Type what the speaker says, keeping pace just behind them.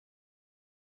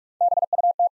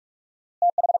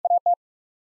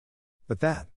But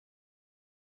that.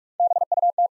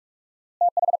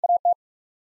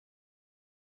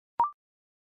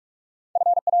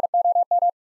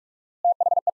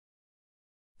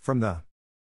 From the.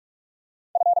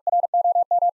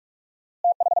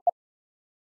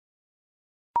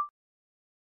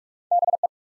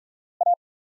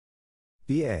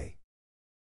 BA.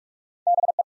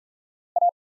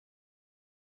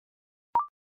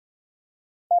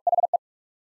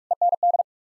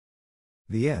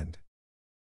 The end.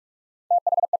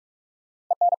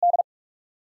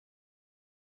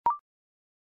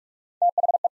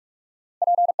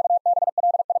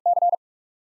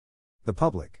 The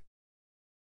public.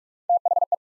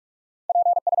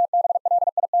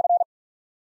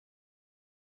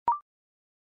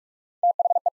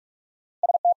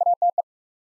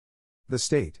 The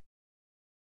state.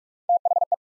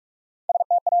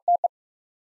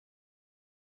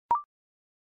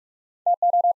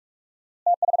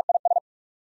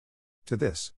 To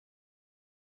this.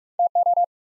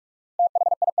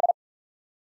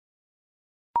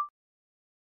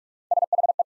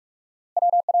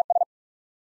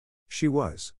 She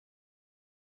was.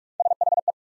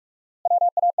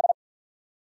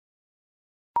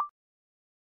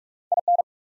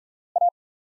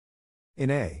 In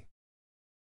a.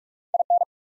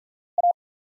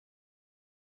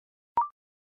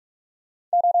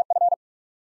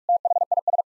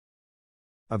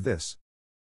 Of this.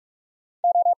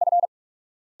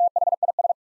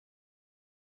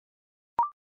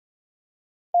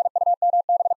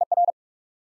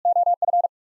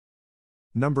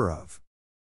 Number of.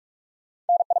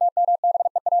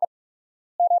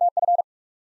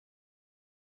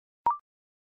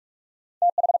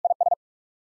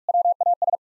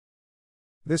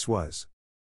 This was.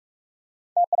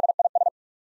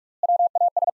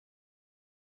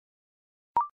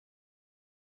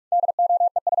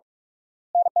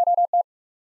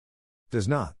 Does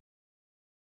not.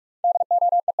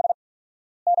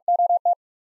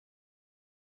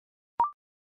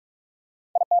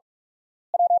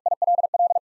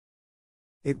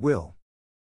 It will.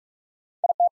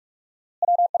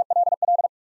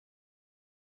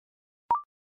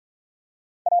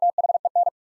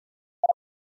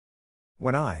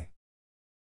 When I.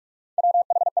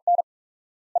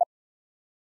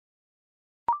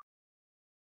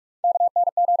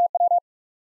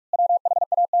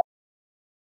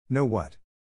 Know what?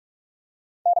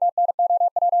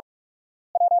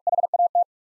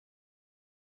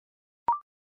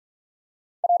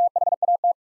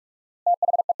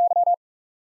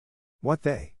 What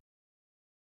they.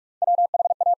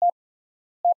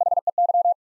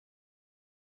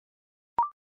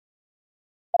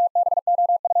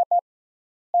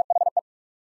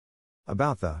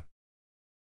 About the.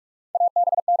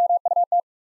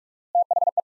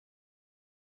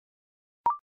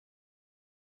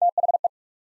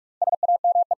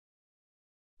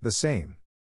 The same.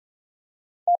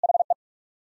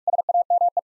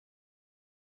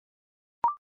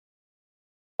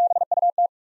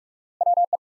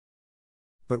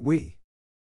 But we.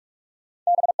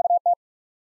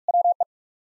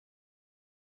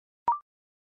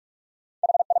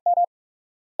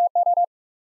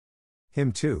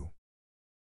 Him too.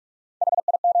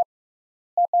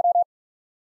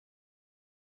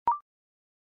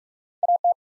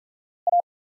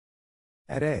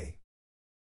 At a.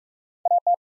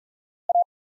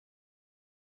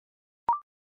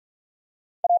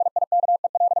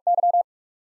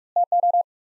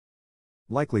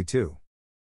 Likely to.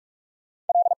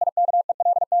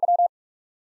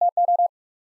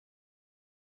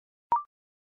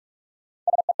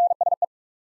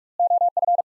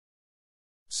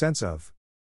 Sense of.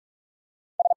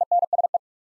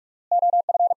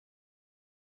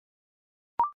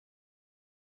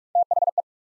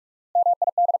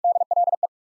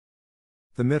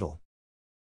 The middle.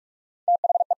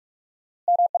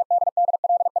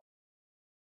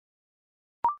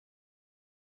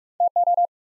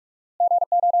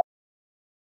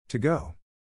 To go.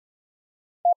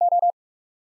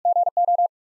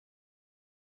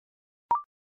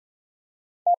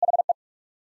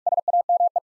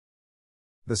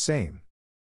 The same.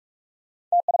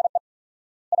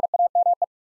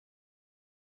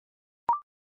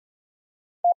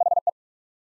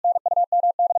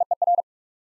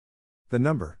 The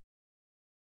number.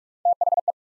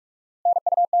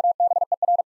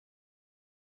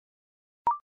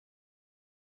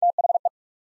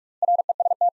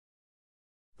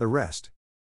 The rest.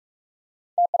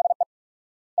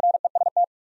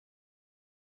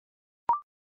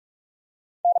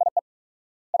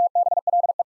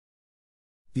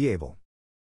 Be able.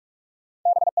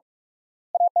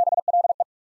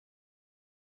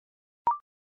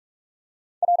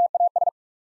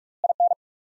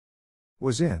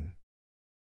 Was in.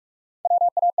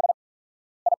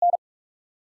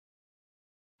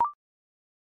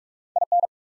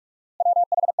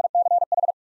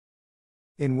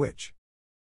 In which.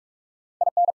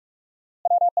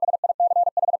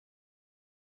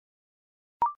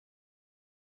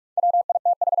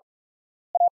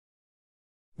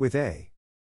 With a.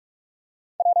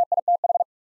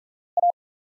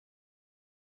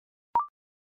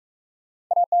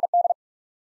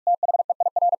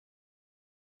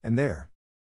 And there.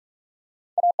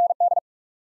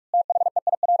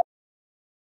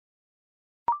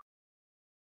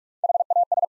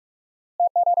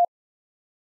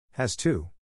 Has two.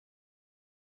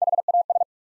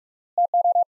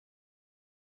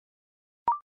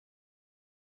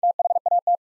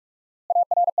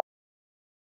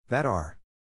 That are.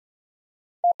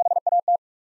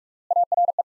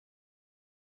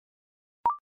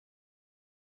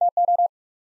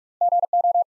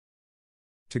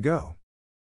 To go.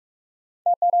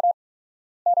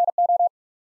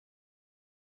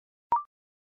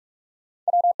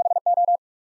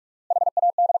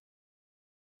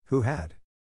 Who had?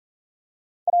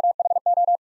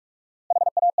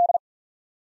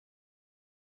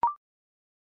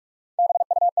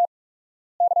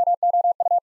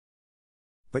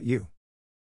 But you.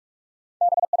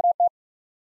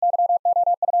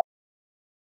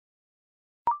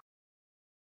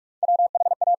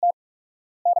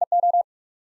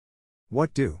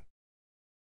 What do?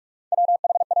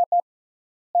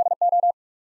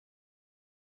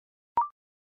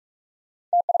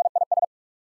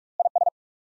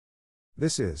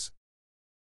 This is.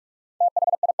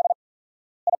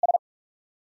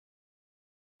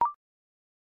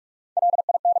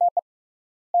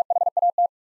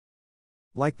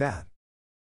 Like that.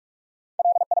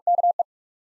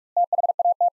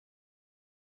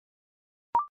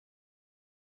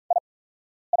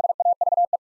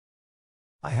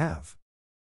 I have.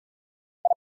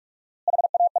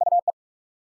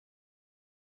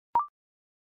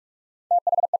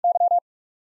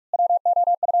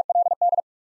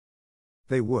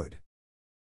 They would.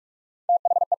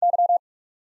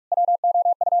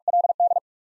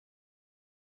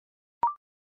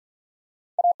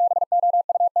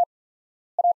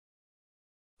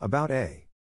 About a.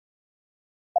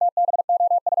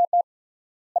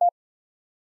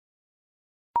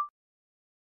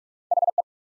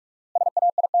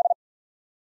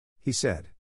 He said.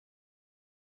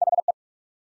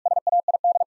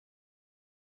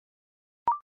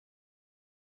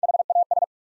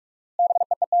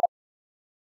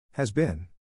 Has been.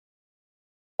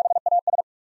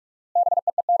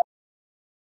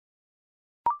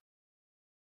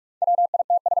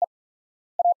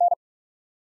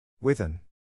 With an.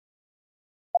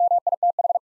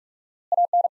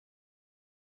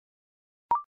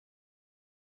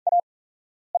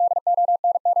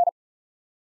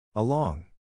 Along.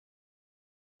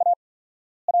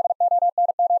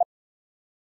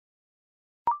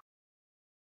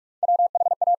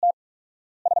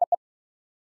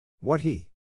 What he.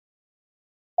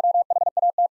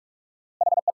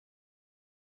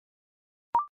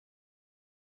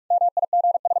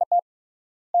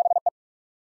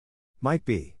 Might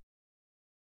be.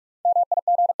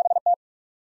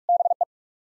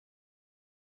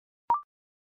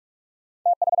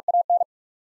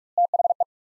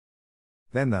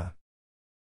 Then the.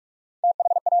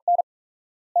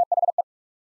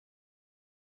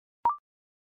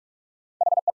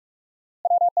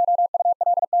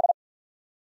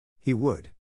 He would.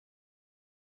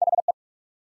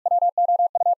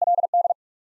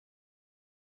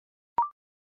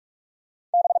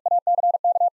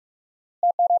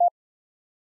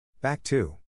 Back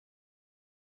to.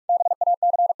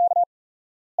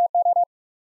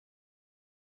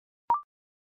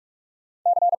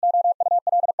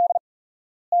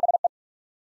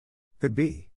 Could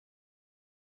be.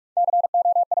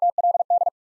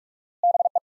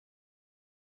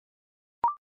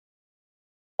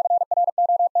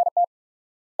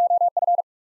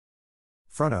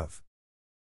 Front of.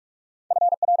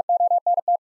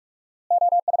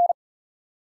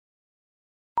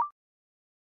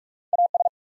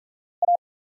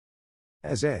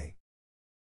 As a.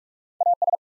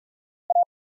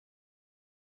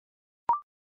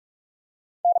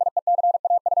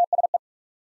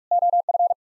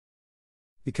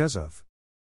 Because of.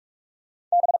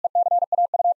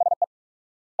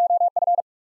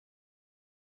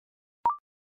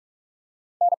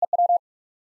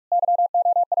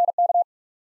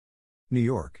 New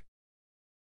York.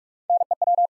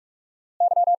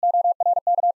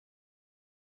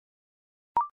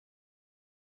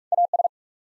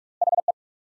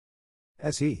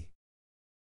 As he.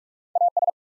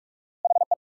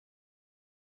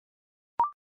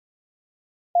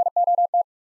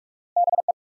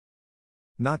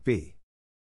 Not be.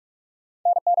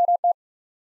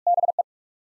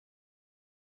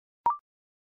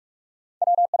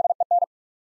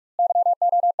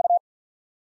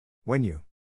 When you.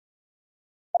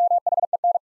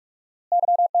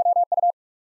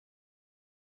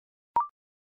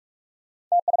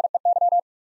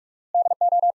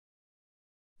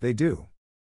 They do.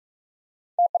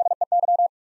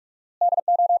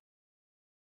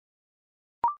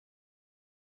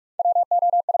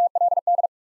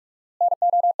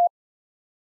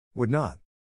 Would not.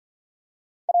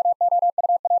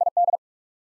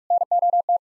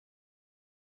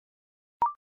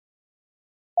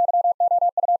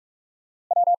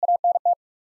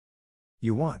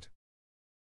 You want.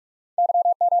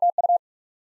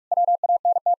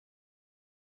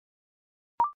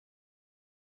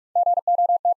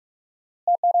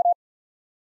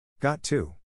 Got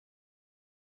to.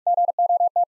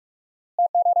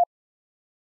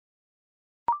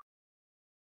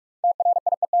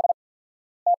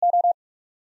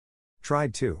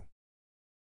 Tried to.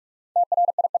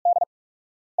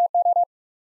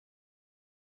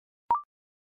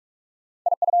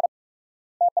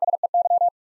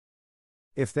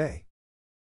 If they.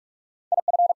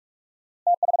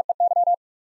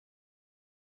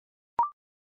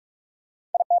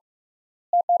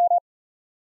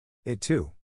 It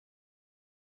too.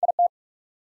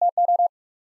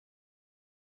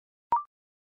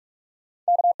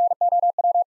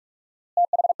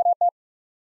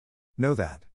 Know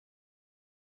that.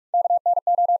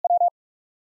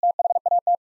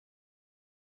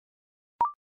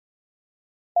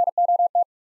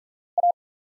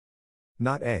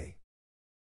 Not a.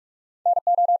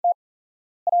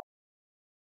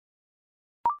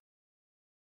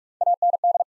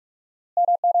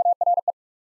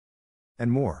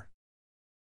 And more.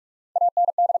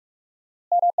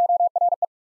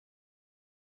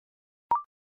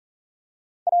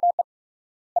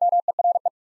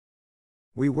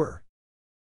 We were.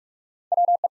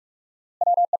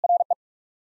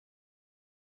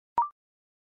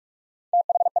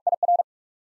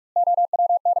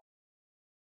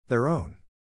 Their own.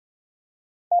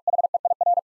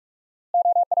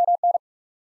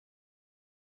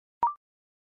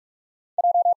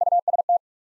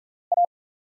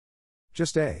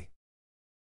 Just a.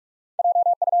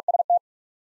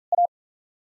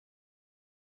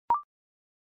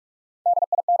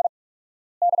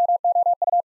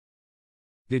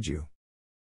 Did you?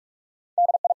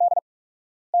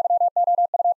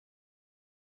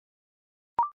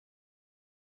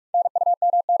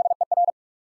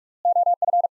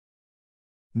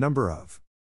 Number of.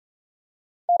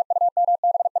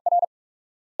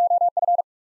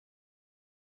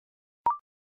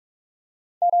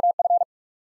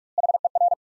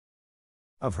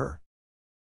 Of her.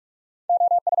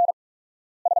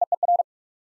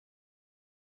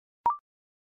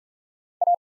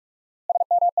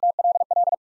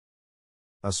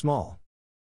 A small.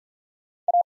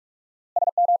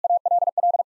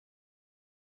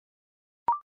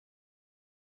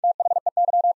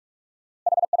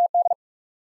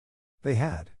 They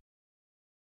had.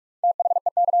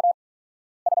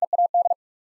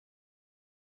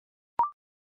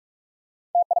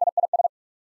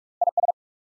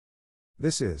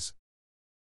 This is.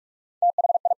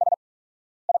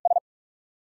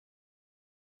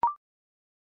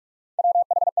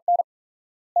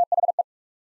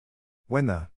 When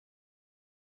the.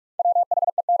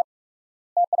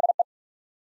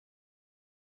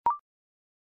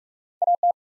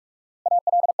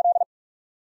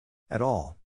 At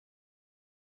all.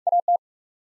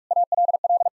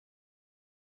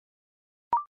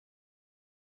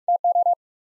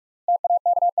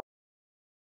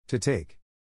 To take.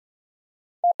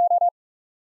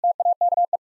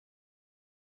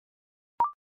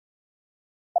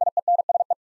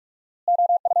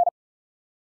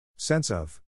 Sense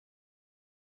of.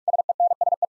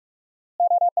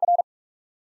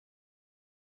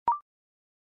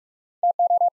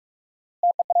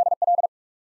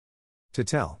 To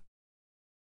tell.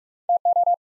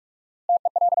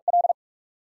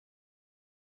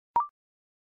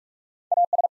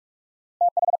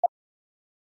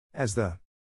 As the.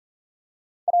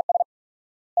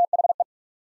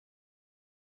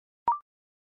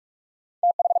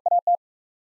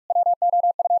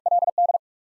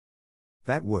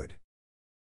 That would.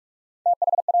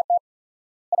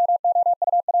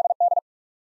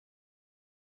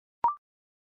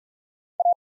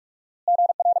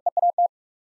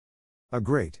 A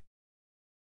great.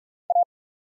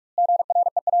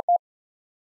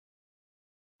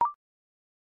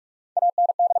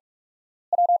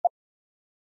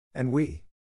 And we.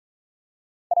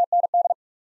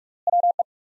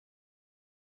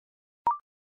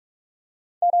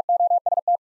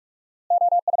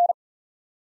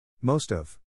 Most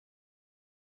of.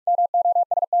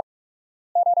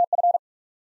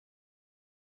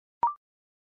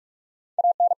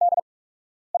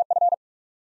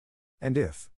 And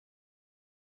if.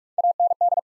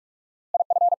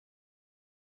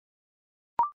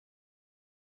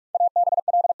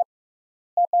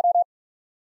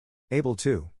 Able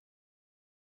to.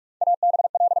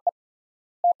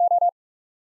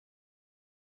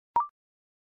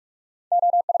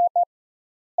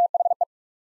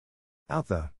 Out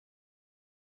the.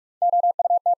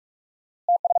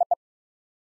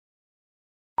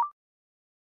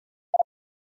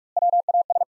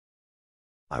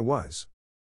 I was.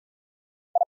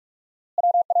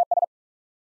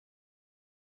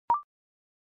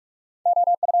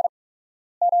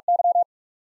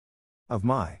 Of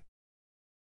my.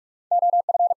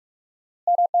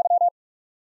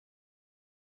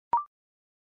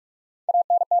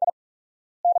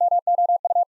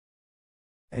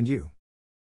 And you.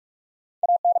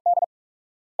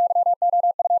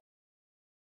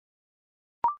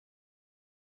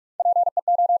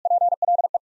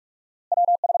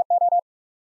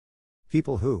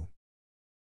 People who.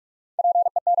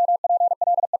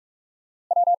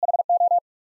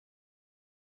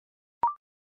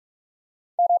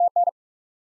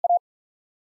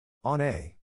 On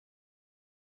a.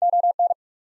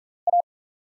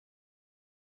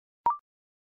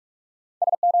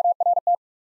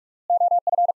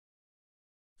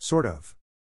 Sort of.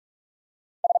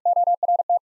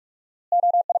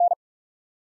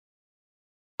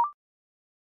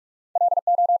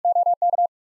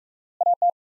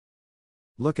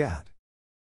 Look at.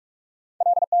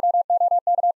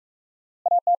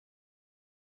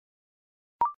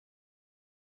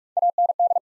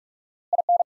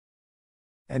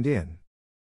 And in.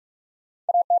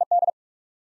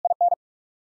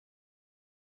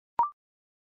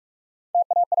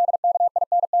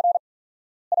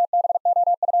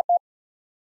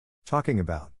 Talking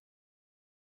about.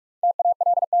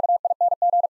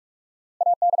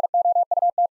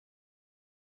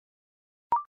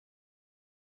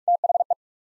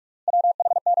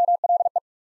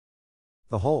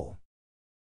 The whole.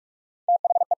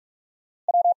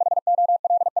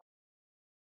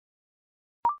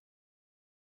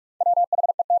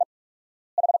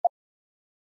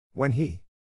 When he.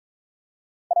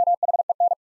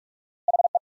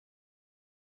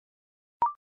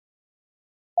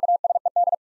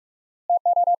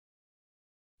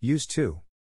 Used to.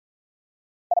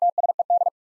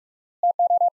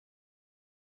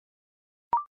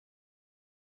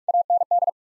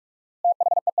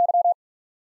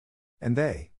 And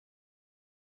they.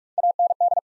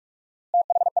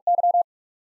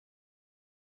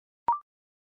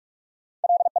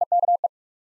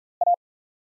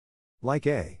 Like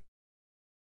a.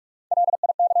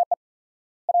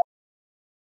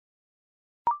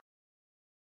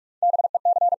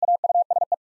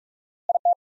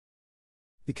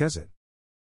 Because it.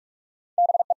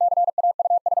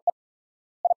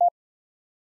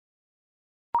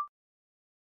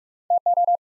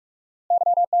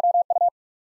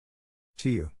 To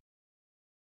you.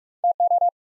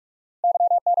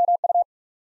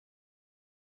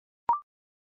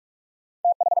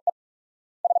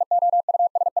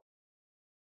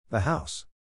 The house.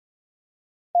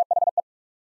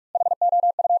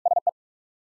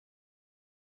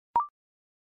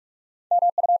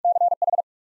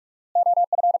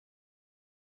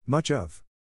 Much of.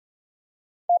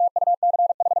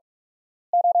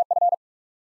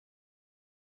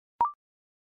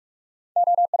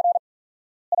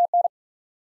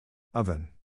 Oven.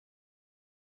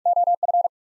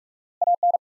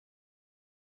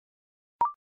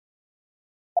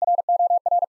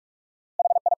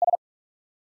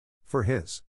 For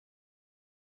his.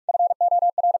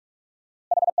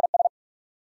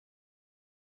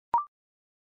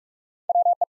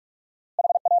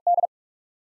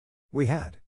 We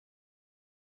had.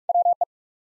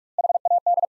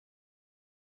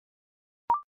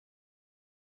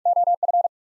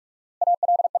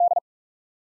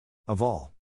 Of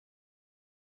all.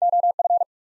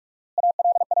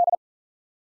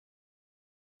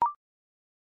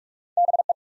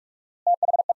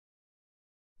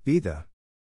 Be the.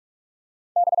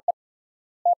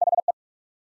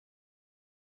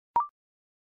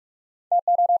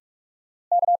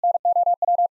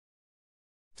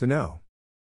 To know.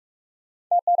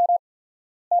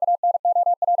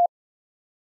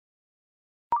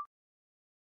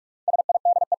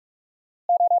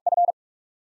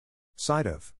 Side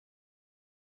of.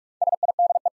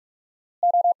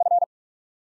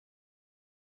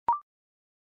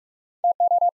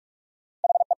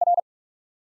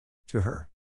 To her.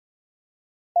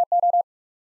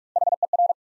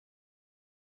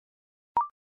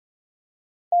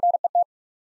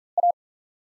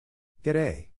 Get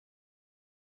a.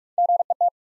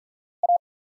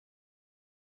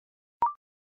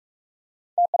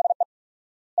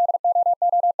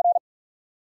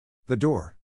 The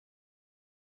door.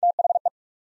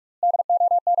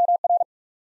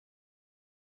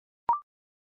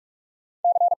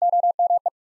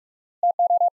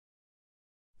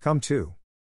 Come to.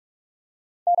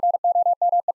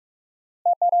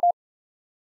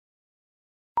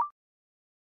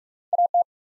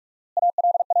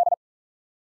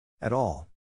 At all.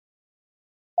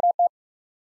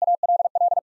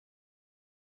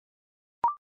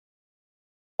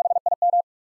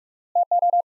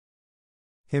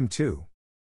 Him too.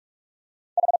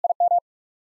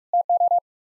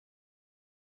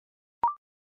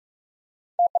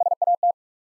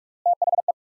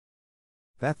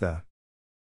 That the.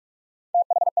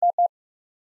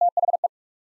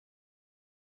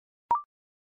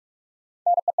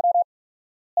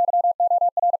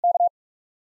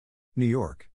 New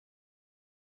York.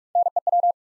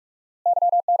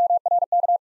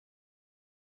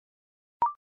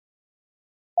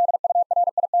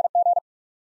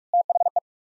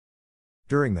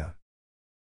 During the.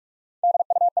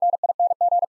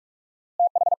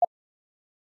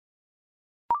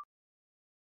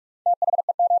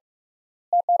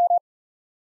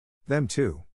 Them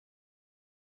too.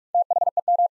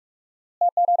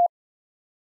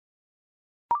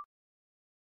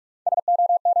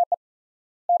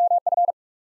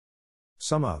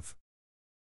 Some of.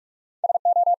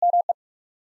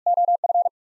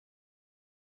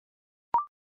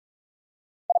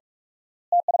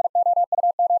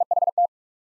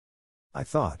 I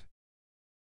thought.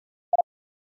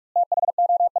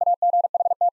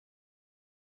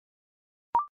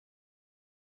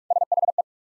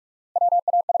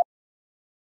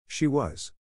 She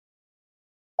was.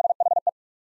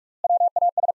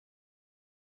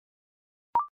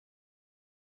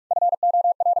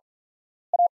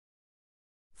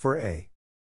 For a.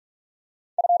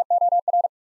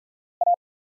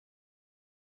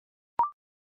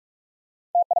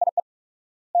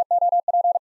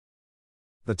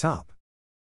 The top.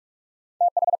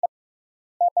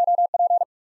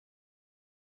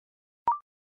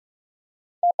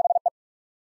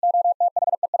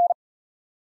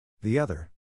 The other.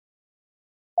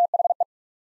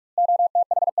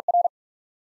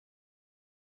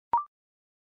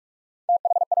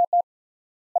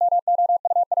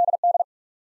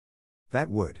 That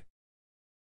would.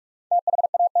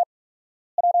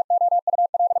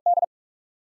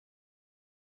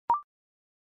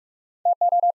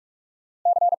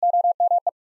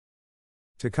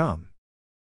 To come.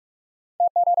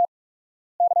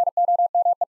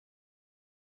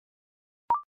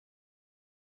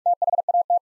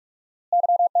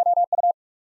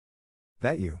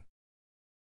 That you.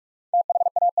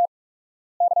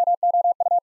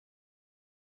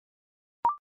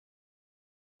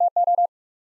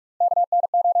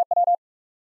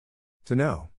 To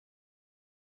know.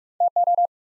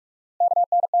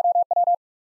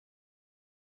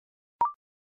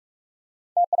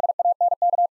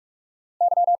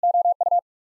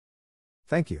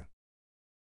 Thank you.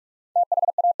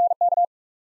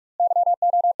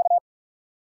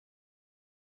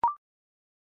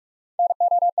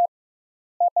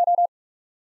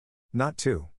 Not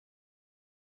to.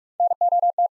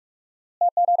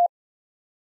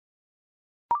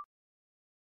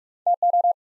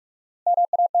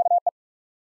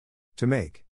 To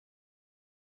make.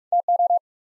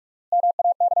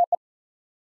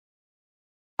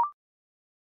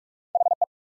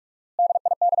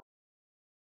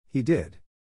 He did.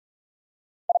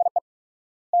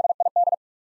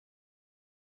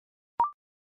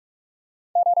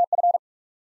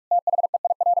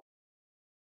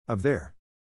 Of there.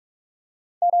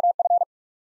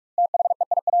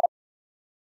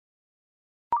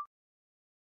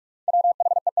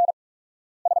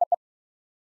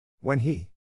 When he.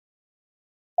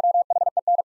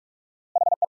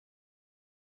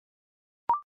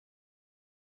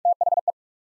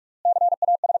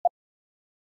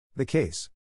 The case.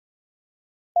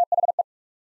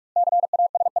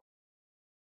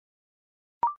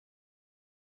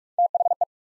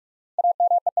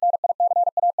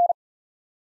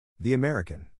 The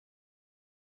American.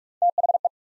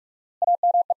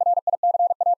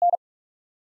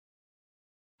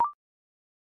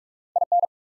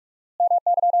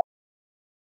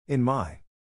 In my.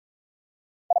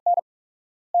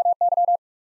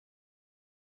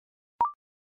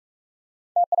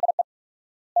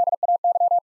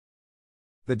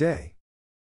 The day.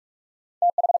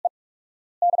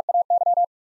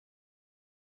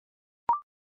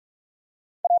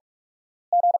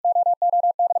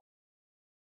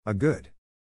 A good.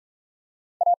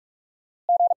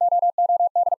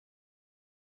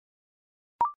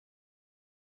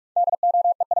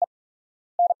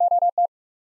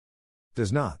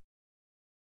 Does not.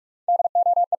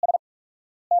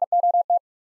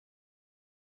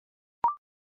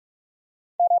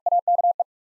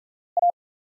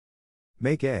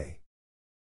 Make a.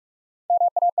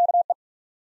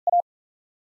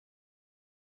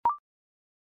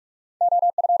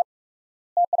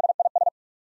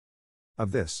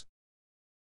 Of this.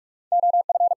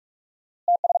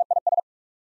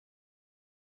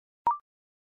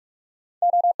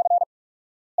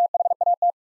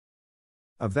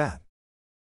 Of that.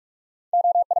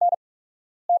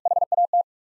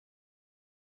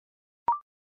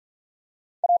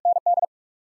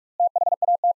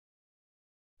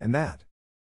 And that.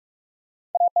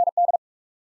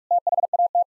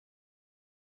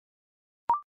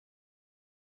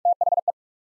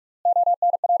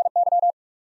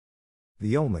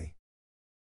 The only.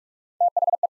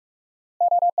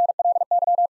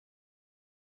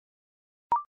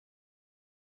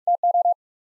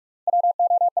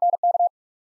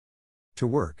 To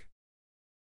work.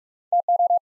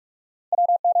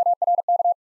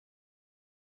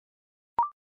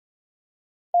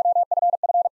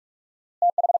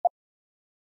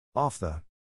 Off the.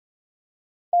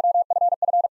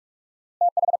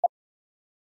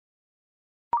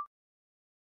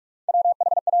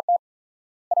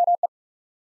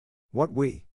 What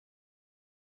we.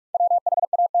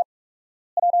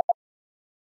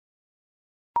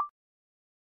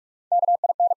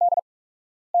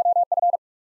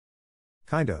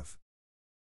 Kind of.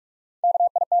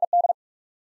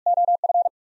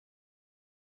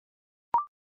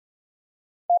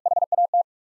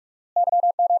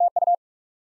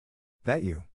 That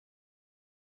you.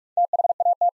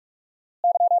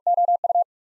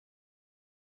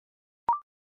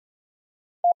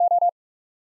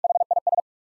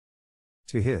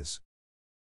 To his.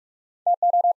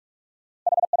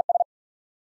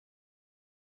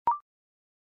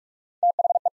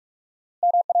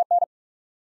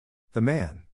 The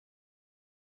man.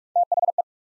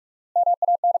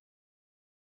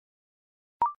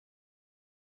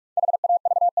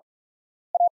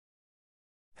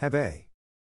 Have a.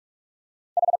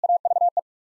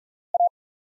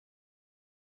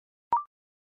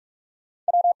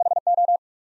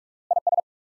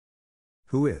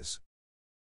 Who is?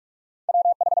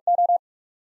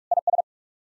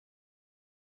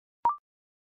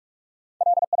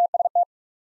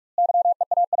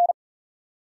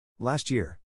 Last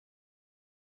year.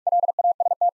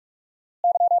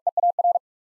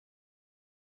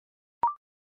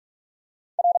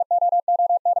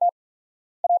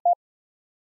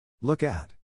 Look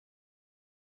at.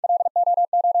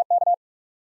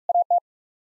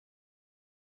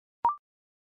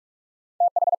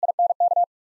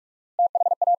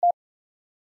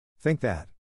 Think that.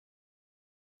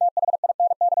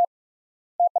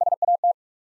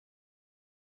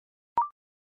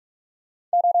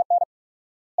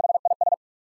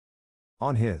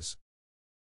 On his.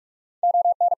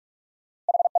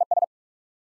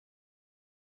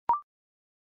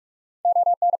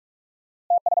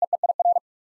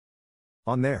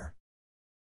 On there.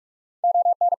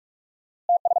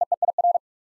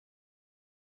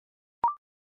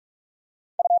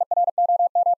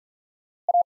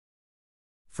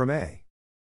 From a.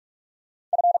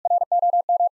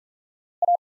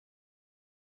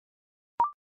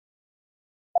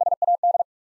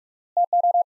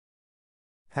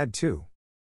 Had to.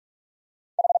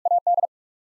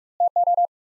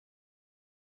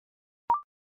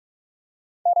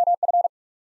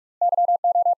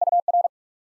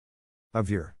 Of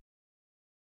your.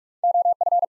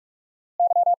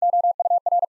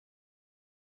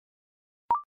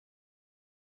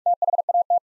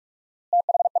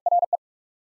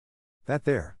 That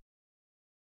there.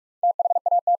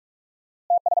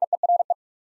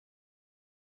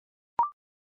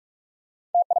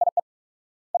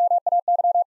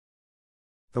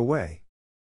 The way.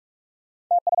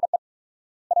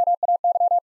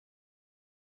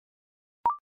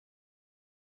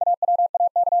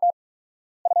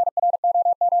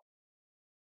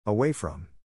 Away from.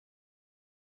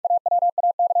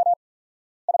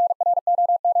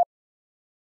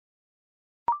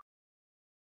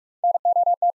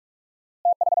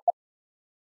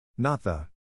 Not the.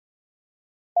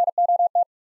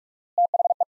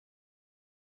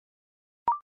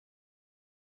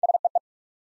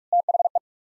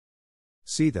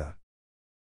 See the.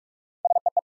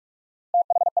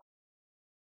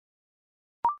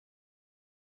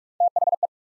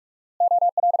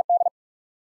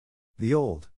 The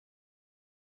old.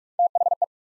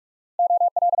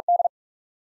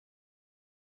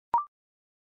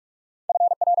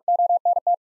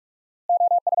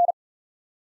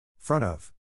 Front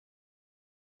of.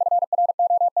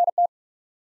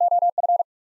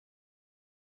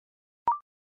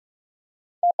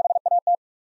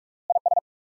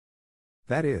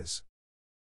 That is.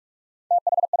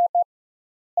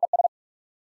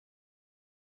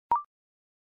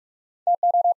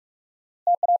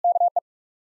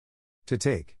 To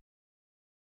take.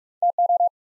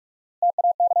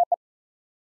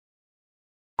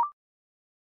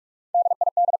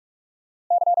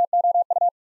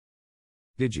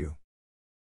 Did you?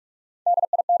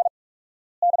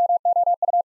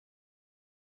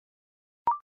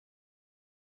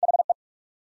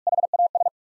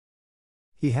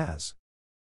 He has.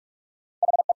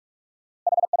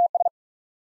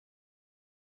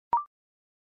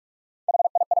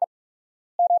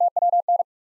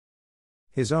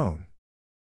 His own.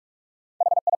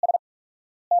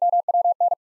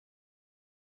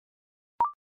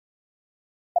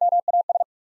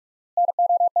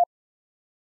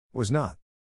 Was not.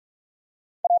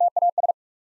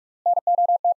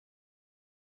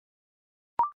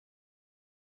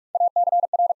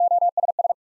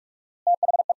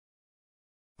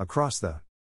 Across the.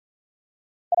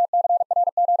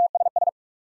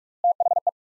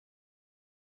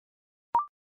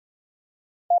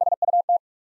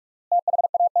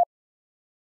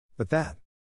 But that.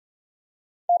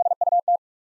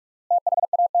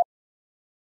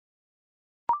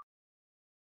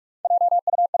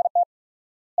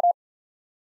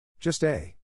 Just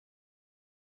a.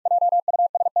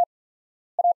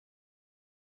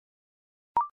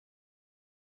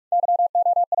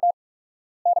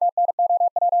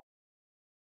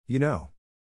 You know.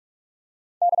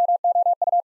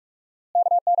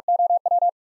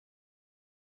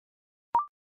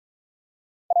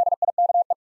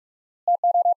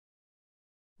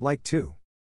 Like to.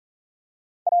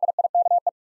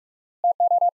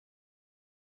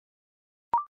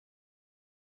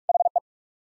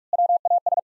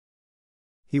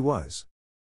 He was.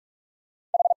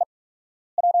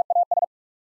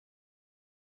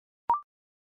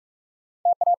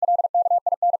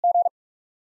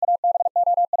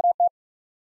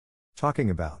 Talking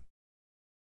about.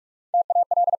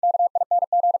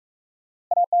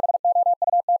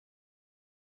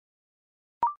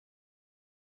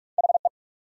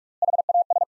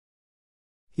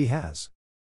 He has.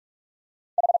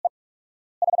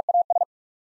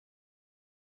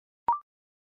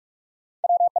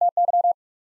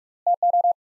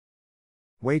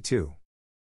 Way to.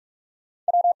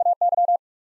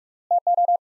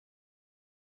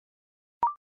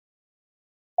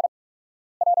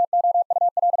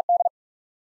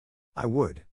 I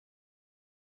would.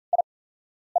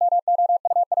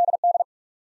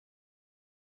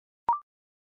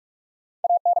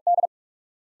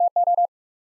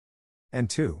 And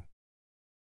two.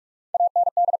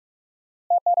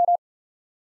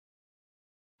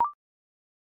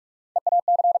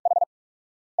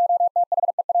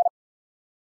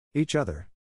 Each other.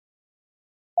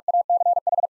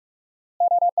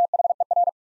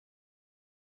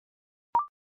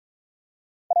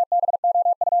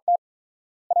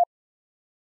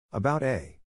 About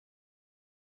a.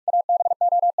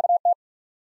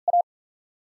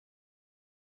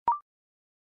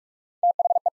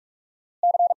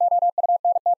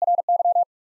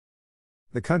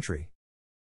 The country.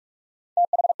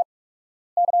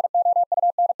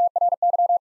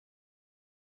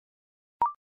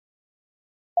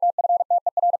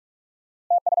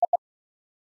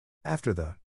 After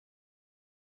the.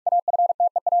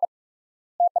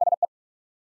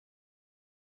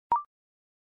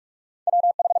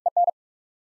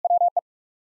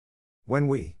 When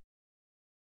we.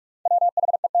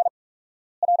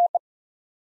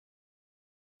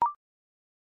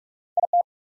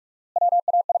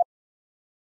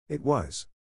 It was.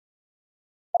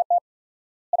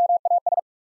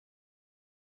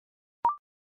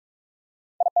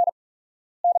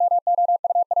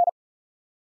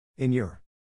 In your.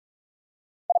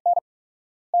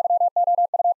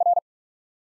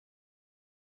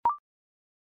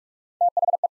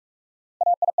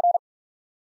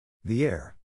 The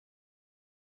air.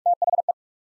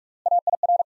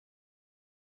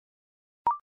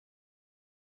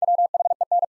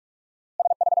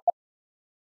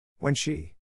 When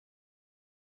she.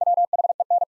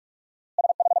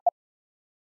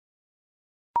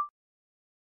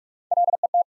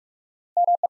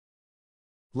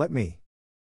 Let me.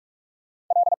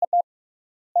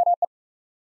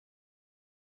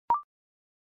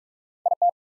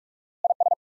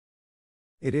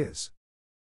 It is.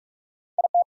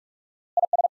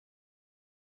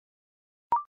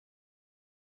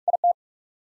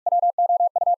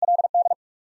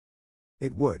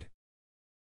 It would.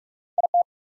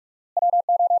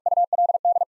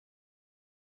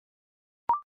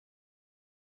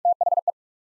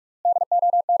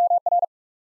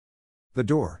 The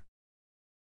door.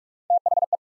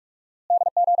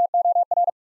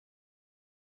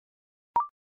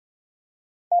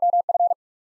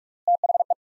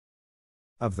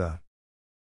 Of the.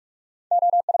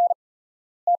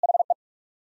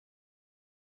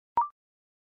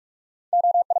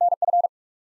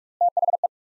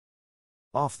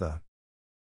 Off the.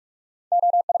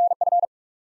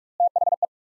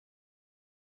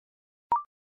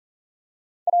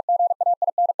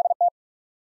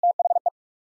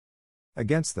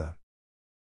 Against the.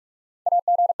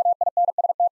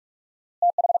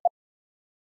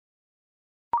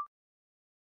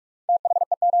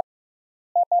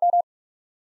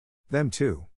 Them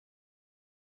too.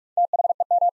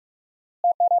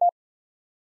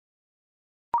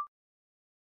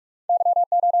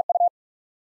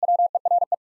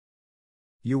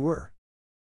 You were.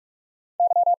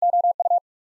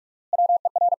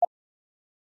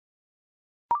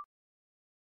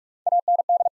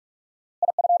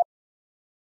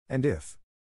 And if.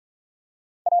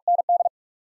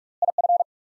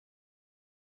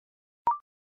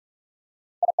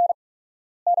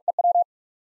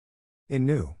 In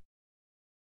new.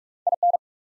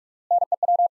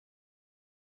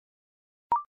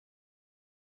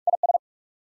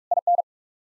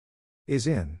 Is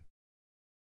in.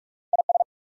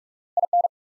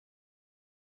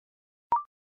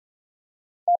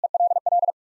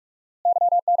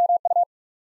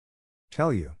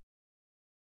 Tell you.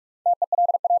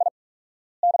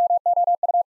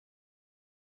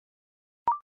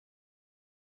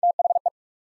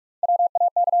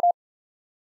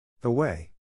 The way.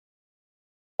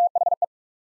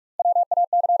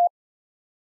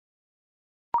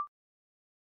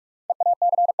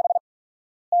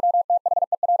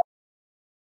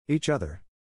 Each other.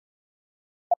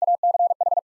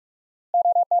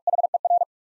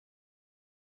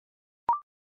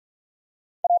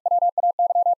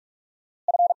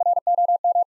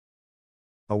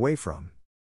 Away from.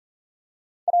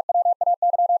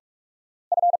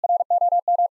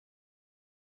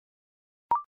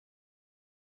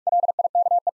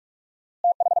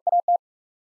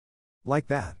 Like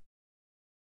that.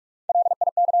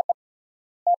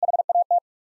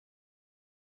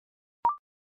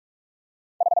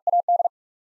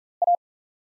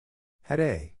 Had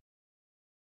a.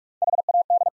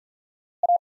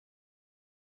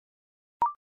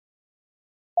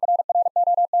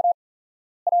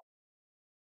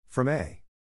 From a.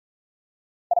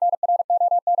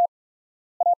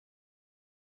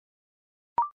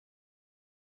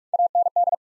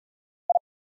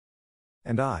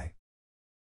 And I.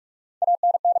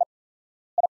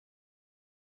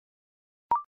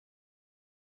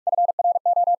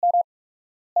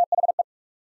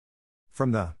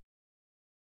 From the.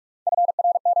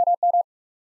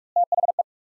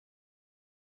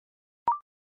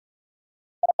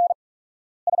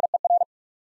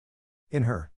 In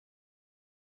her.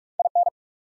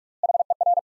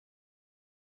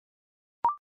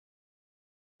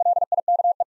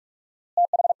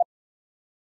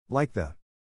 Like the.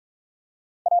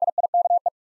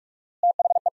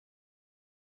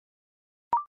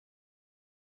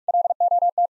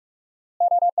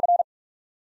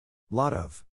 Lot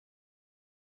of.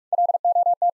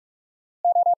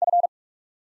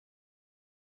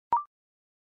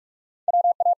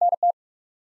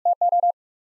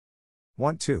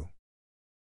 Want to.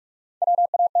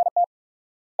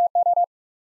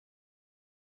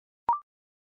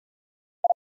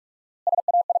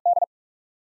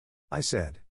 I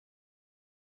said.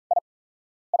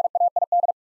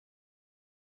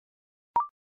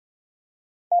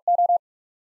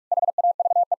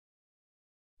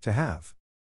 To have.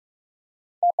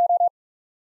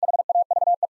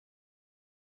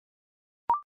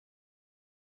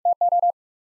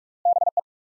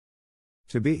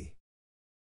 To be.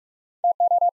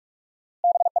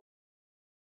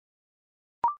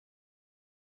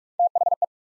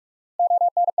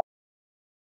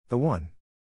 The one.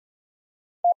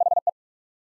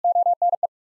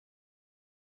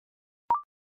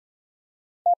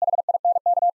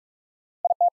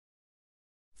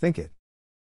 Think it.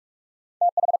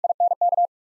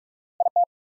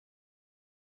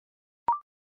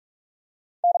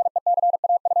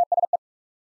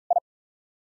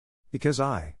 Because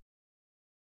I.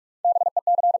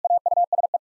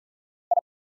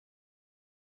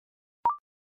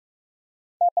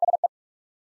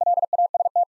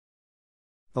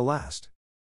 The last.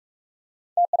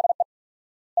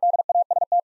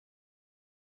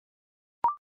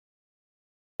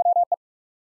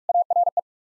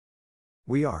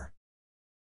 We are.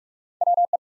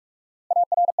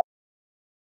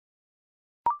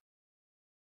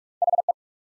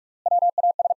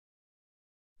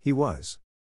 He was.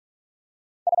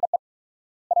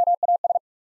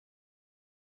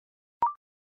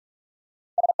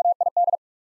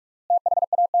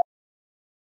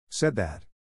 Said that.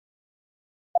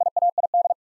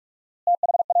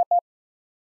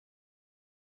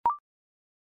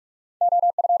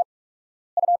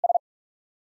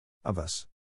 Of us.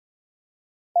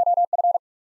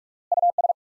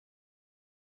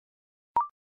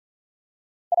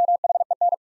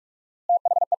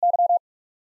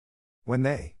 When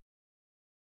they.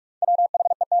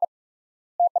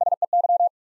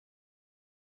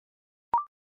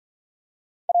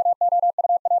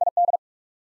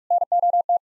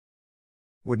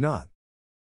 Would not.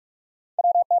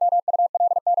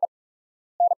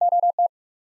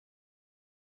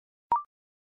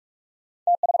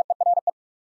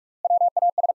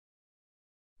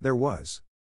 There was.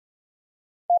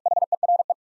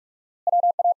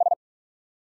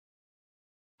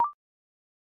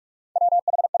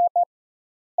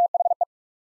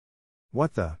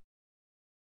 What the?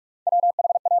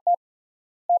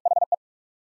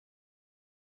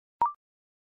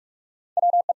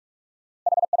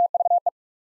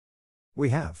 We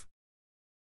have.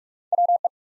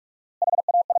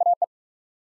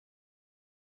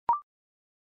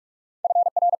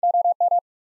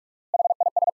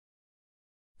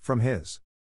 From his.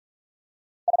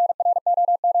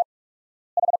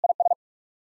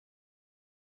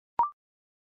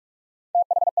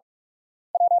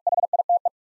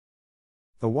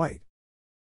 The white.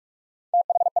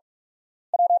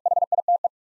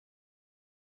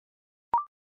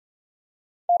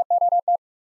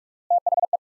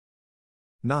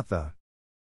 Not the.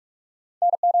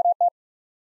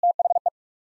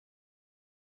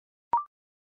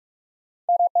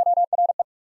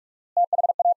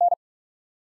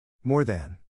 More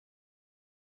than.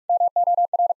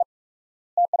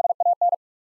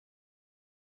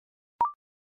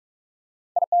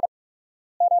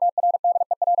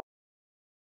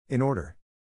 In order.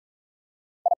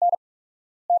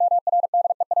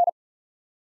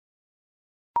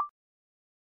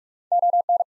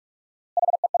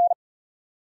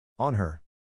 On her.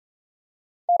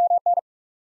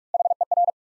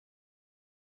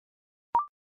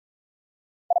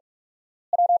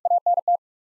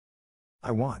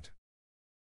 I want.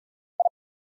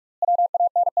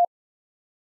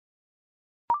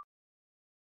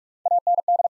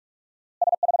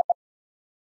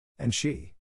 And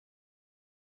she.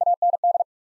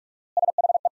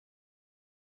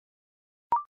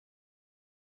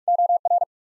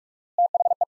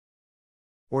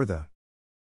 Or the.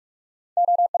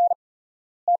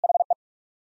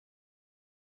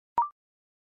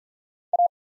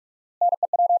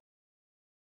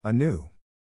 Anew.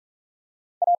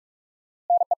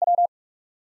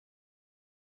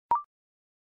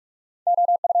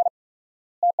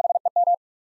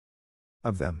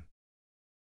 Of them.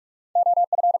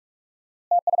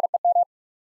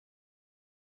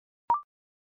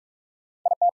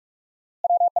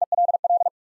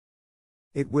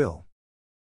 It will.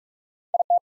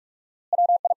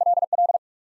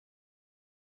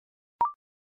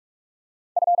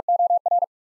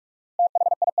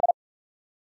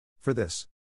 For this.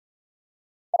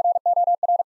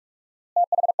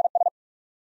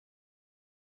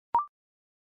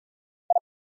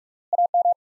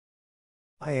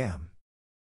 I am.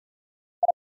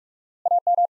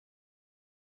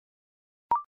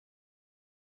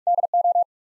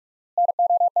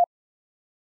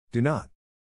 Do not.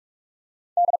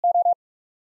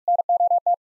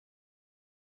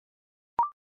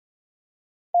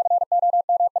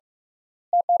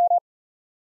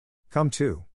 Come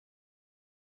to.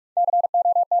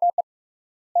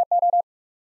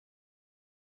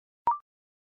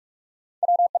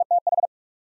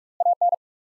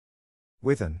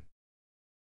 Within.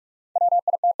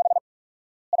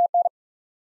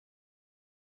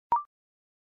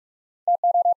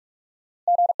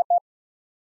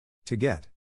 To get.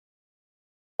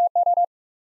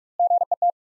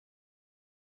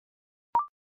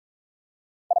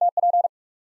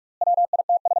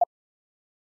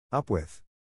 Up with.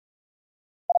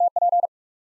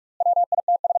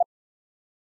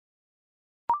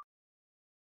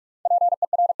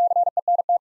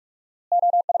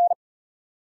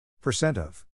 Percent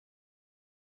of.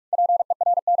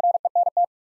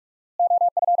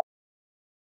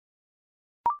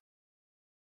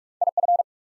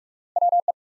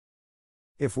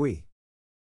 If we.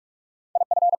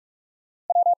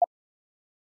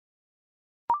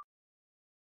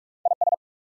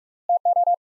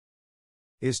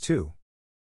 Is to.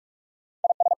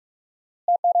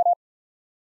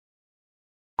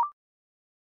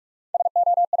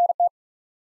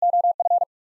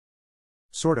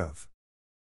 Sort of.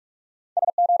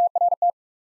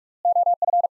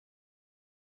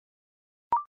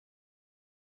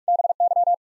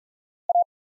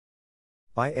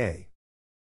 By a.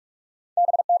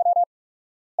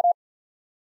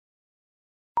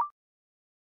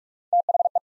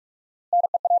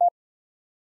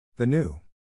 The new.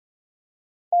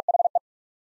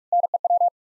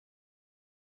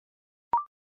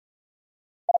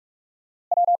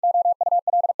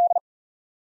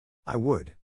 I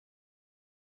would.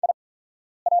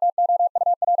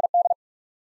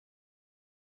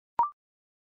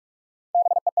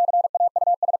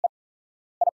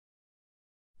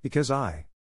 Because I.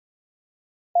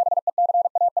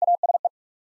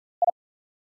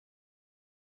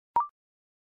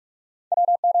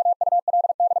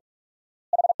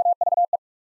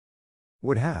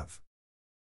 Would have.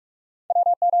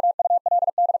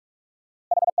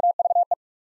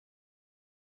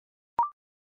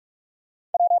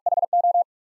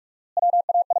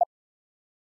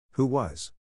 Who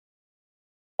was?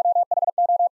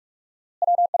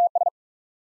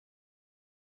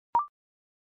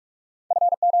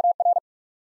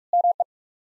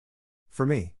 For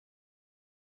me.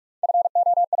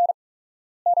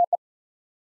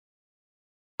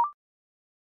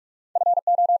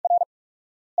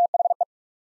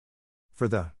 For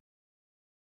the.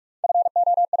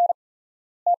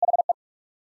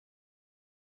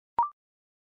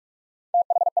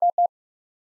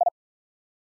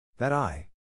 That I.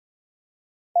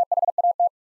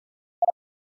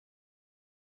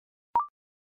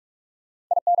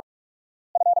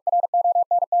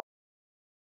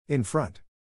 In front.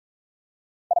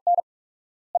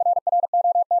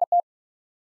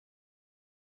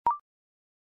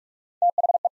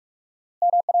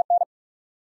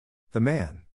 The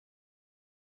man.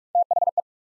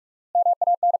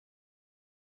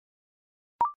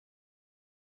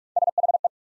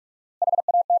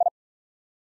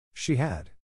 She had.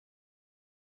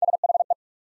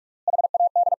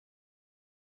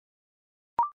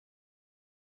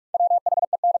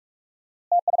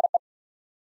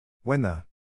 When the.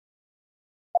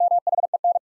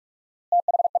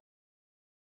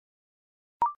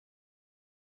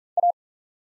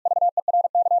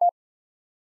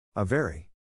 A very.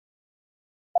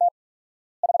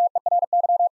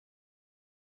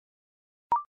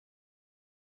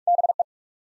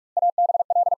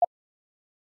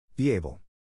 Be able.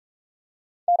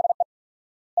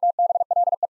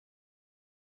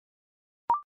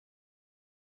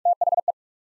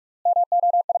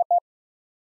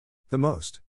 The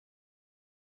most.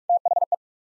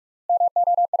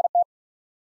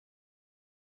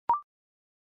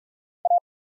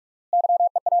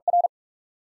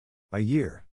 A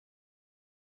year.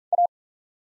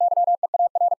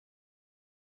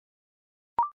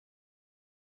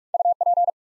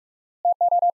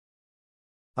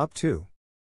 Up to.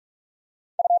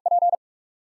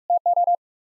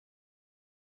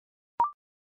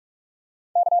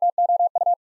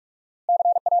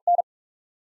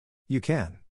 You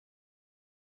can.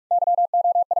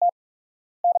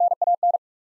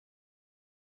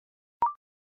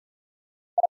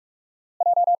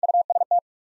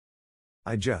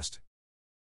 I just.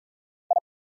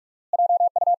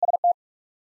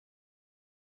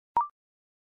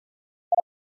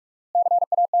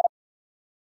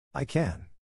 I can.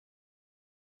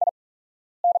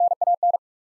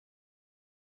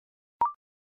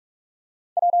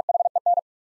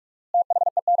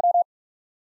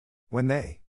 When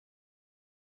they.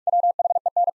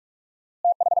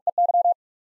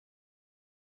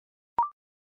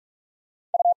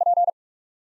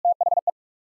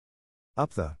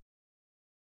 Up the.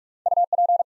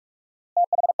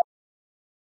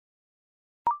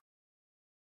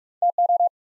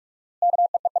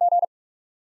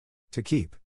 To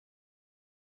keep.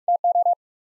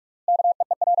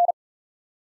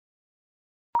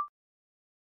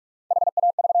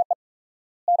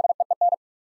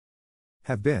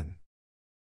 Have been.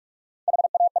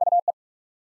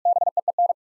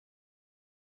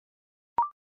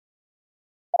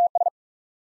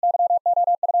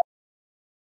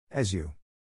 As you.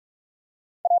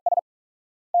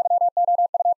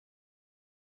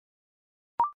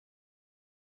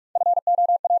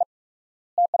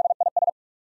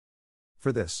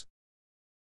 For this.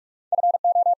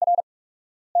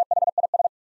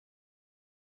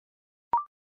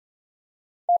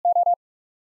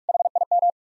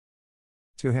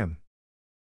 To him.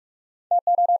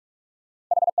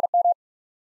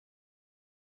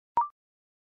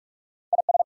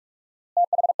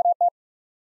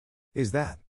 Is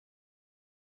that?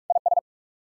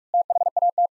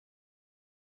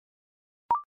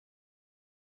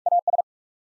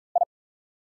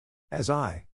 As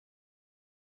I.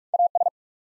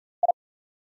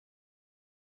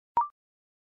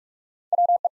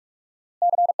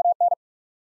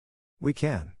 We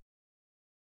can.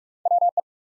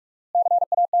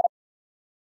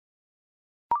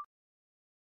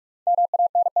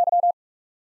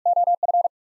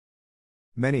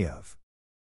 Many of.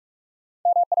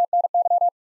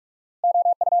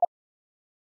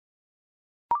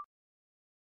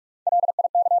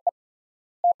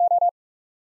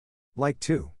 Like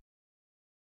to.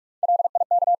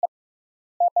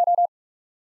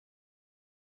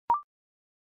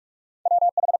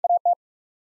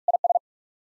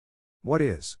 What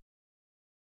is?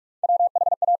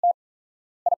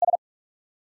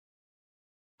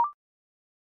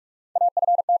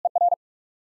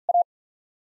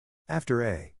 After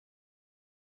a.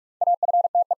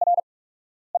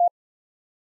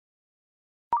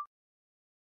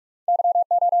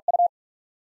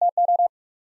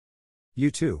 You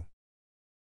too.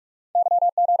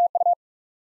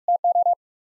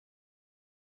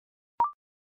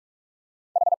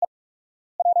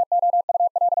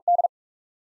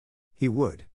 He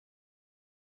would.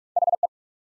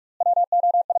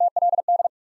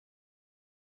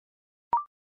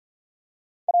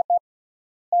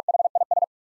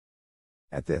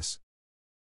 At this.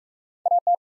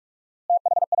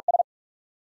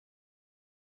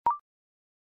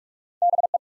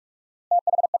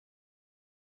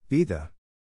 Be the.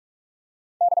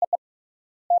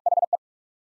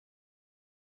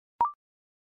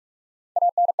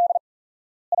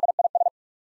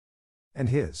 And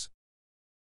his.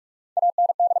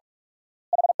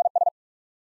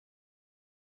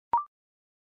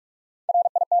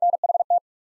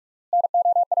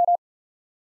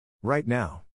 Right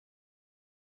now.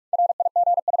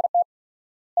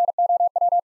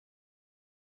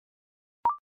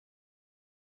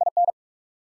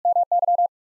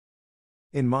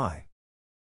 In my.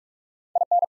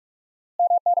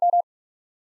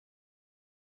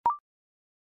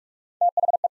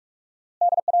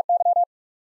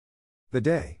 The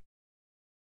day.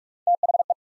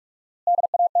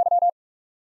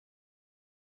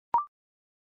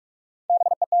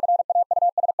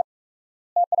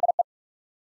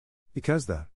 Because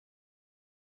the.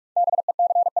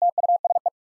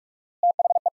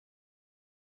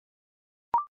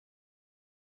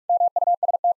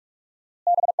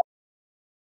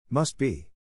 Must be.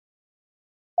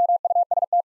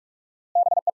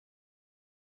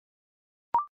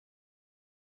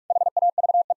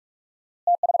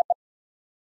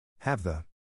 Have the.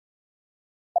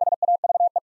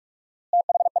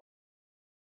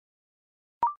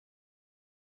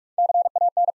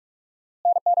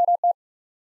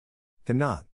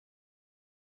 Cannot.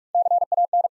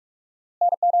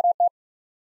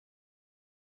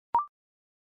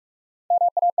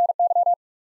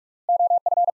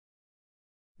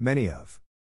 Many of.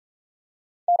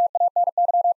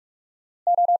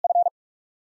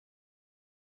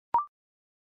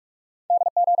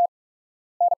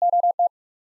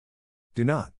 Do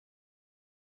not.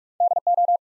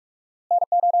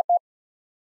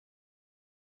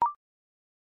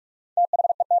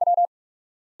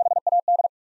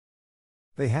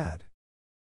 They had.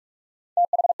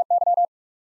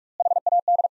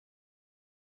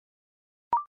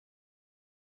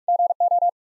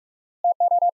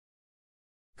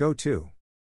 Go to.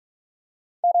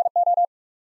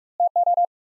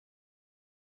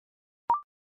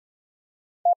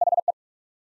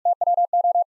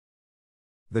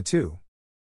 The two.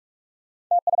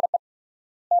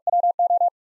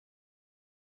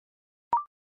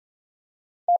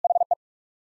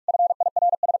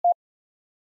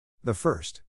 The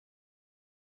first.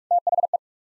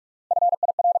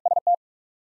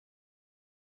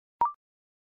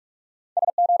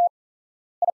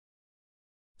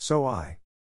 So I.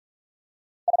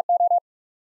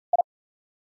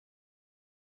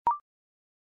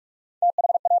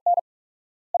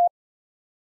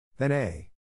 Then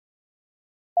a.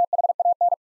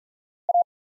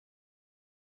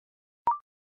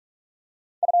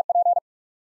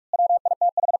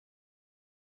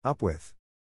 Up with.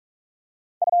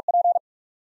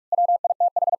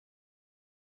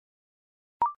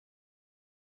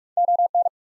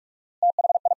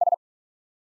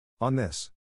 On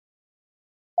this.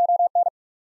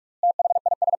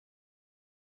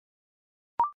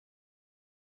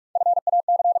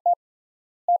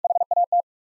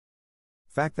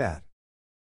 Fact that.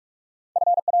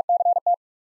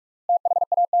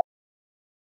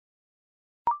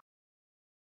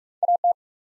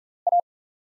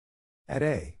 At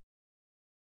a.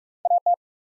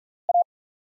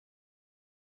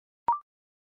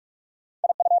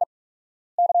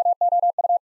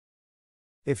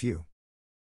 If you.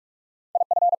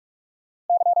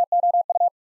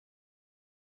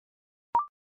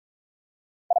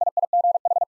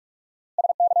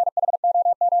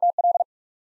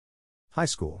 High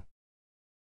school.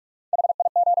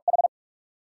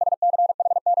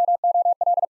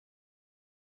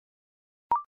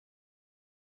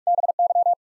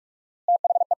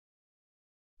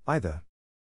 Either.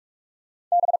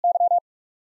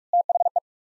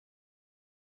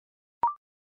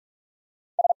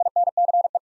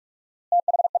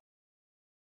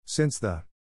 Since the.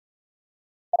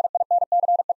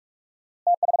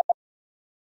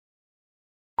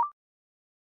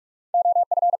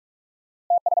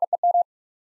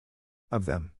 Of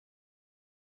them.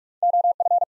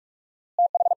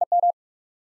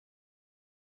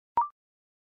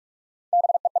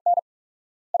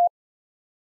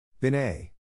 Been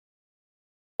a.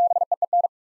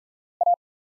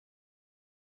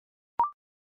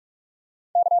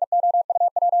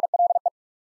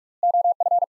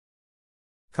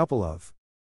 Couple of.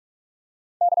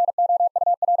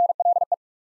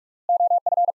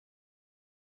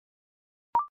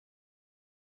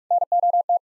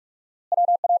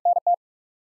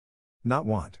 Not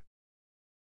want.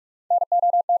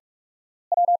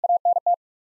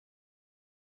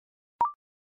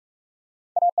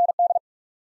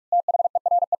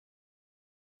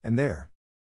 And there.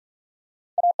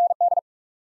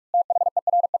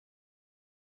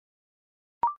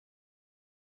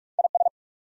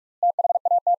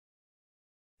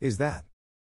 Is that?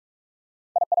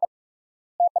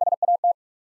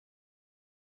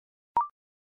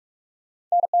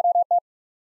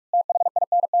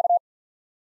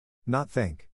 Not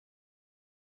think.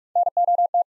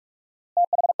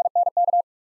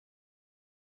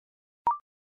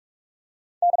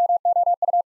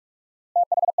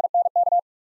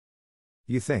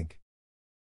 You think.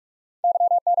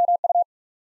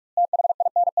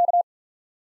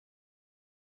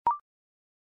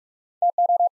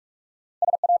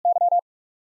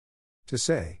 To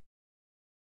say.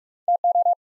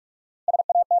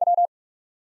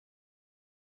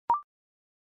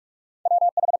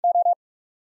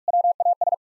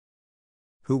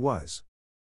 Who was?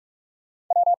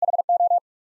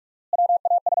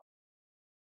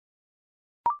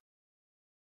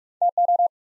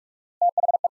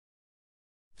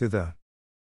 To the.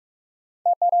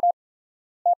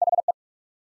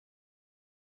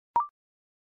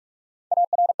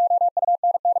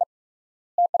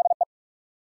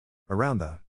 Around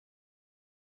the.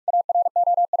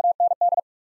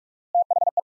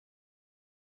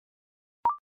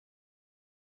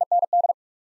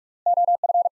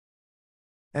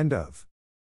 End of.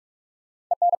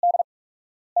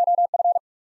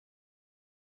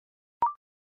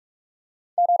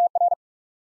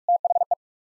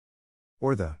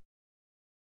 Or the.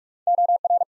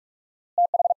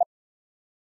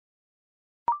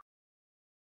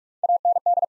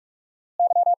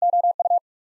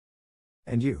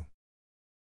 And you.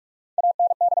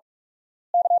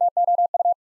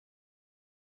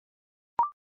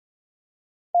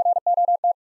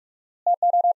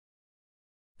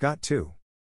 Got to.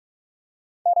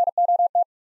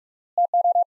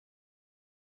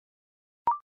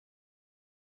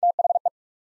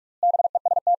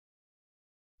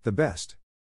 The best.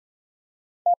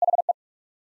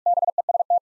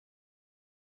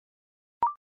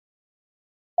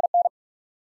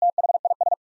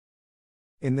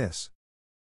 In this.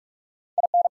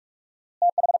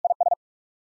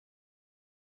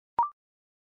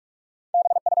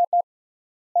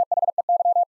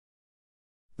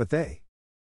 But they.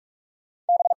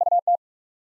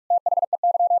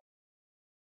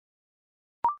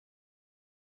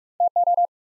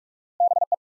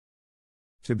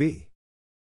 To be.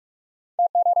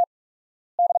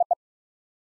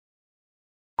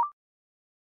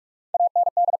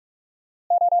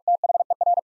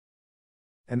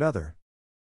 And other.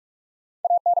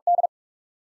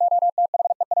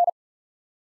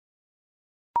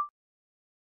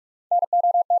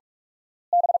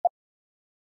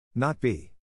 Not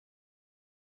be.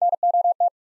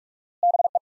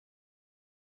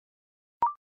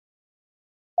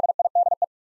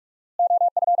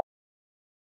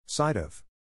 Side of.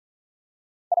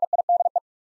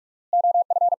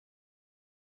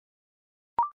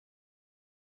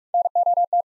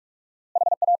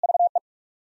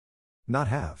 Not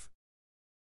have.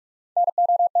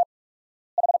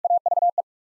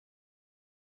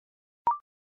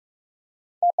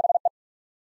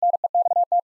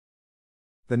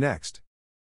 The next.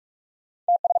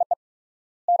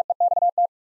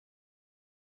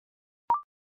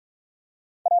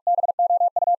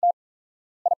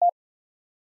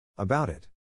 About it.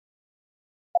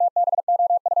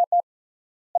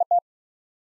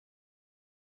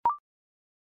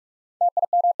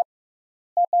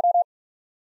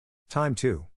 Time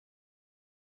to.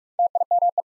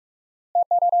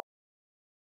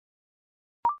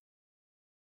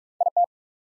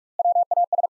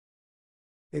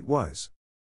 It was.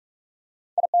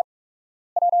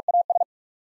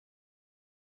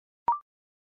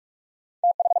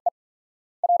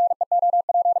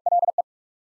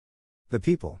 The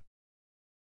people.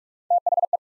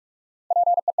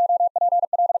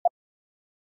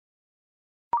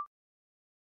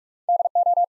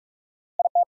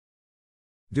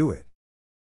 Do it.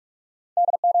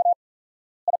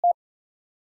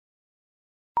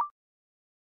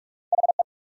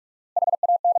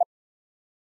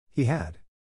 He had.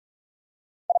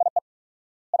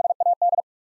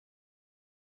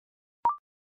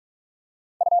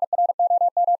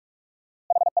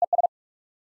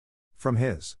 From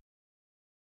his.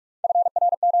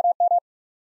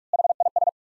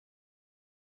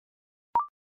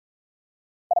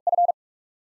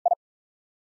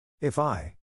 If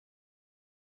I.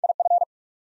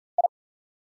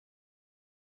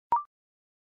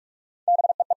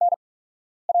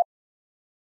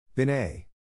 Been a.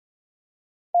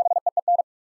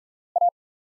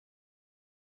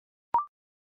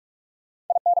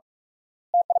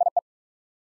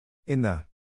 In the.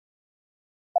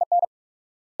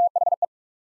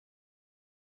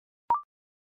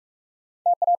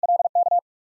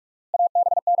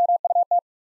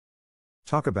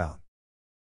 Talk about.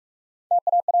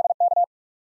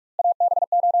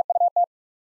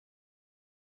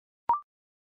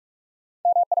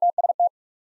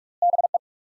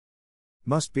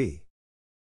 Must be.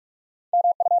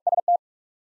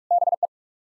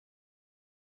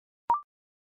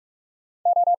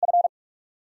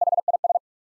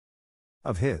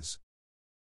 Of his.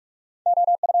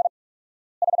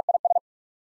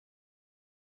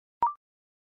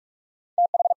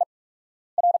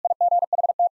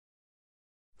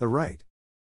 The right.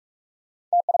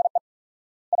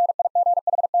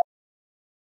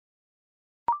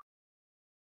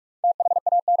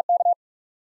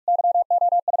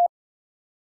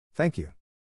 Thank you.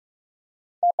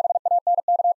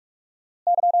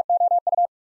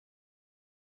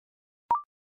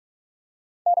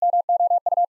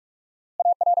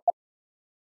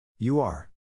 You are.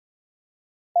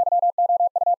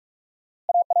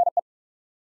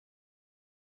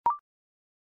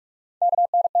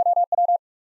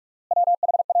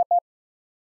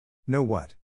 Know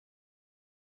what?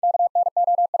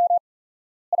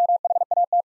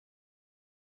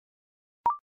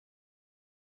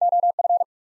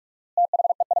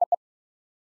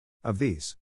 Of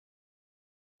these.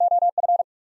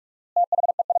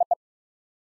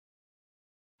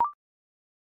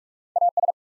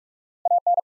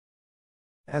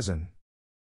 As in.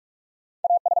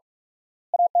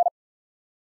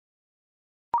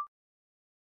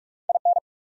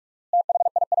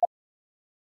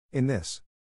 In this.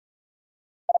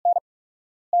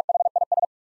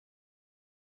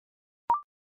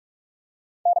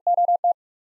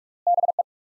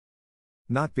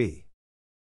 Not be.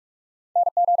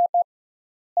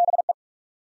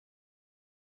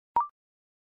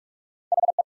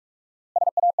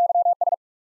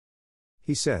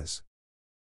 He says.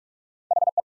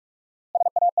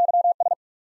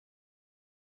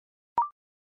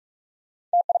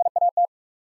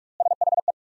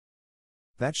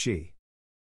 That she.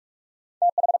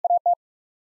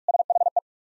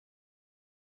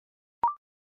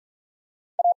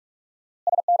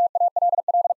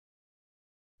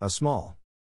 A small.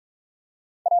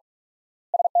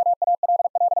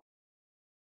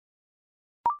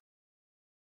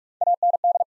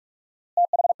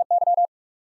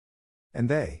 And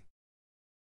they.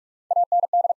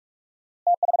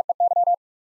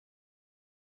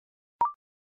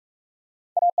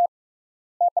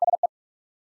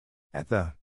 At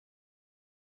the.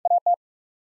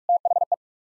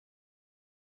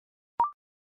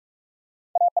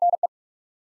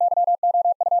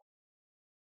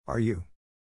 Are you?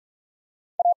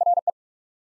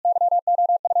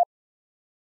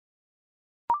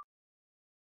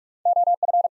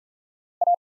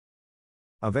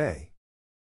 Of a.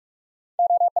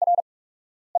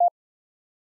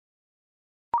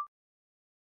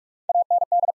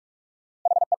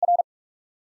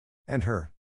 And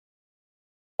her.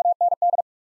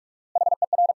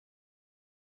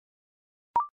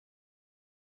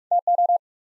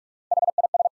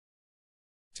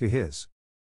 To his.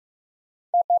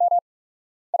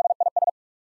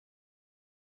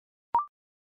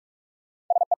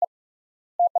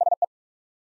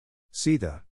 See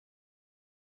the.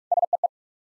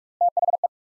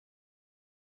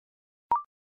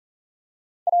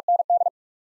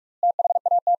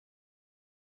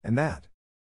 And that.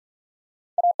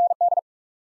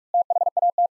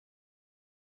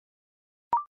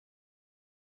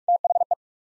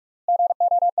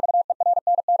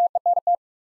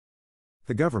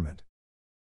 The government.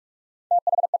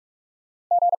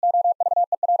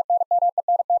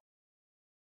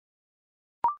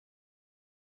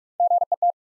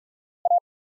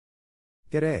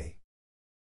 Get a.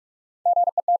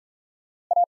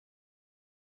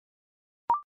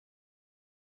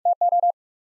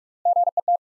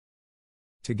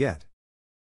 To get.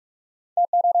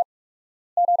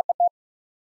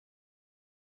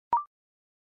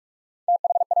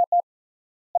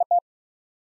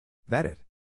 That it.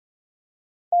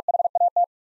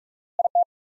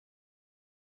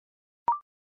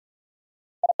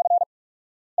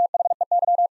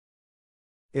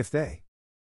 If they.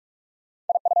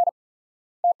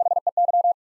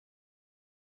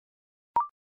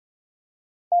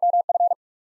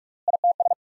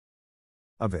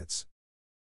 Of its.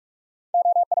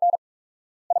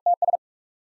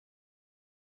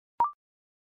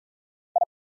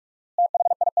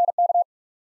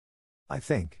 I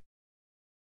think.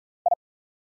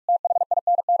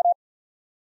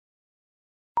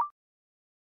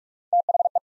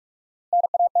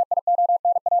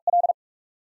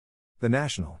 The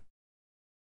national.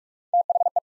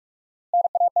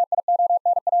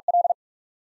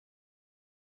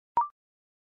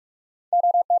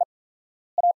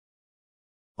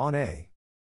 On a.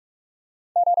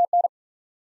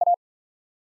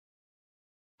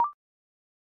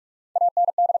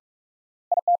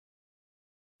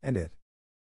 And it.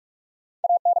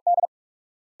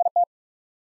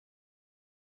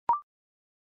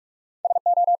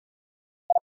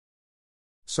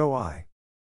 So I.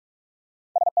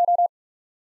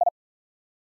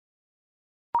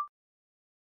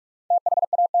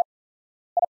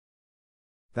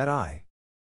 That I.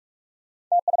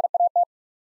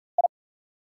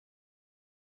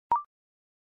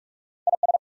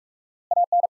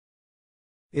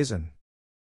 Isn't.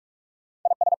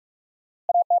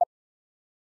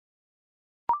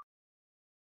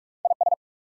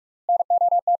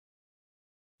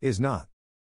 Is not.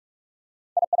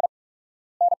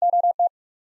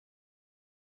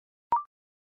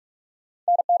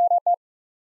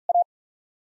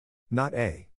 Not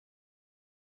a.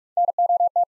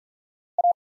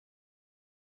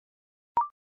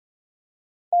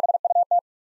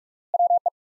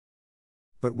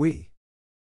 But we.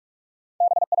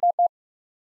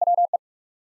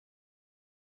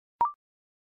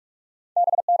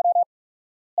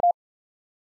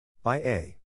 By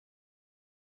a.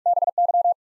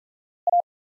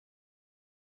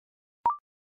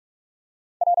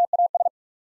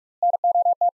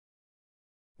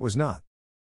 Was not.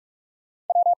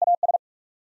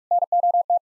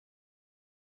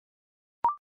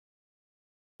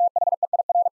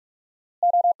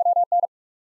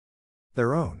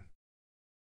 Their own.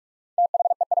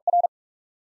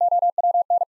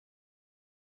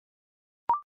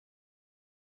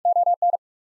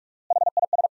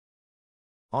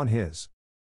 On his.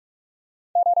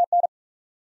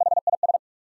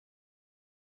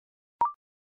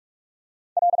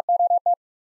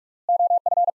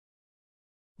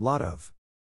 Lot of.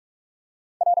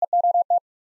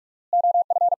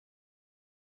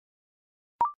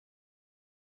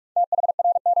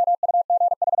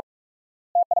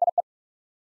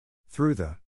 Through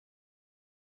the.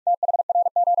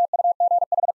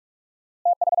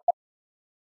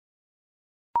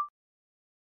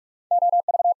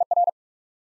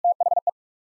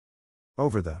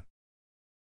 Over the.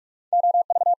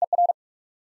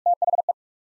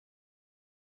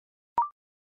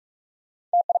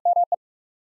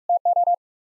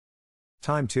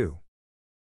 Time to.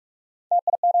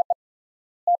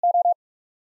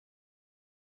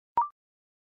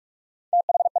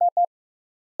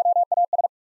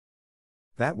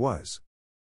 That was.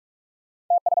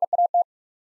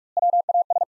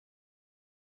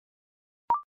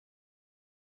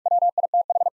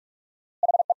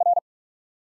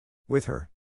 With her.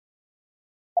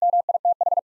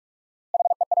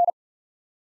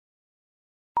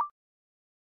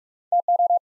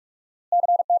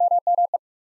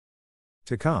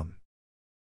 To come.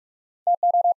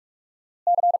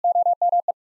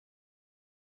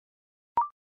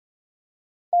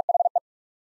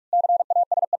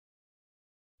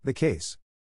 The case.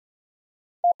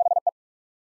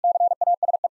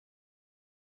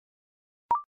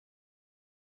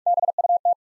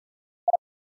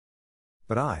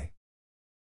 But I.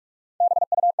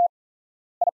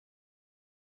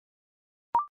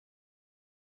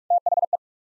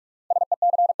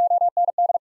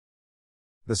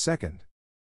 The second.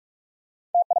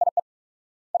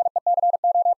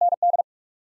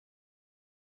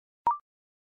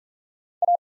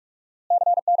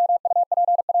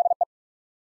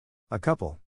 A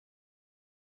couple.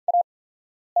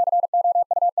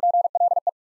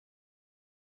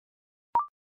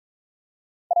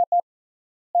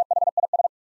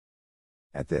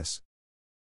 At this.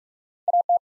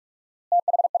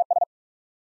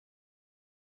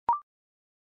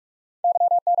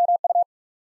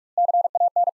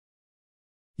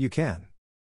 You can.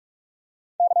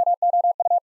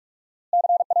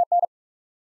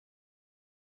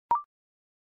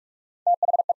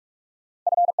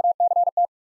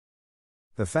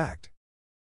 The fact.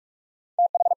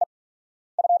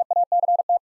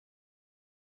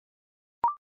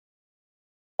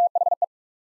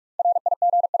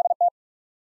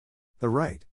 The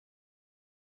right.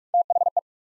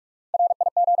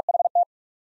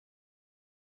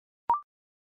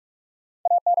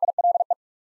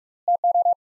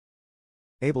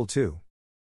 Able to.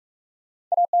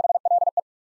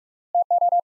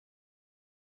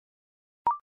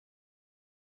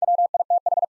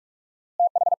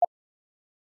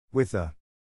 With the.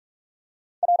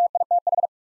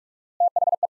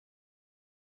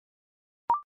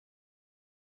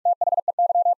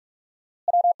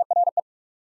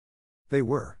 They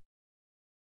were.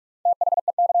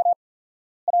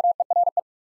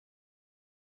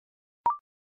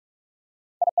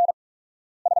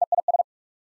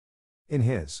 In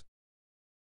his.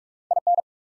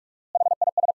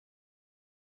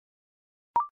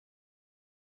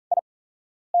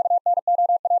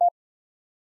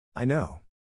 I know.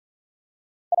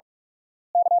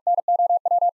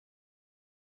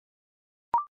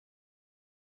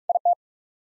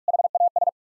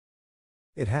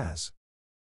 It has.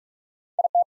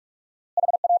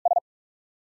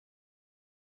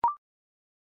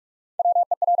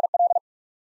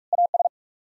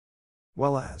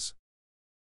 Well as.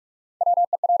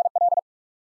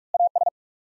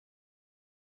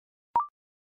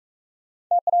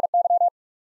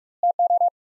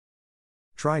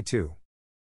 Try to.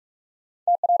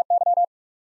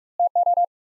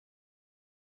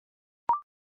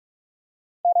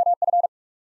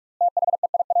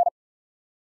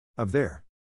 Of there.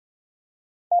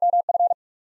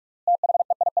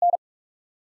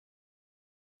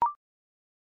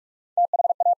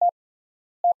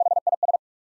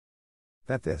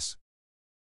 That this.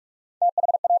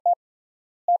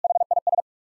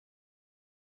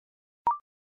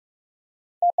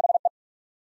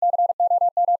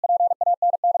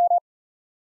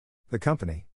 The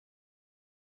company.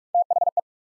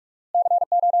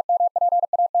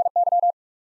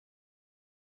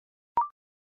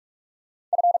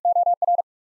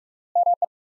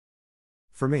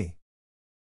 For me.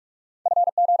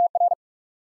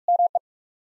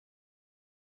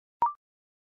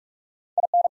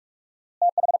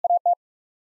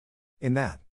 In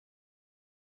that.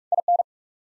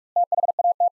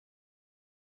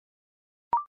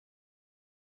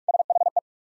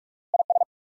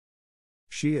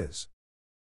 She is.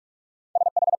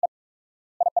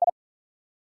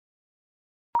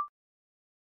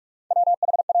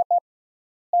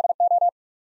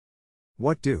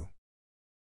 What do?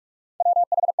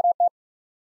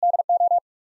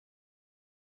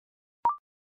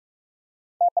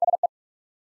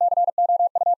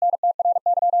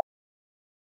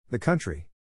 The country.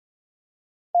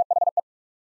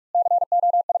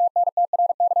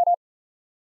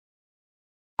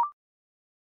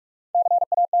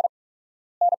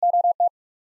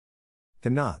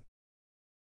 Cannot.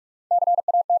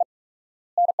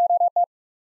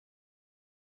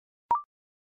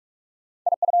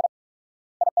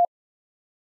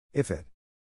 If it.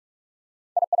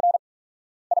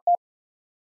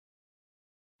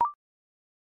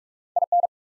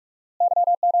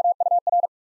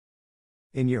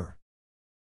 In your.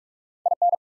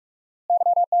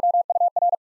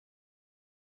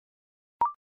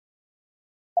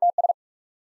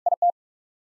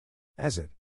 As it.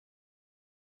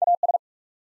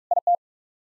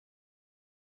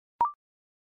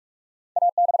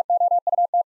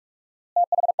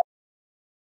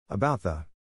 About the.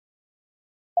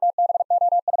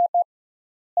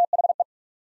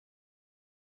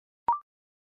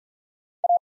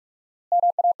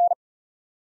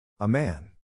 A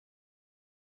man.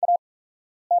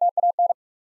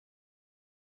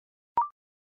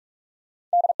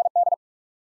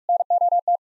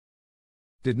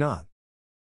 Did not.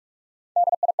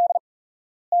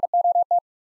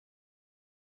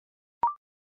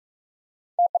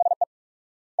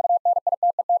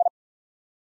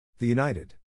 The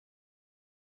United.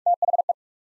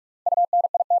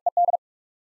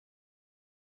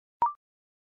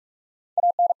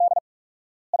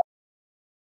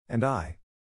 And I.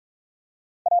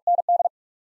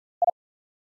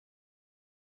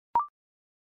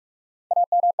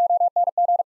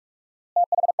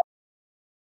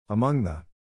 Among the.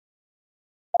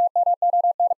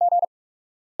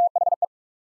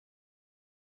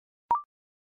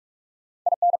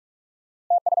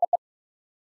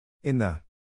 In the.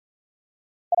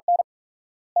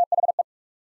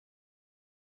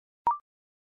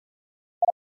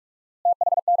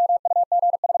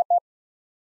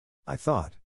 I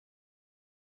thought.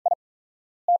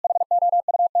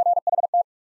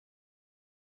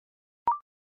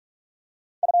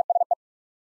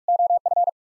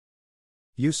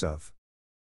 Use of.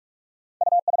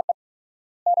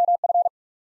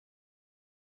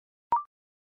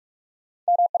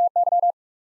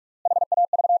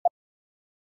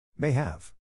 May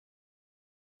have.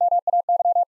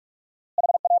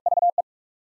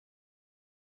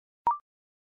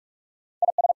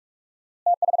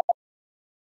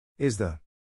 Is the.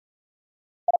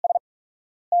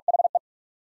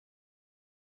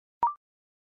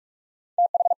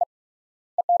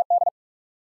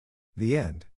 The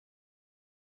end.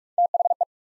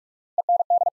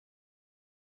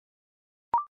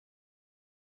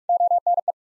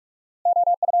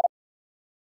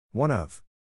 One of.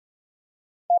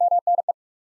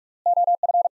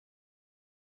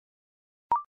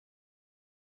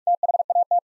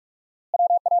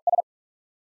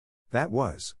 That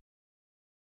was.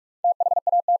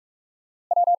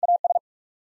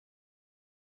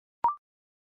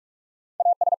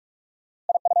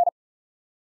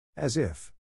 As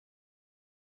if.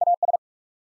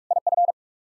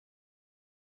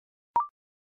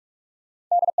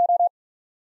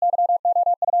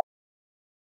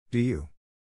 Do you?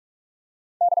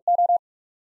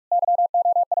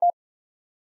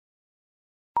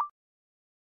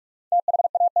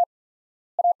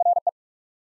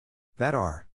 That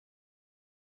are.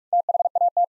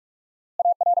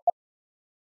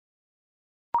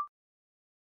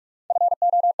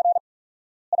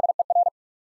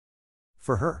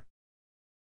 For her.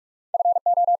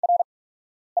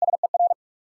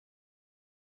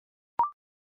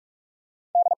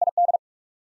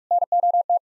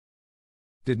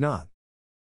 Did not.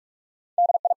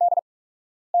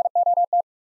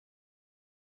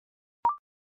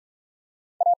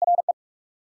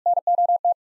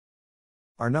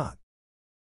 Are not.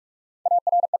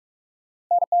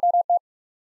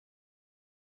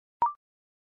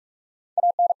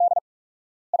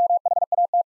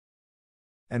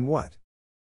 And what?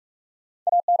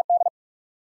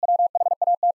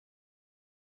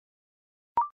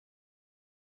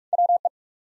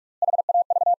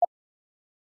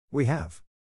 We have.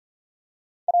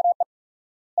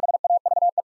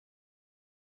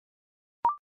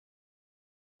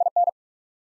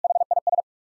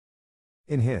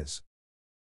 In his.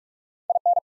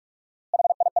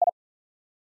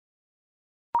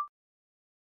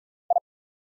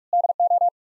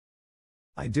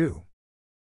 I do.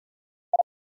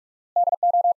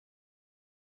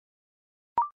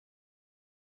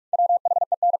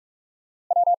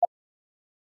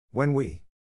 When we.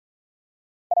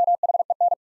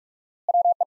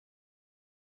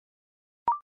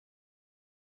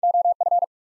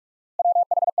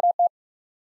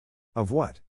 Of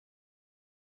what?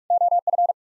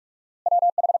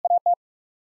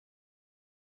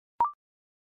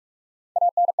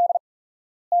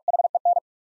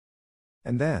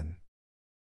 And then.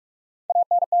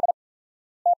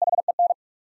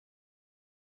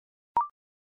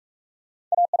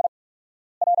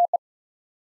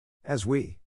 As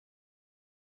we.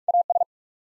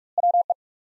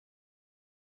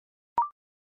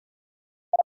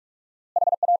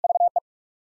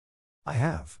 I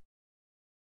have.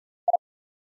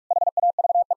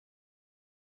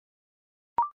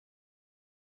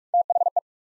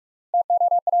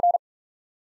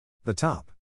 The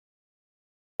top.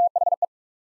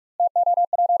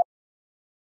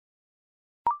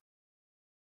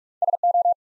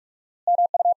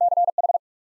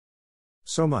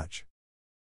 So much.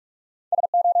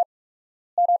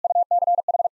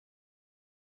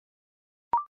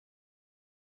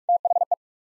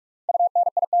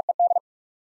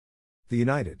 The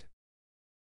United.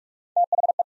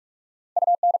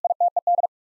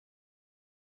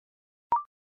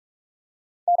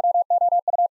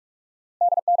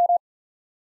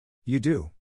 You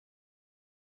do.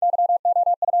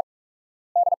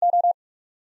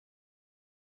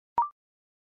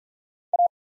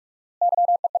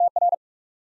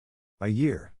 A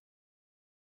year.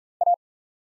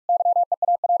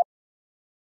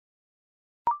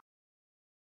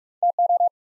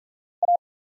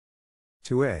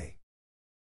 To a.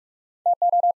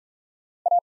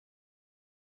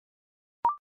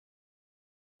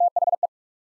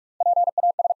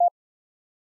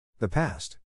 The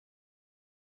past.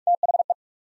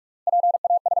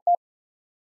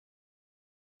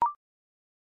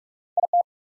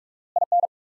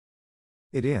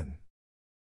 It in.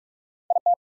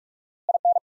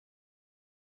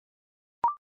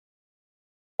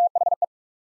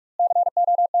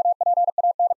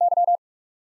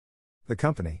 The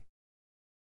company.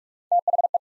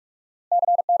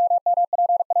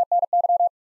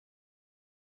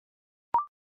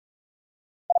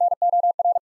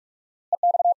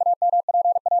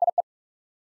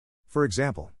 For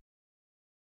example.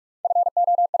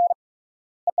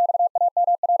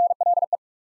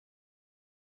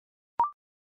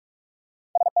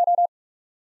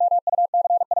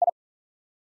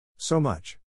 So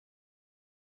much.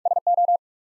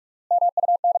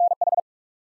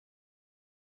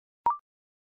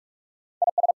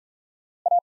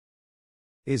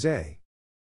 Is a.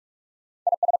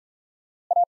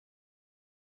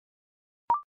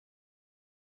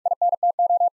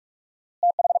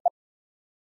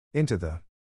 Into the.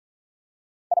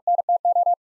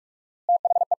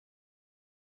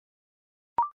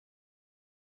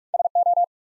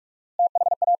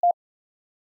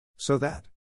 So that.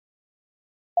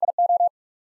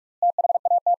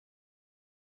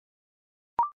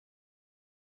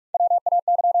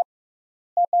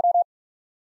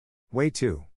 Way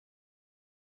to.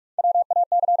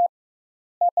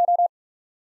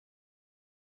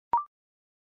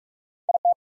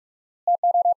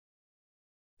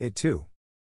 It too.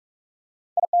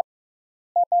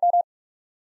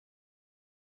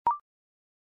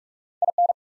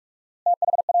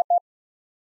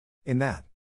 In that.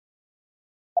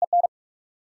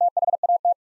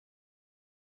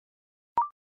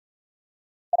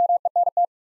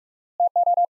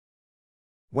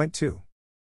 Went to.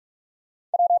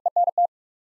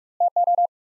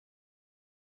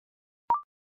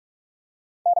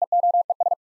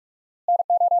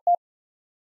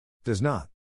 Does not.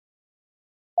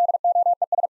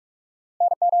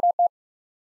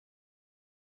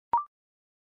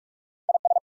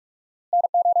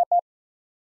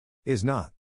 Is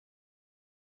not.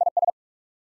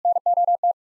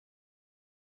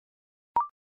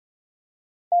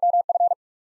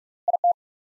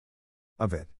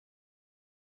 Of it.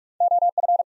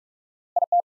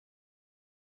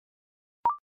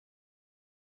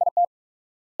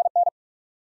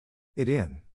 It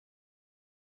in.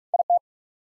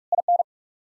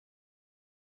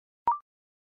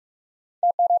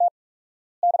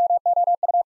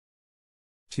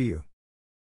 To you.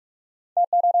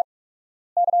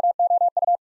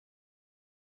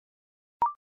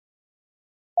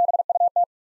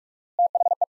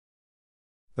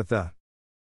 But the.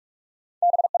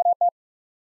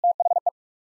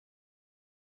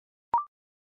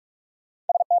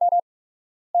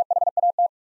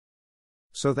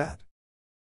 So that.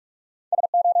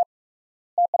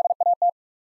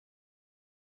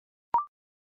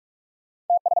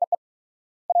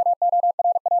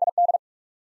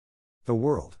 The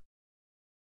world.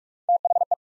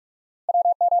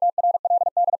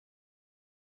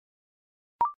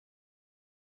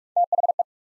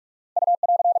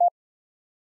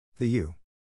 The you.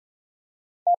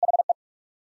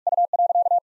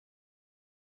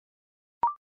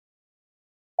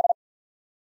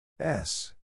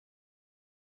 S.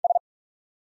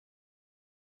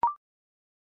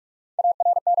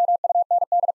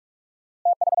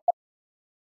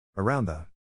 Around the.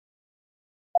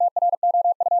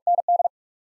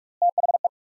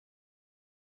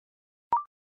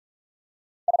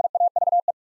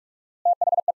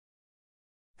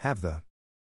 Have the.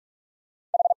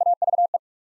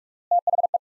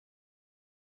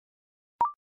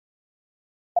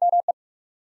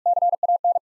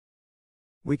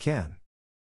 We can.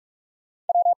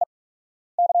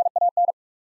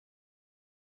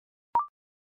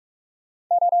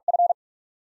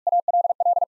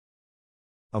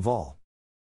 Of all.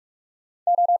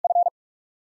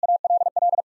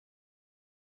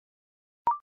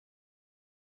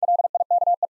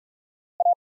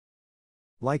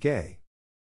 Like a.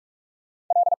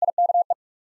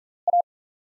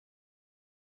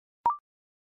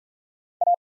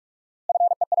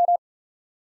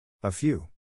 A few.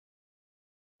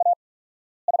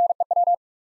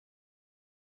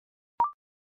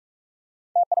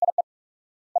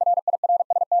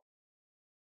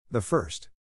 The first.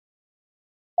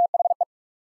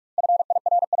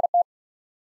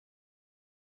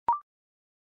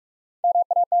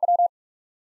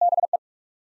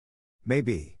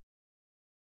 Maybe.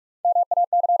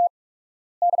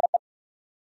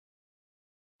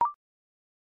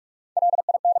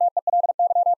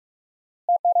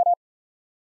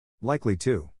 Likely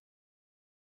to.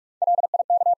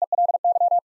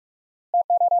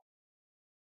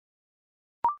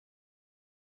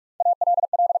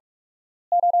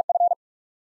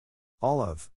 All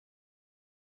of.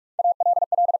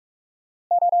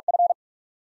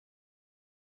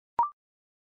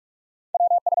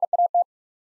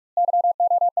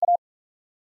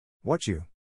 What you?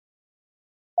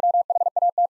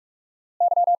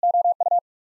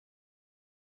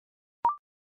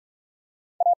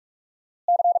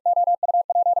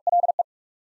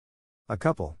 A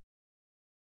couple.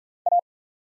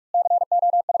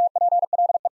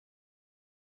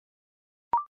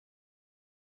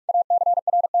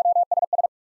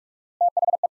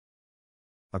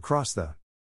 Across the.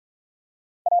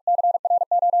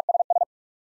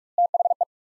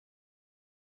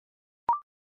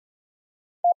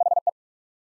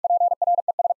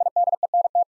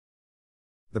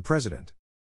 The president.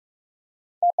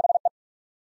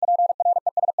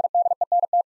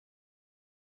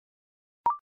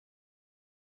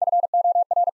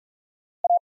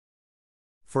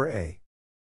 For a.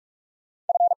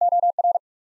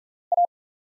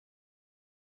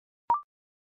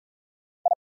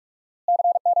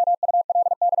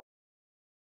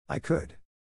 I could.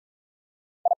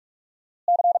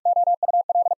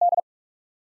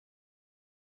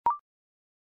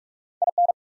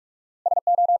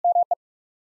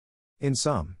 In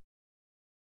some.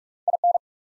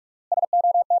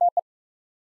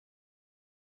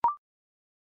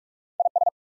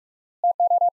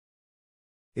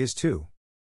 Is to.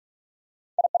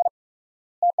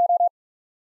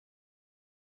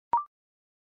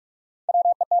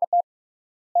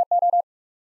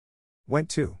 Went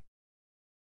to.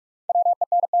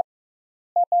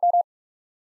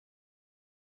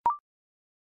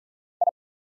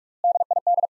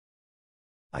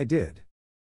 I did.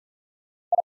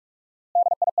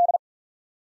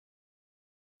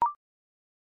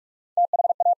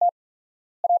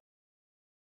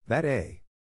 That a.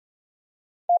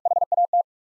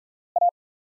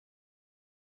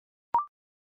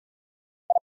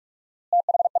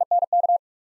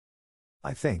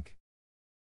 I think.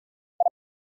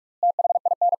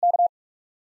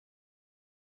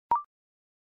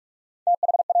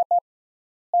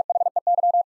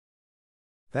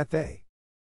 That they.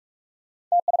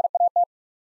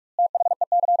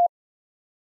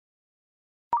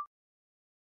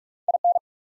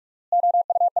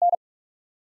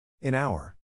 In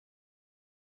our.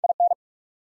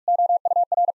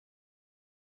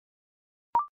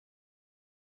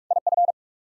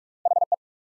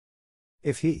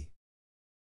 If he.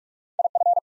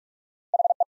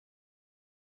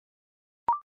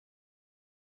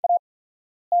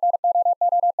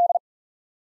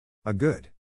 A good.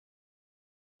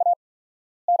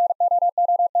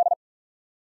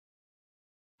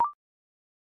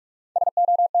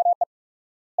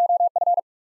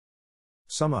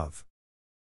 Some of.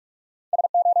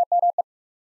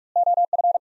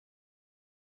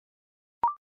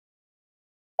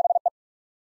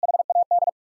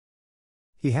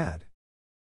 He had.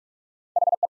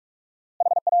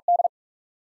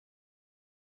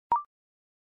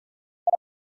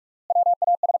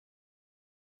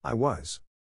 I was.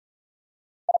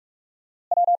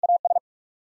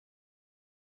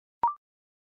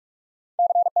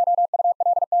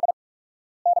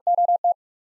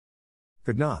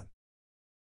 Could not.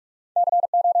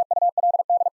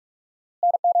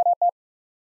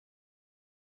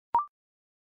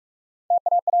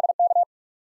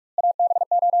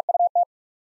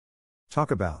 Talk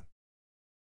about.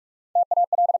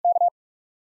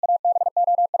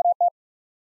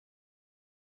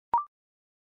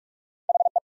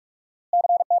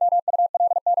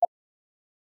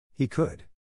 He could.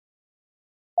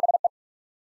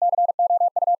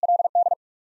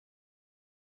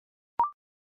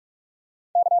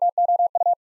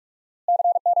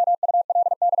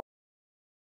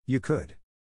 You could.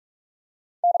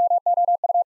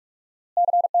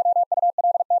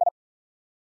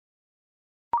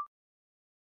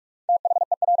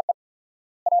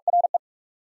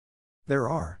 There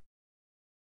are.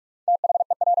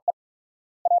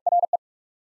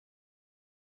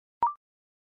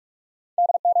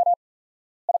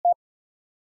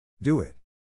 Do it.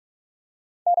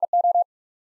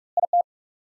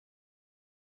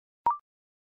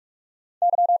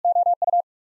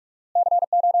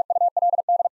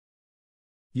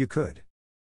 You could.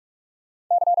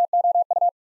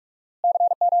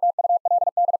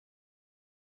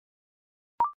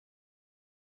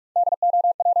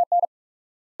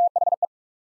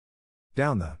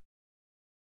 Down the.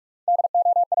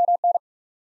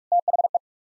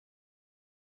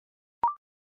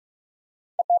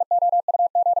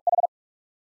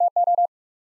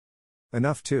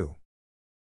 Enough to.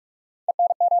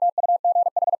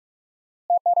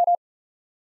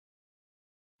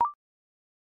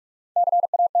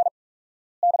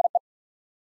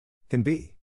 Can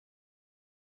be.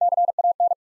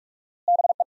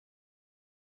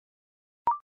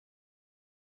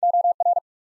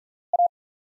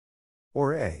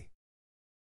 Or a.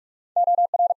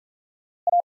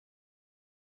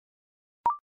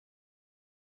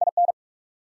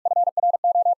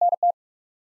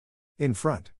 In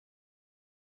front.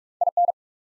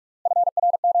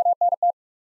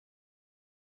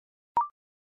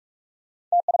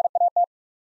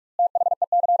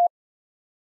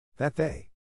 That they.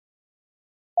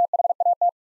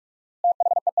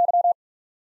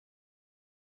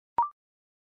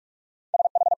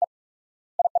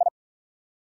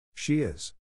 She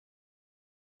is.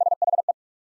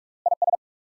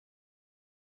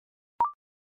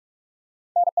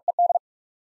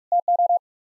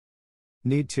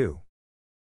 Need to.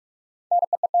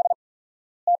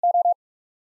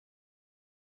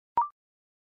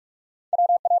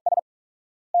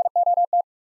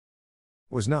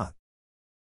 Was not.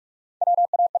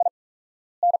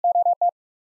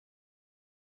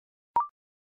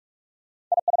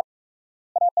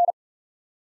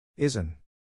 Isn't.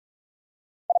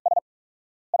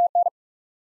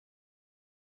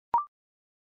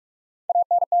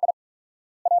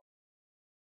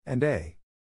 And a.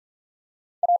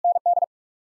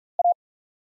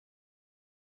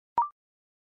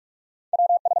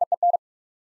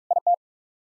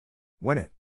 When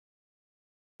it.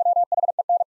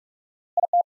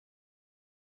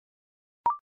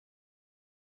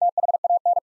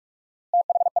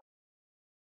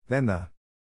 Then the.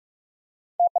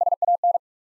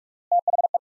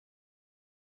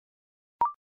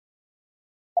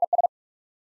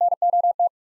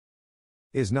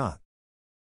 Is not.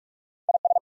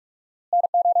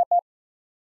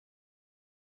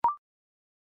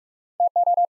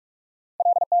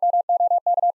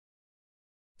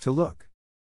 To look.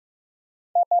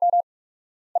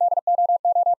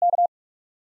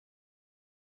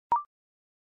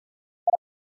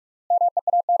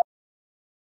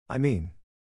 I mean.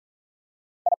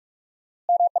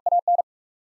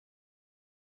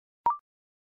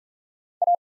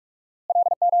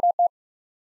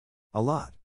 A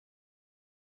lot.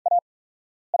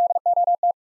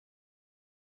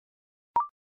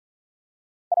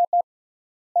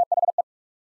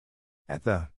 At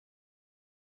the.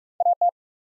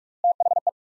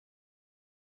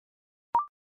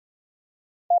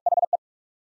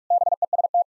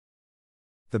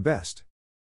 The best.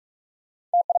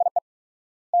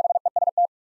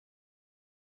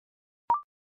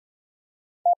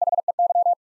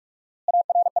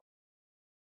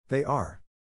 They are.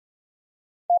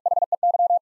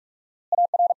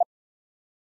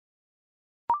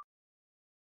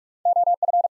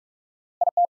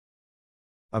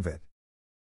 Of it.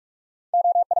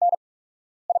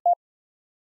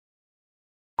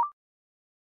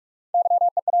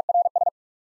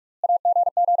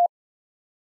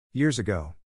 Years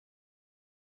ago.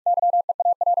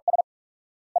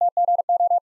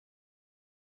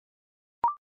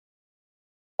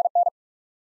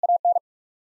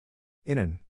 In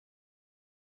an.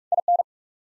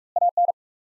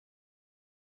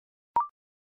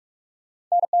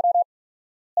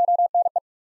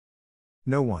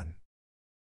 No one.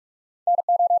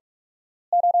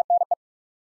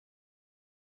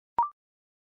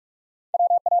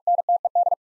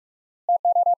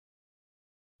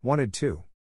 Wanted to.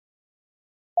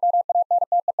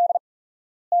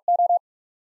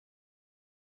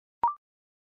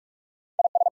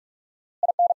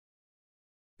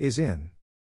 Is in.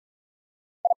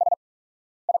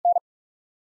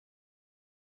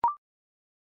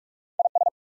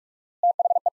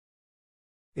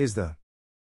 Is the.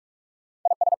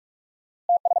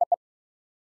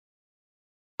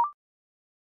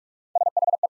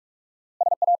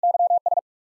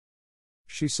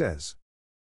 She says.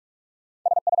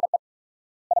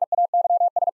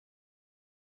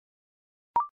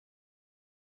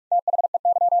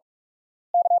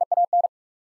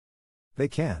 They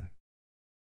can.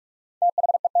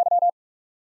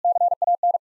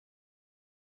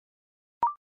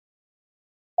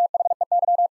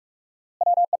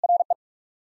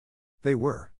 They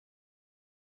were.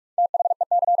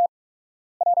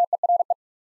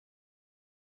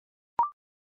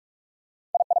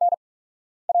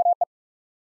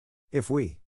 If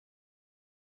we.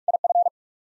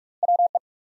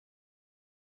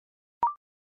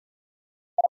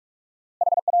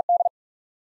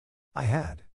 I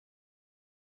had.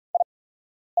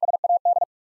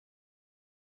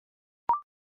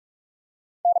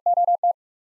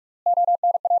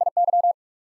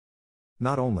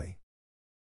 Not only.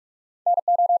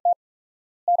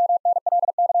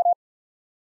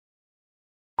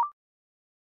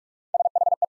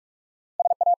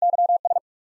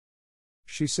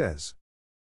 She says.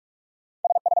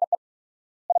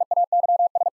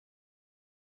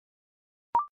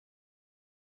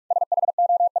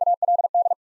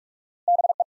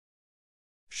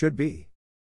 Should be.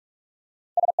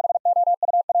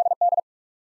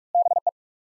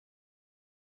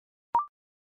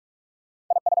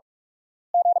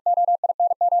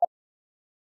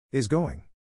 Is going.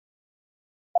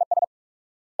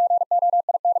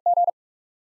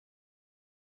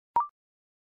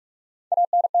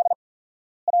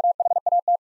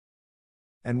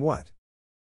 And what?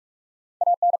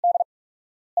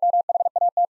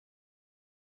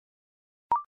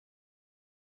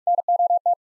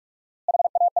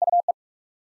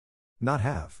 Not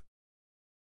have.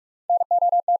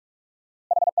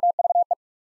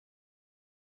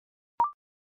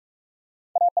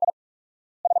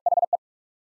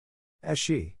 As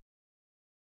she.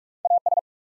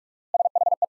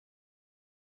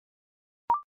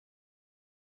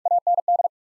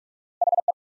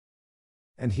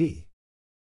 And he.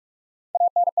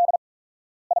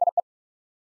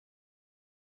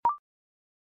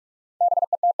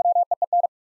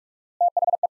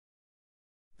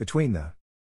 Between the.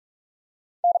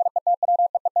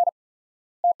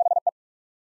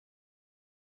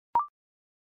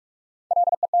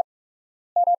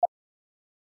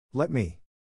 Let me.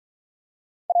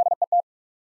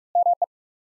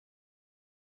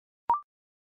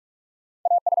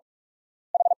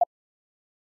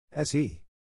 As he.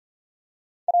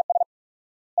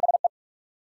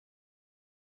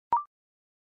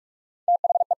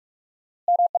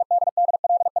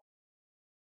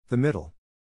 The middle.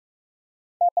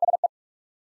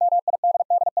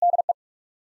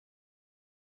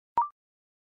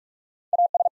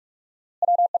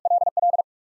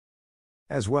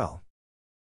 As well.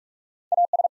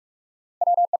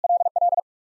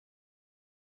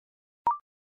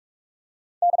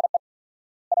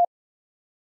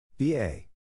 BA.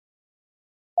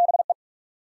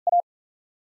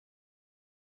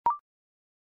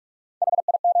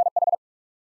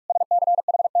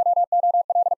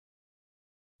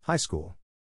 High school.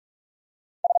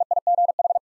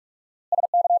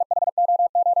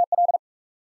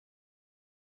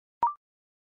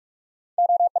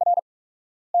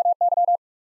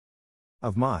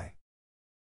 Of my.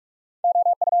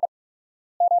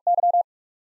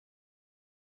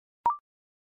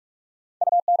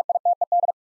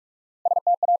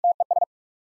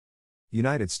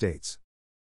 United States.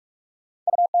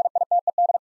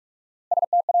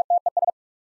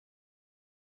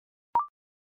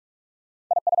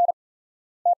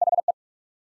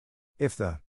 If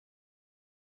the.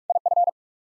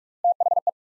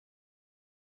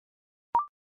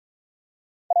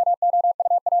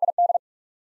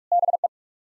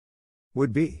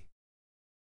 Would be.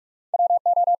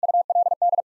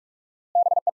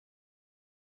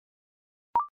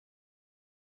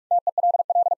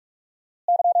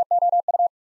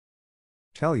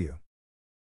 Tell you.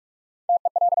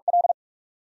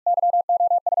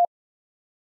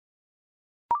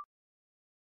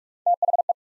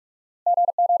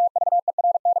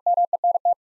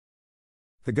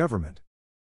 The government.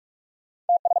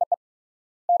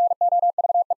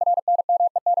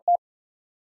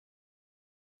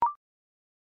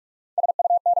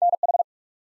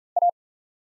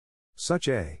 Such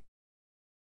a.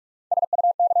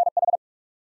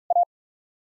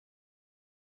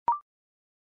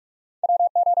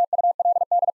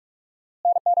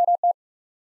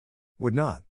 Would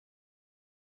not.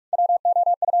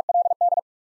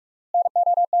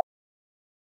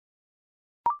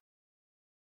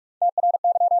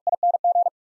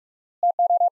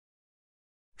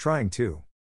 Trying to.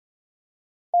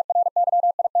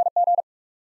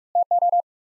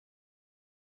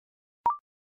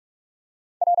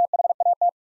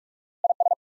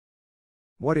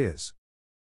 What is?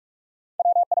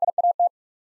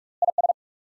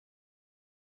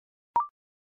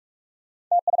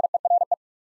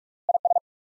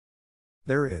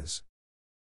 There is.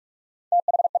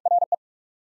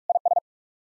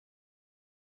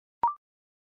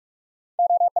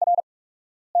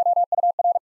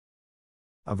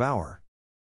 Of our.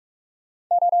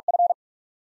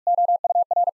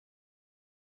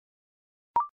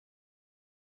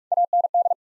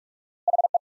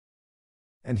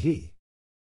 And he.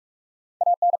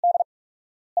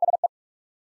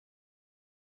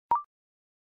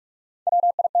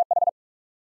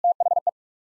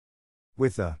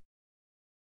 With the.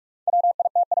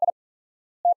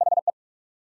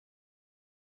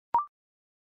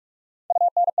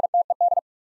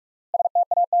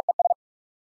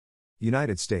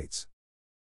 United States.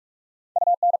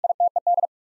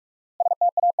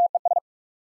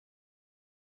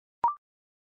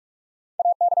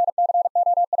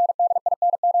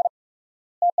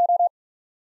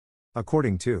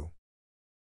 According to.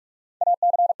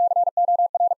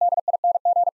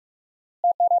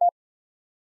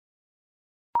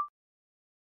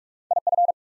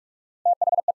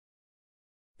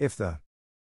 If the.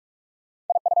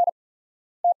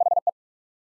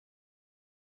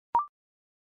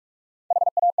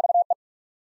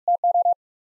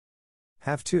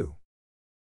 Have to.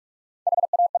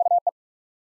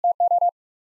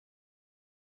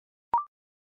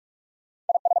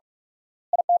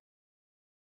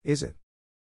 Is it?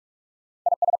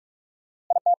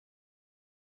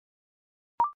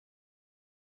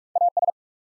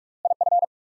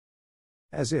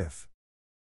 As if.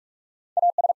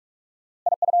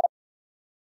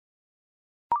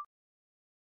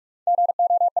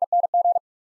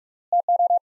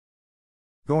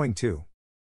 Going to.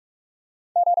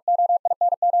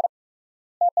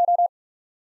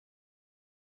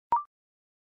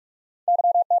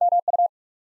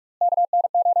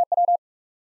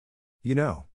 You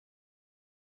know.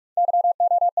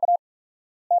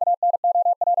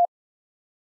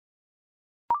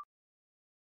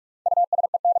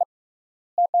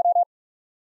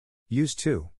 Used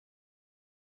to.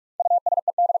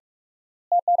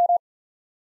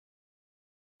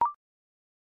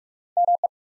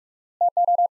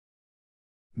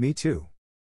 Me too.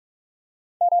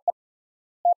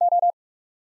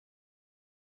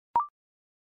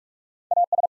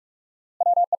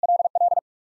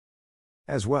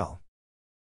 As well.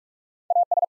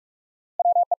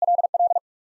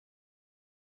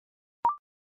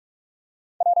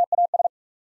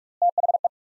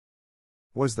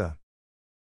 Was the.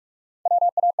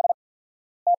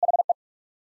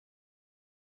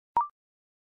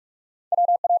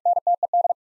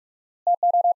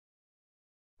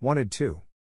 Wanted to.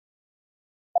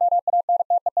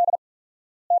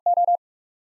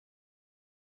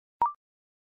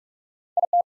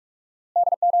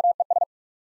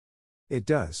 It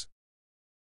does.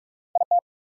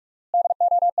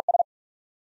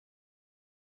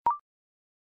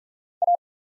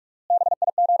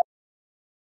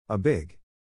 A big.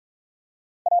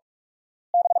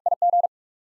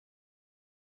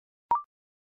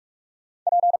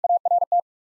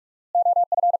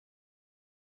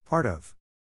 Part of.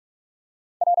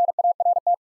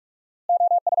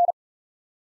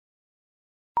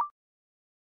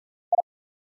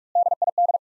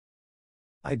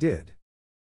 I did.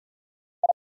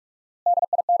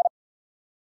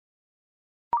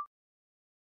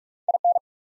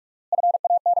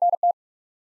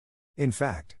 In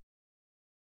fact.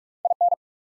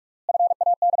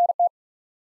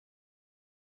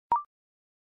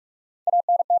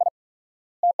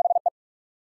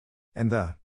 And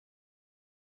the.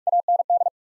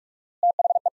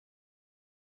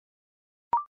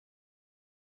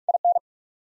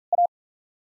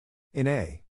 In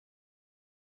a.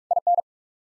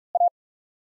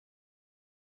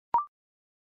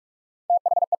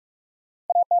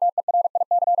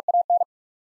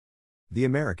 The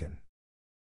American.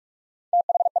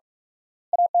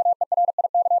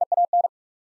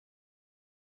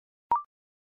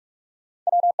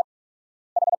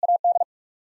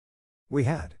 We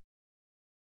had.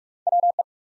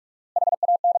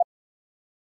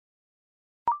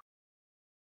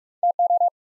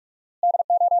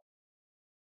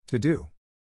 To do.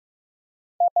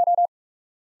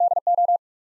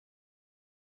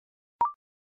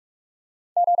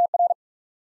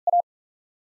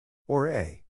 Or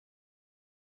a.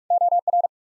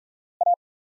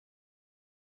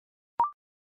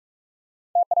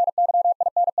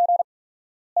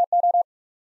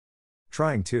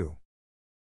 Trying to.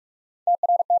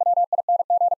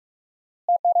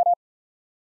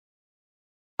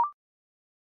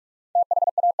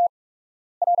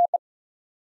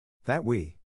 That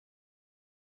we.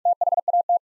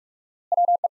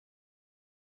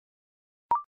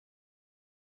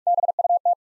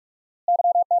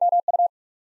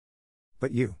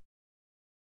 But you.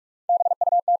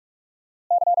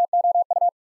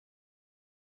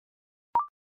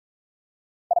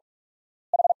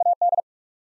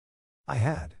 I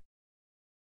had.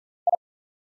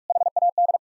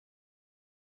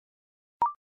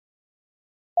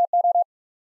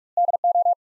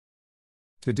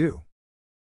 To do.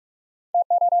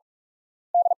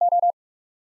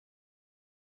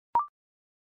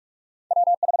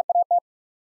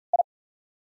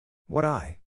 What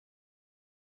I.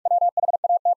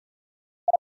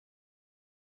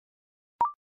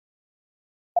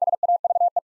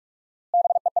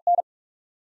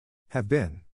 Have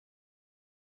been.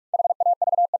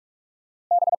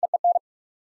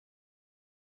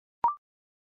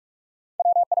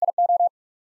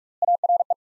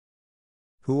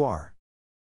 Who are.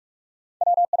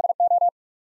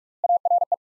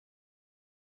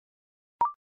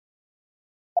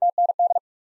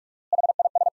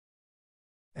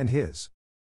 And his.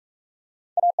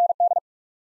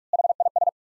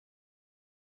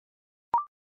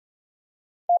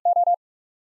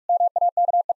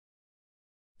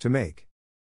 To make.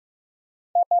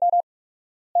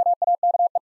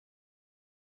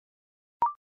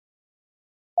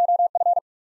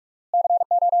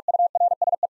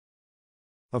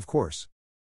 Of course.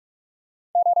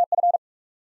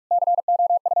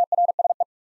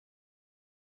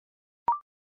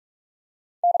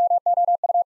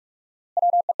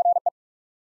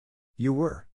 You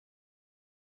were.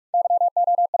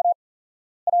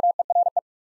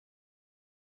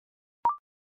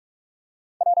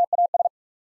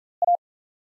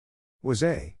 Was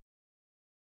a.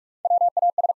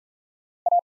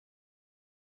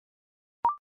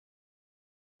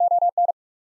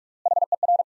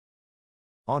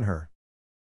 On her.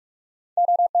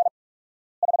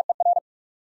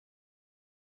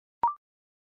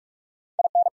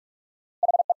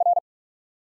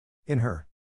 In her.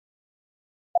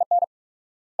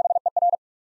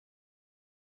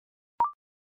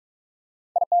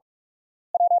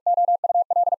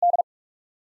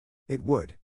 It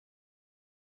would.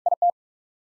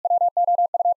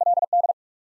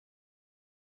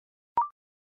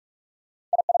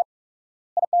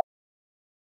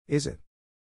 Is it?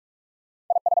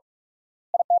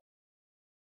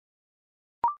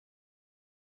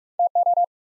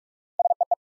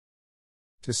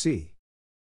 To see.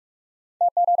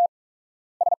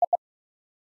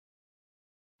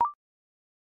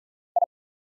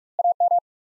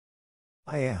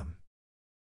 I am.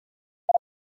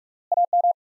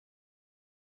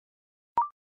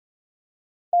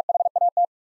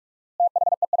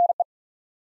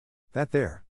 That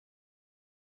there.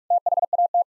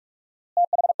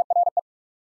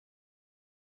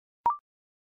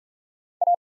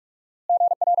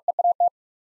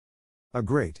 A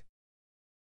great.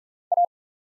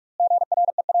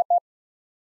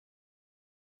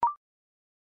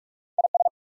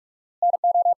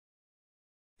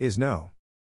 Is no.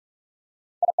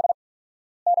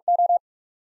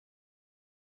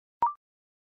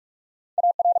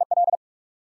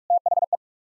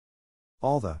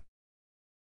 All the.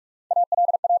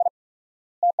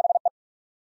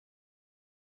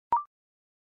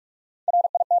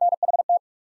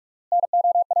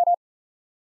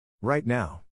 Right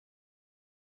now.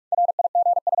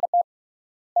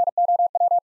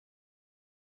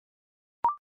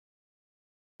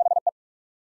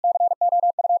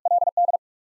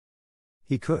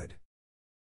 He could.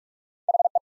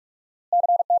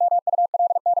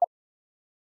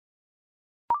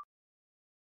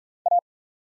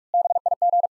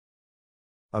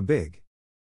 A big.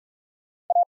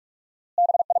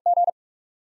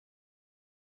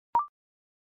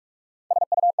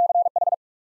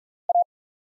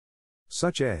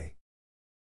 Such a.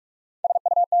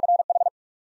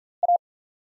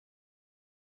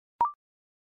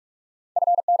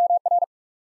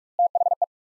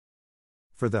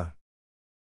 For the.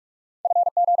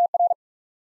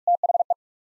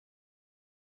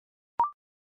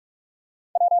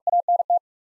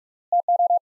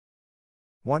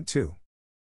 Want to.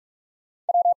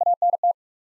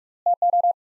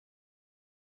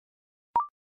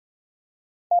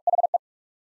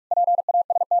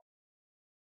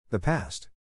 The past.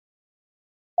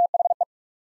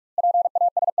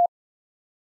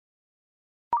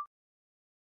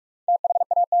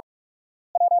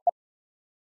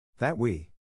 That we.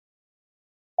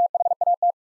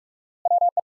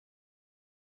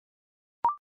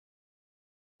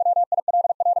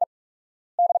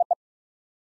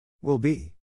 Will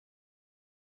be.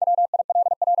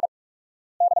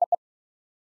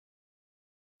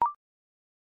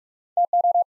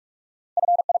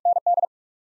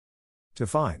 To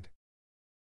find.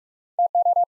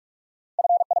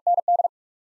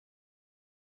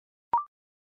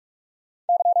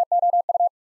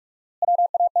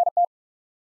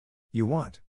 You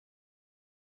want.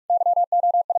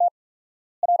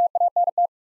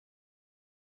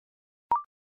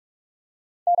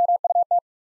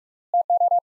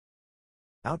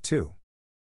 Out to.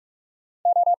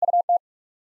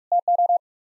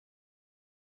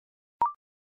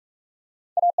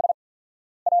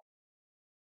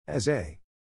 As a.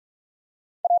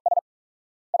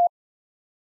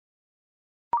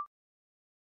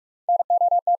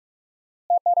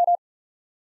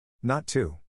 Not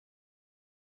to.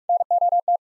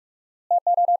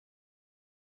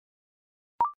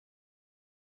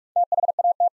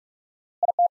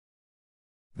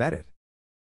 That it.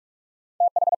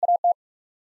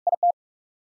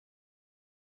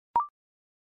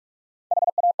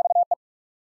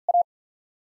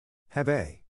 Have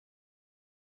a.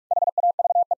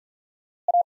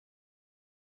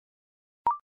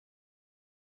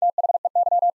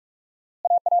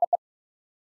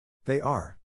 They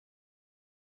are.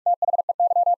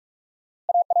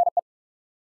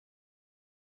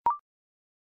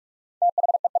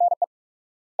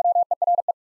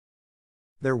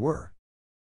 There were.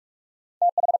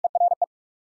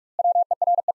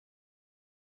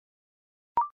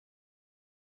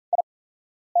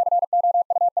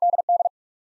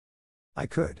 I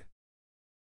could.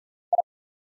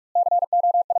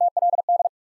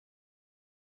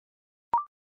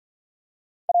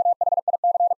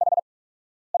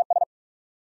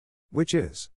 Which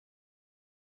is.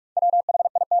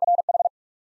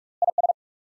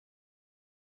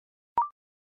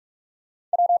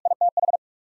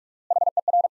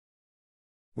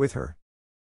 With her.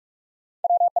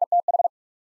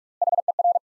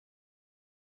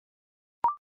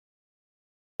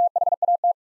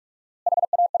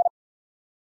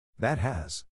 That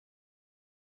has.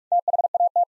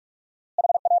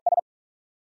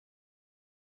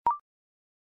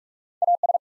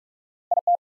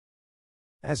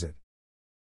 As it.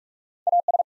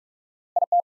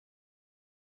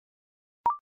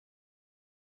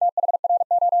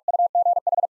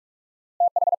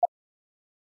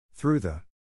 Through the.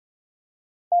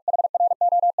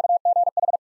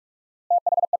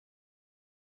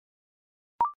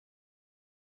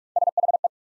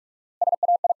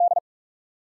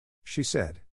 She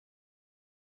said.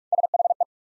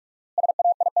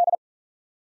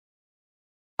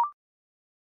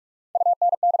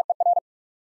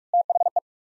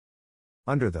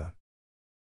 Under the.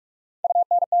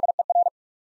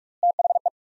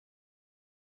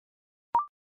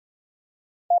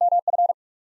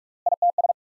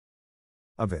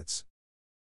 Of its.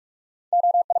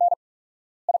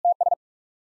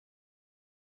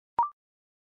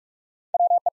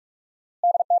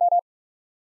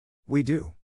 We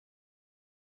do.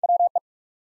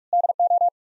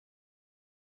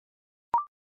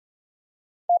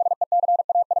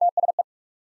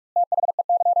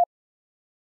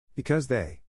 Because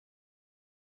they.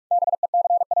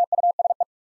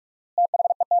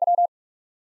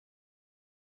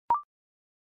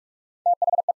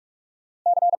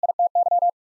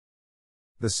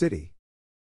 The city.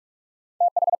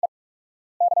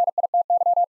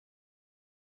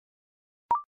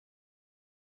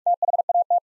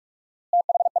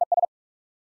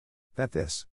 That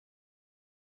this.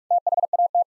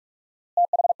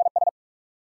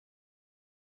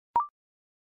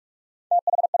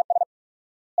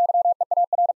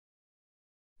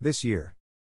 This year.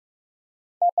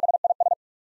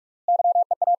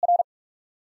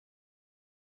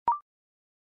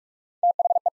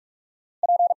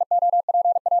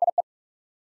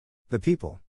 The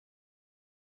people.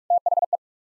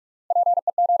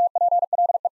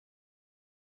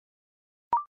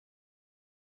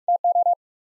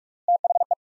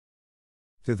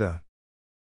 To the.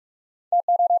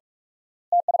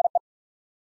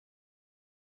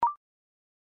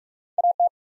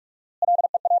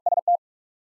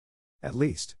 At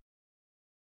least.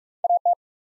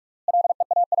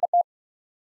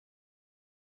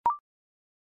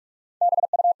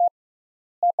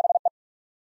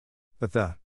 But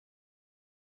the.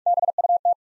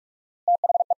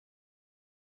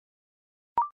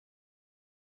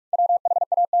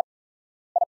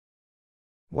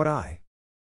 What I.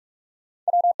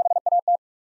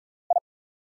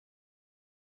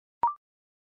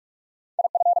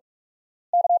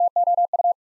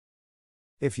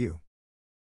 If you.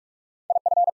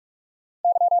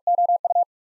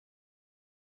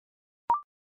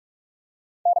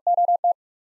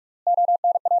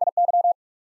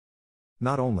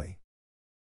 Not only.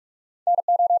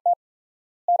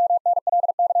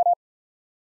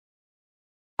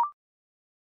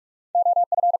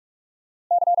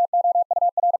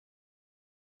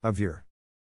 Of your.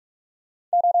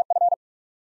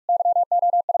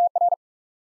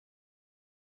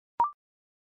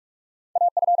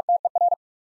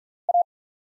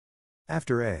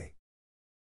 After a.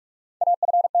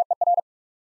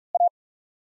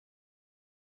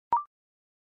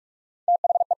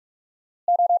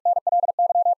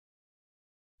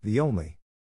 The only.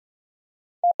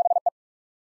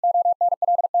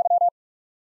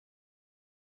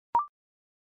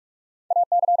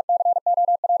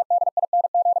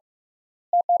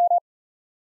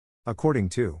 According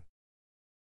to.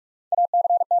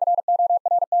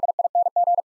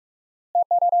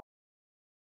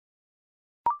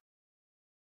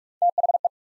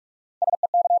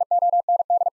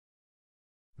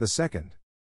 The second.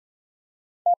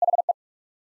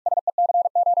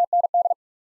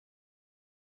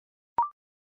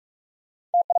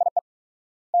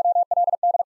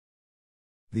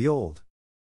 The old.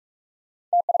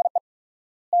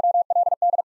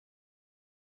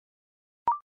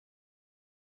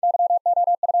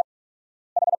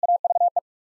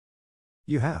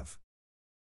 You have.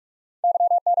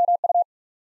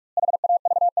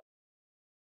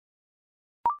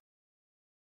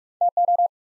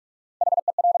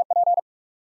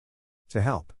 To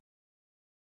help.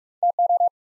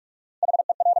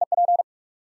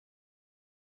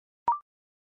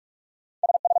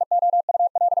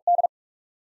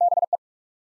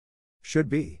 Should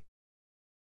be.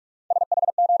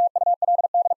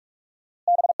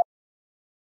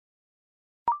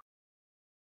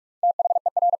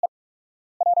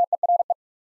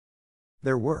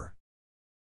 There were.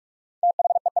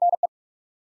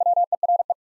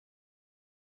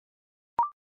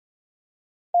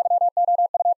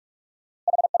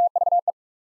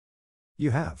 You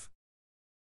have.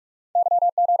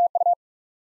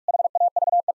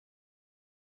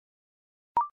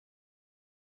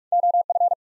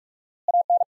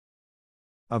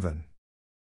 Oven.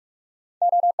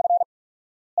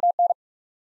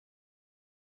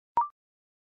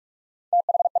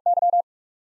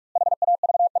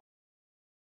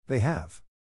 They have.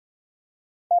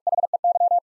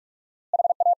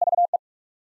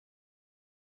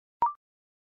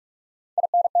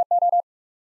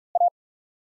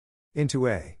 Into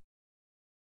a.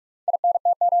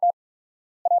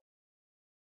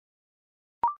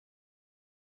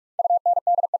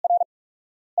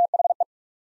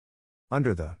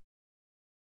 Under the.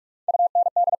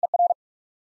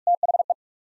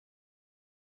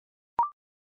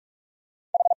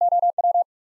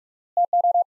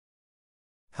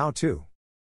 How to.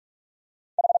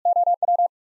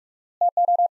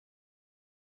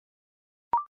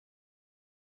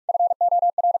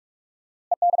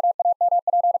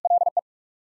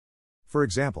 For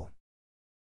example.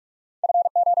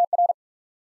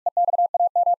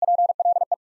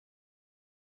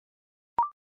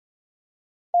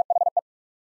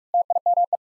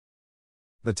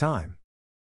 The time.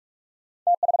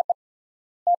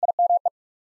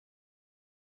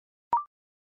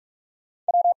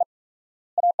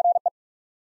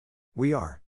 We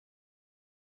are.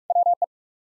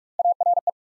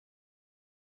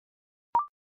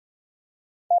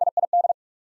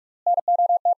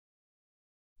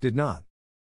 Did not.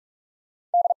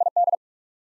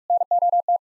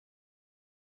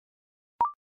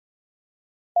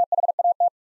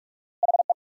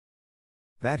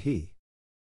 That he.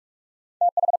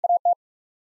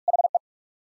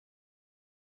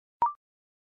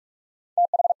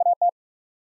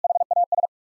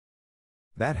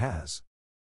 That has.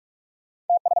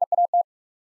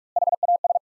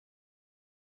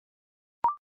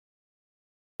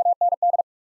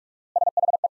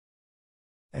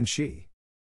 And she.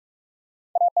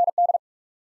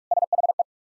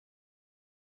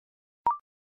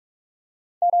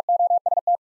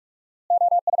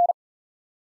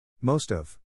 Most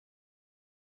of.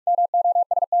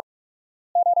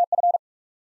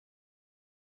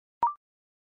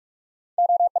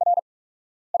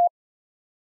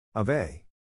 Of a.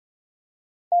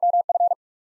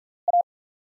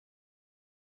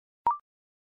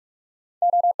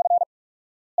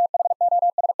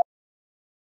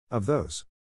 Of those.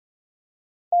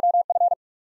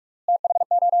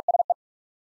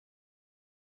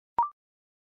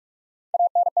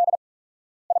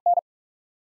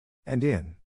 And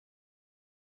in.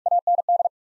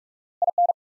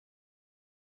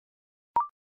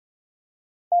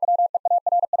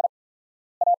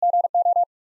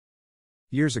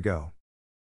 Years ago.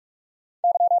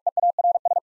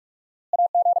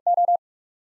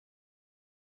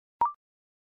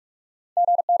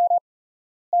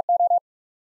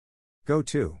 Go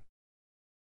to.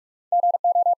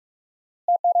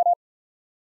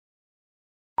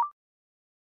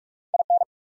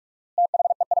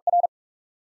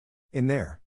 In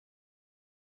there.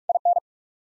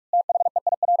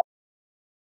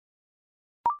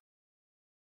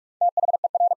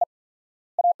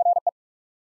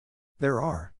 There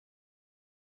are.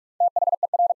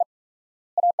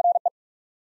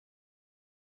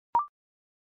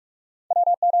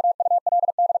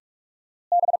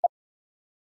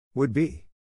 Would be.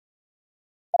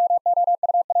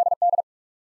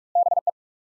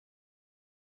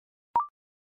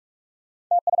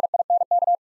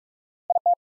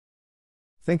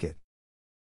 Think it.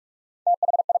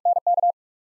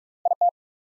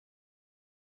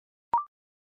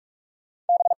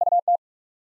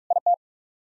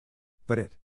 But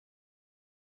it.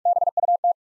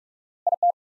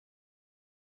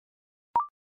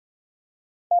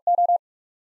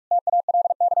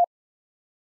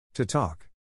 To talk.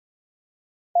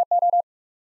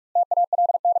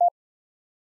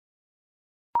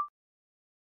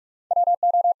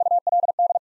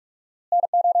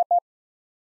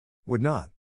 Would not.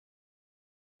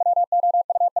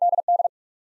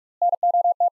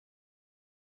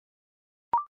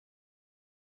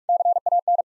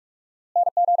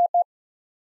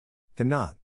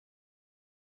 Cannot.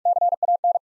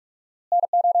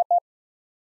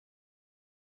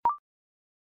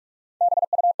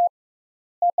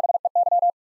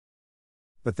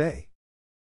 But they.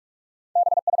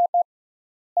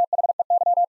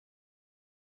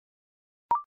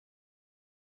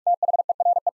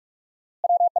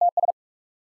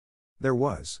 There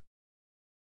was.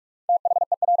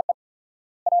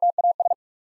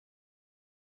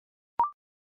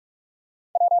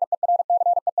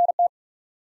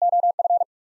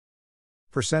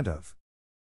 Percent of.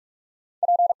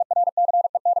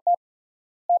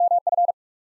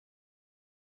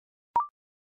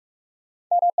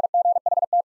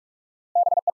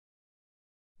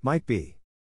 Might be.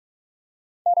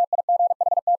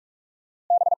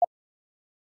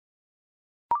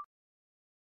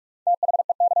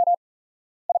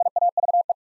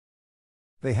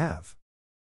 They have.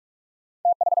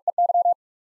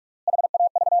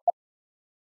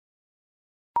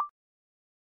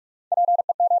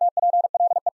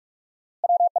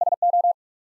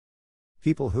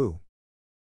 People who.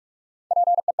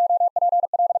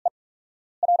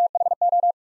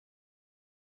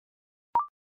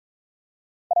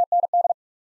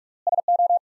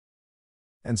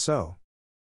 And so.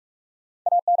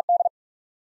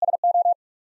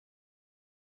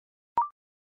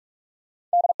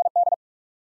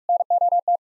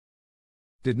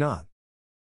 Did not.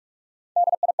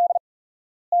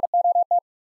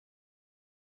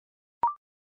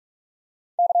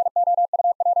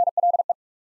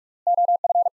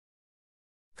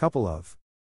 Couple of.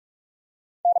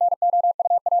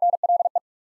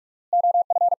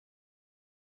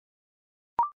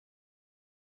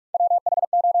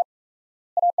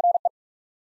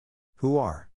 Who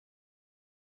are.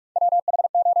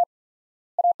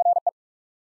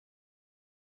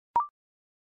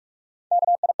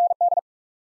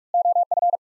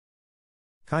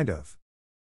 Kind of.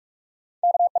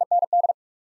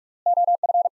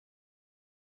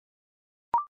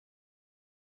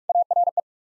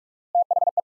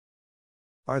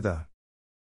 Are the.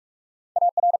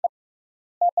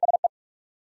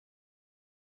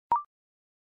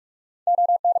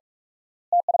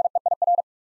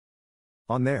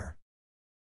 On there.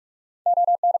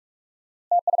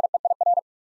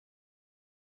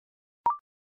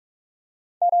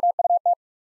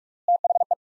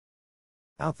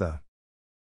 Out the.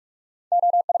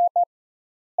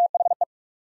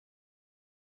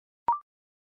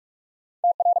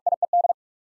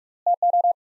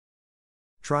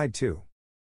 Tried to.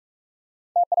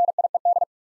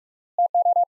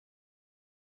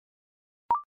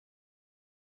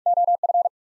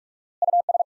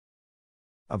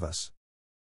 Of us.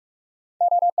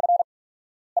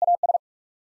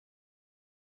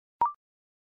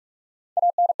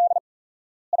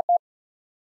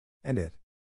 And it.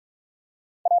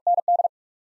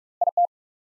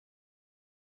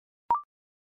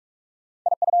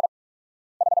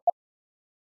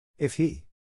 If he.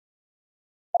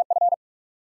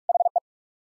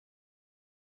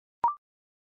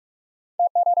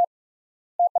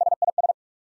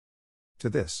 To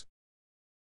this.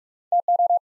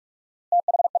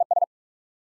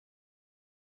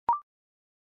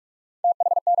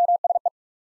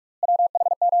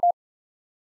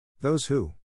 Those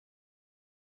who.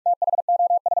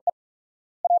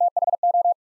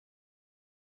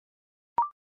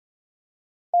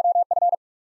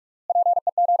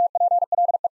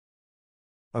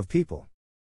 Of people.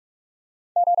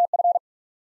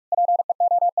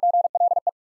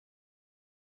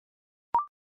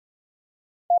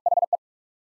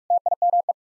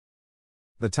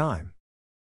 The time.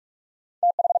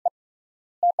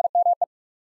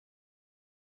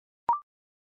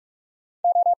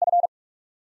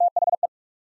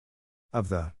 Of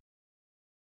the.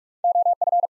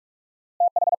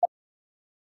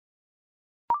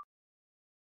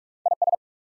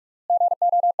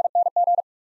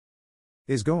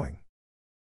 Is going.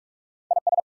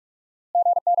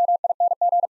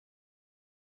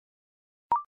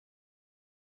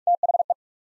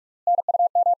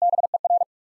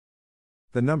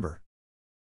 The number.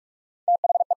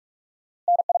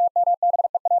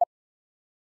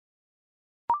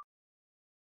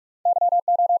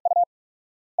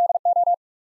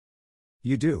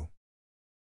 You do.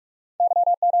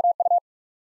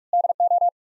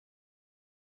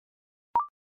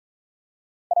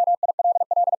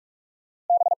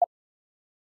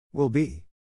 Will be.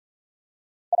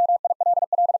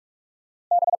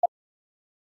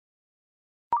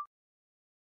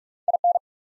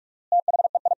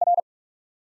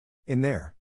 In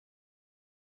there.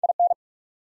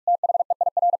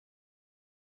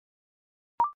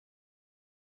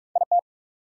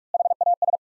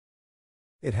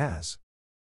 It has.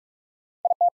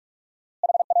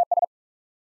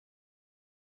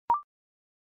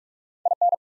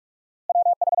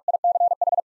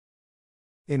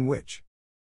 In which?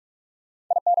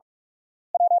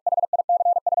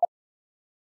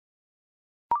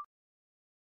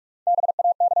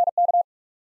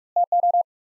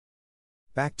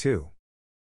 Back to.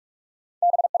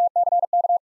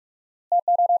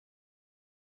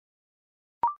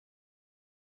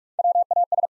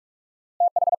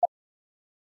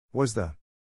 Was the.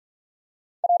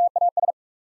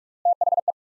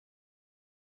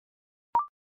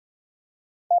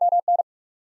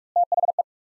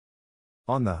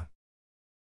 On the.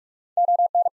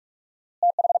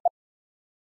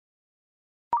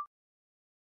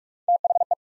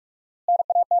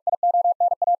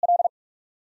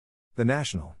 The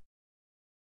national.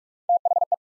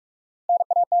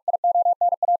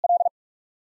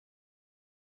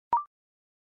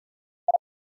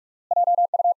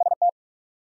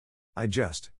 I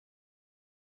just.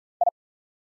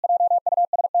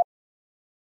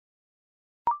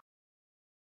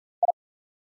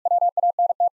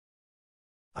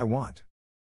 I want.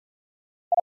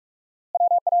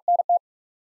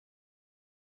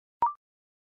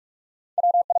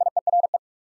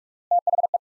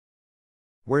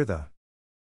 Where the.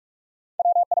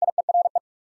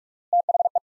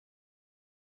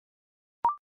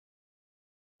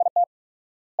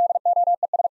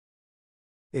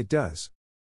 It does.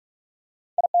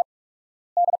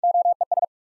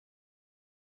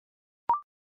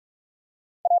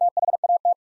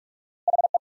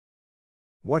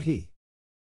 What he.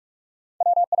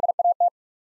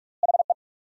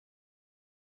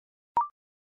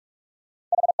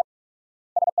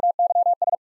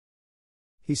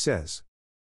 He says.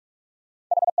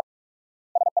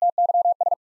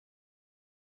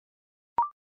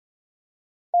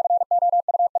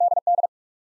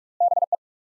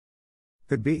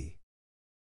 Could be.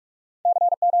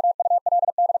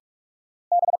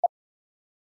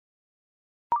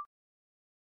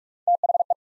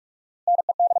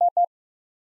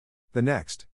 The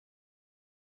next.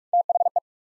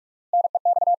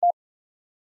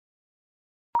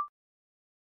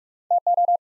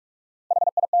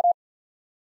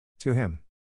 To him.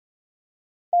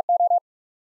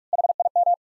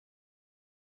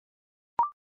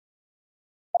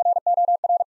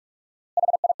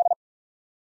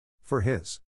 For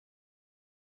his.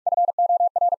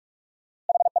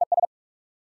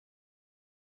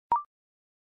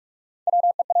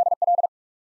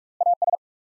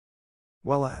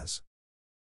 Well as.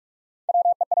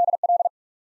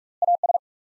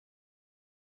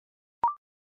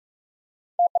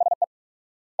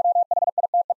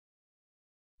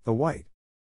 The white.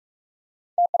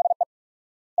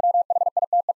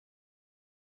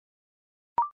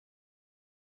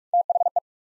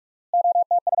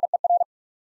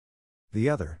 The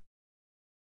other.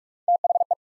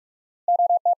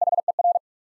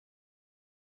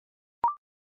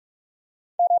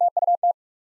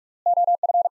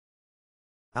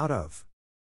 Out of.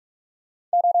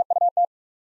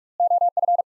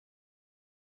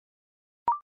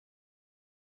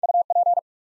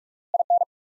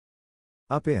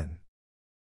 Up in.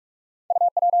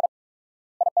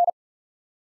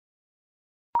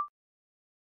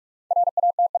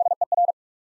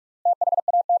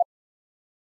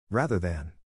 Rather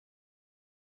than.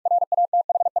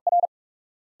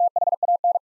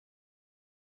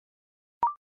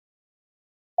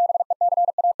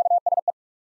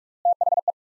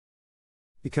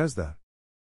 Because the.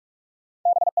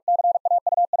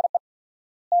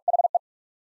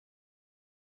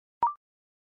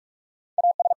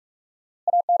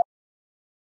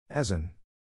 As in.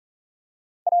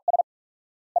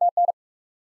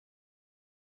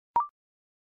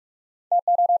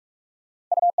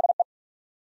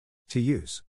 To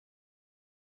use.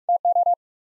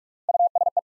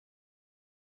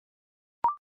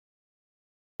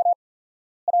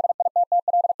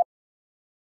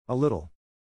 A little.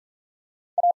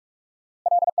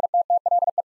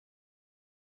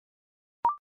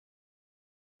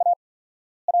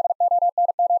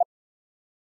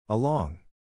 Along.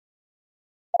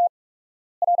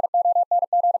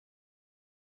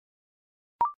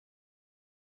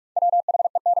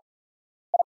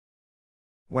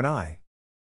 When I.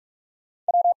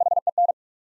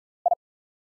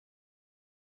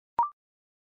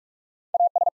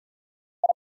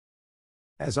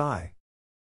 As I.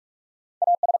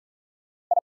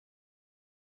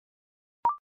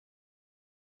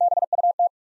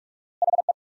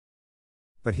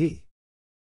 But he.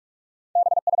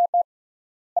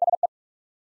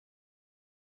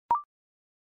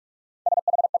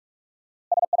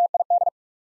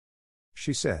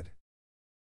 She said.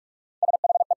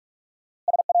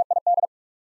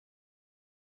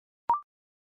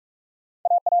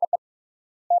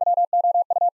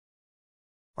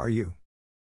 Are you?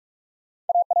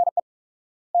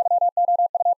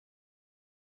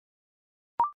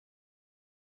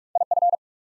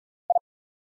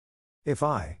 If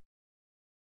I.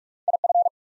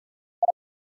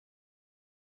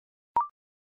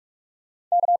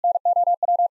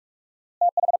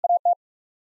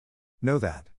 Know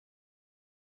that.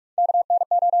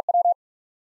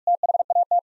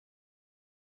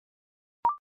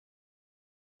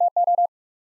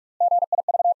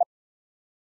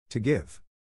 To give.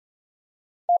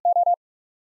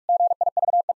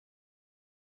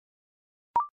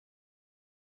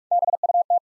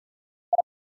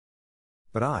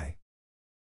 But I.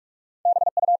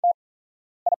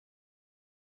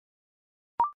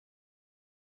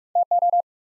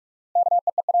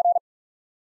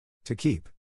 To keep.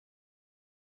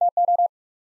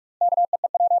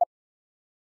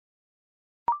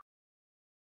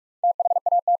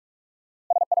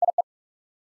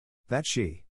 That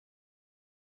she.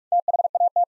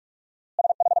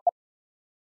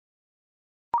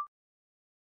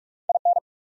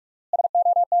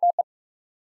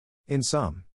 In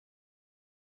some.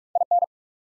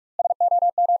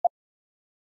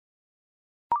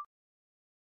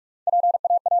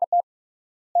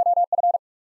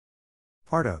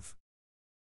 Part of.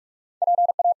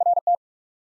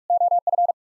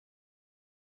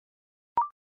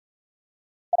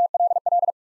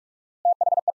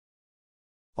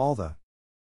 All the.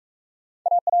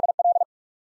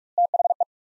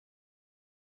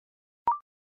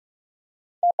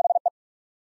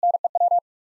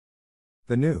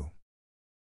 The new.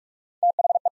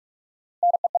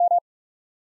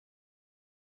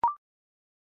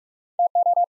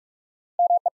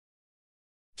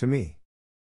 To me.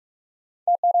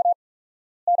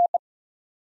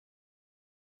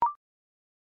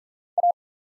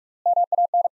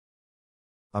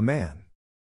 A man.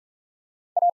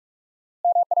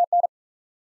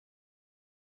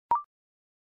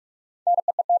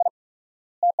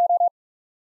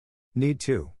 Need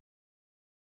to.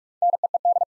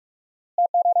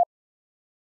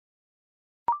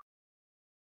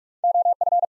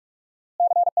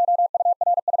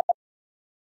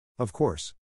 Of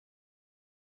course.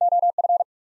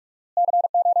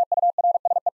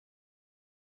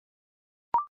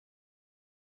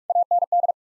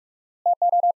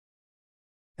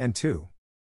 And two.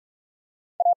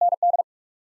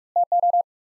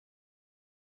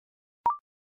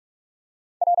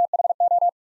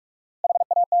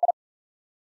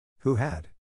 Who had?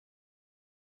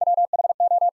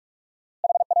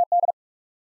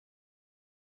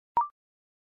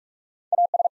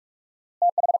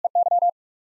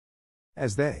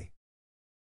 As they.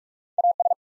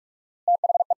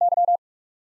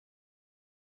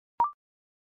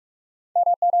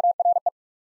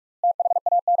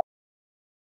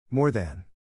 More than.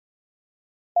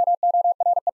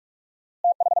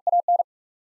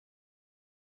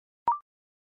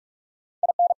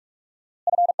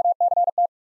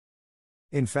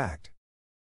 In fact.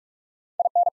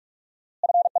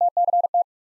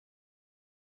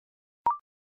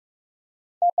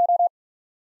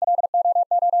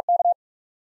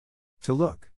 To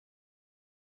look.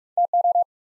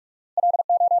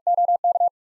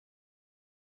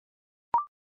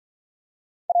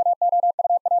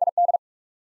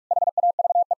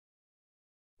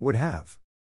 Would have.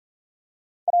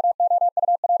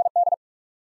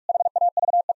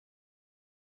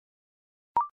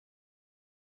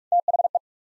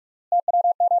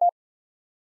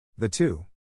 The two.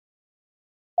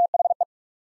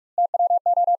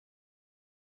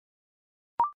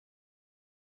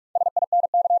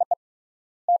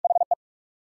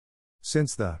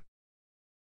 Since the.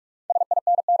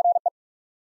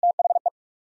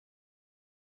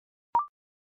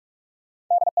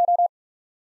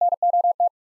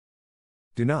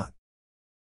 Do not.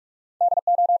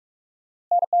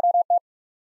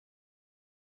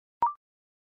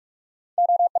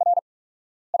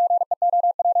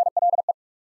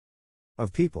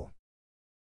 Of people.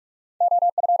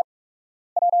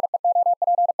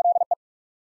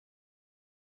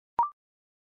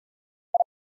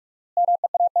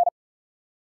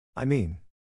 I mean.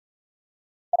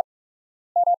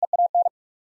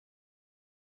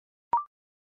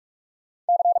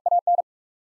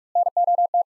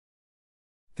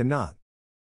 Cannot.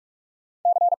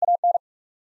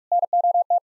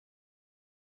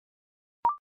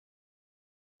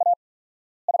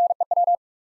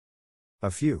 A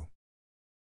few.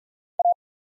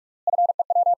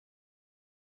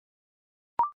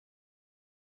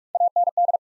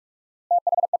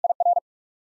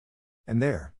 And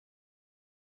there.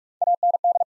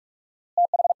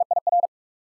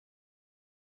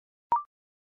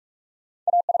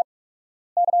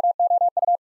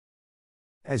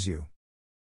 As you.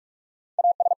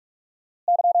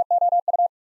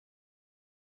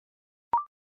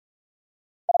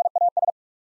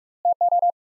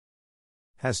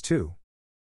 Has two.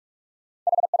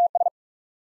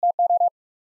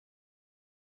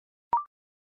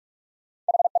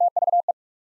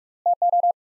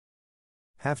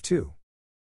 Have two.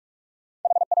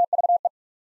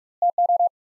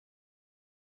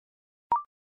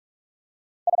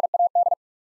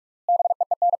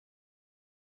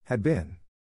 Had been.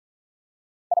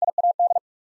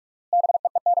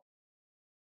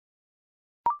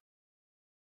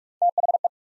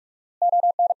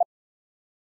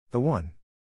 The one.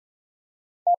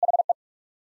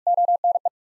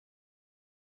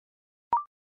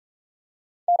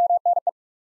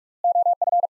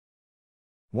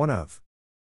 One of.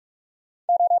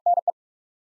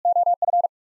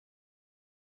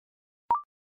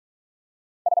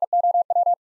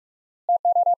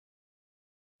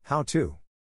 How to.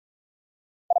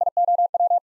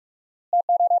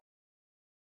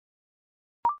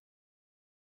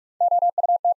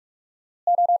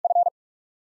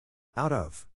 Out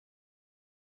of.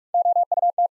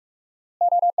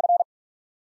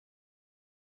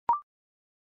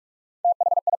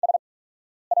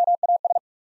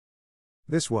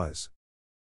 This was.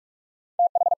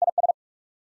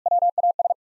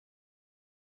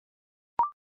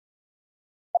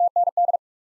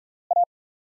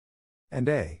 And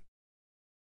a.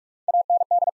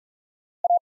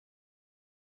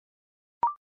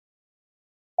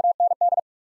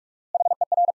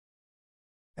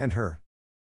 And her.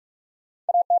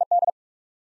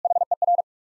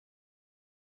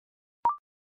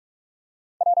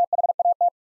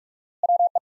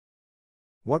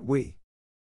 What we.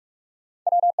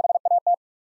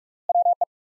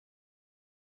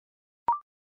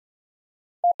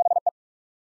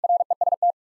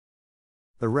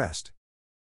 The rest.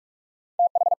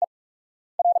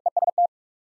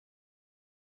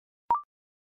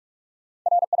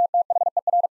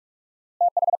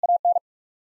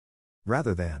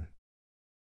 Rather than.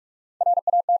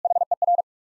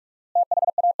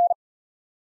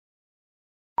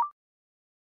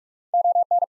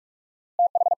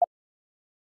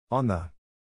 On the.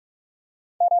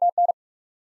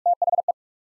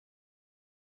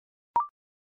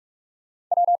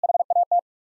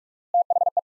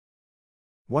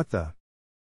 What the.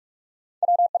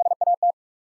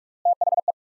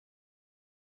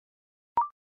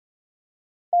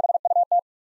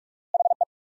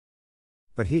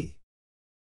 But he.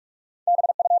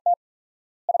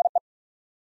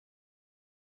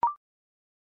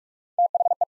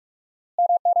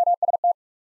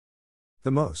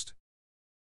 The most.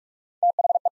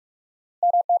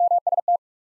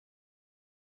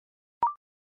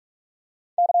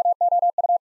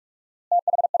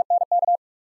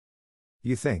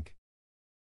 You think.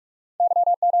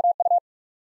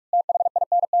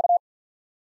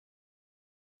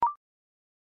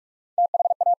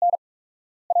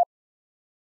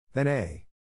 Then a.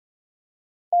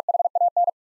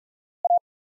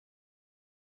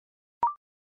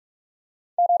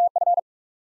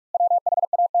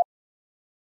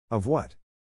 Of what?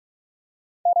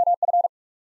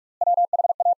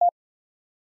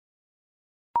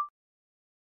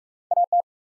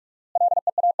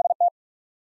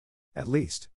 At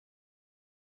least.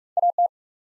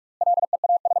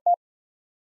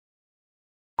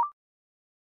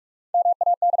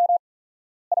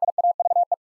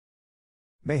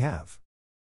 May have.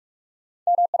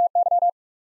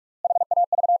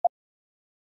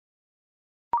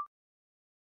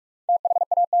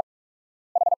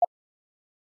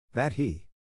 That he.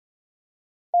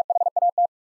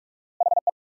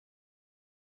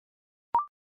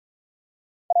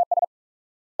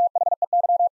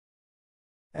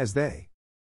 As they.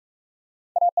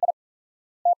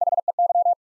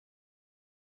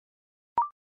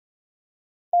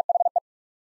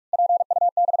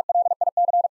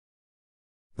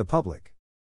 The public.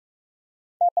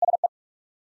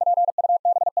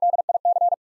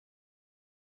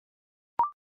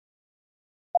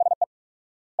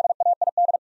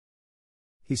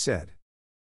 He said.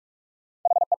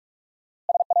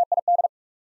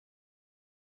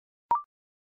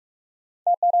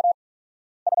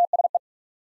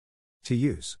 To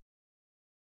use.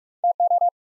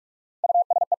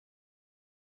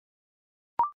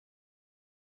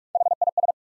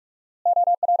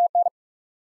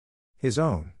 His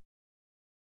own.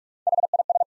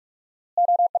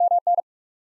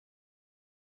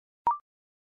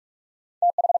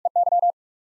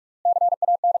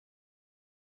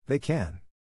 They can.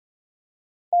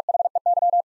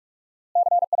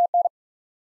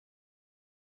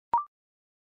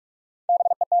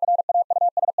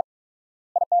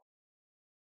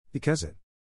 Because it.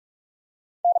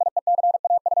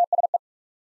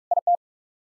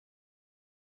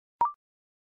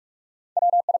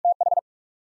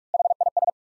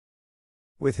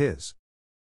 With his.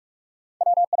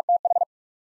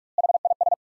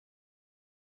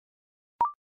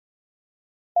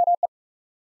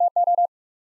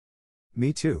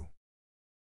 Me too.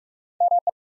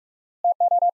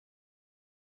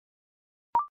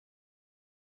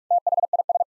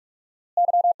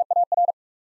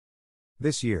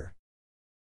 This year.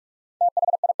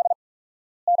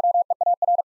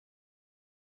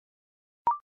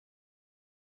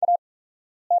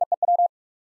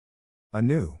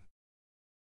 Anew.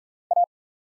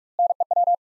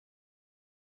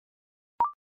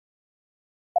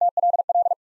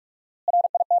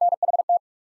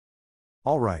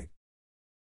 All right.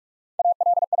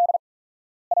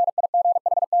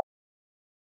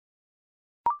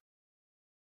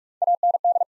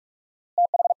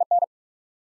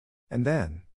 And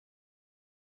then.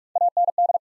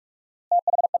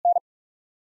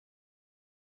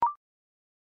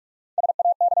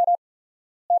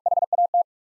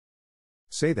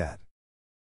 Say that.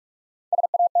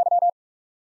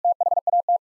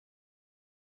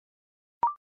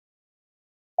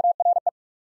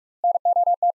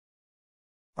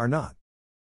 Are not.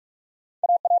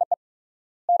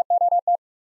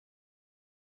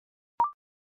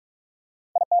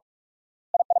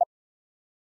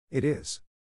 It is.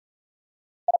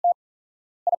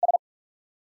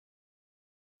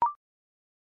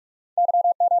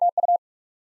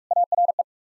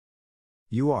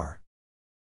 You are.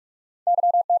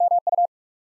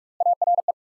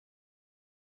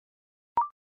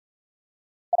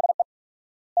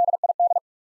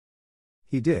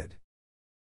 He did.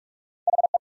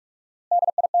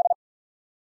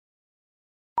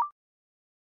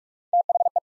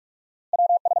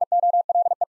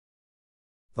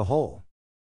 The whole.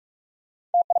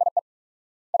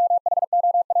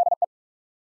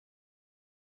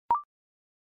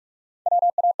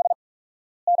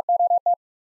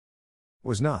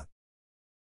 Was not.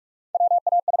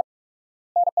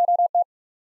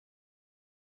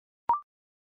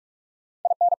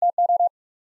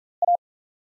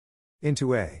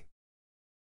 Into a.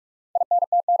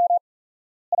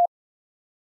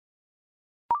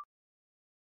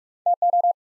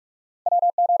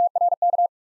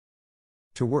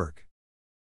 To work.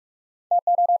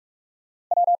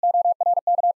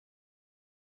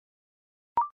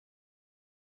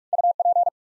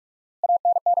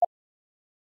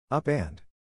 Up and.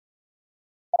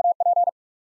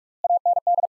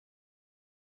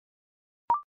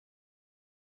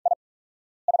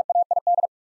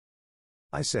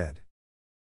 I said.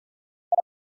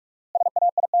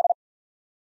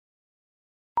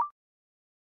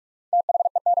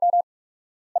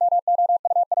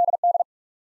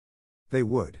 They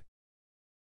would.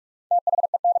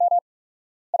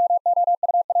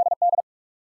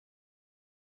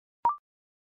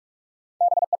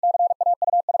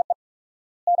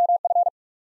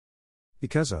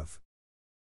 Because of.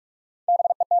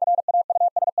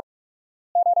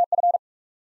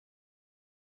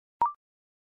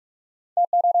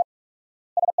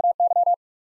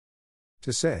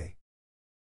 To say.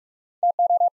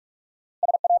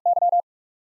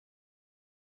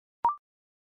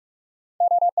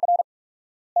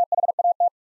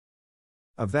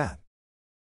 Of that.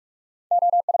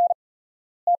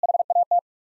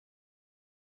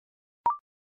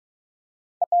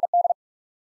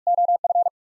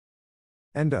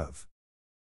 End of.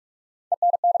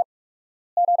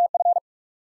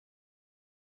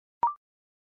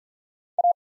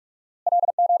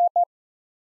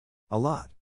 A lot.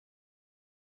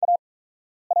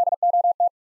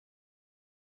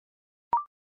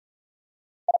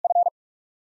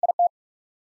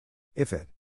 If it.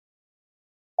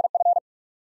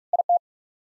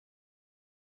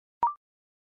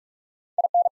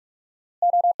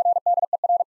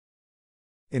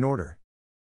 In order.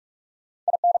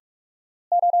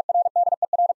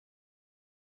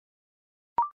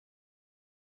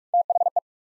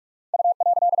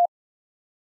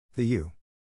 The U.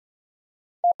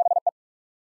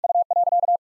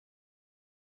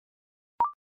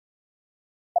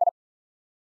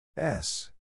 S.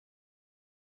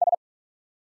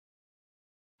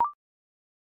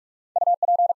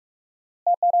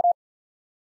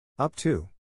 Up to.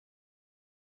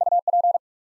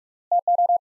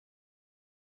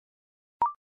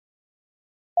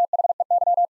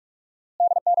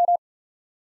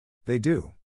 They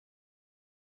do.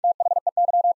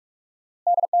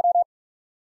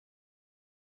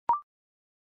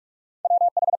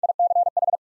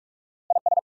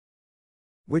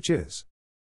 Which is.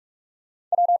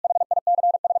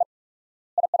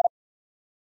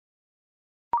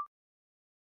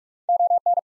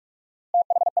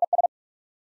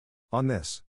 On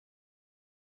this.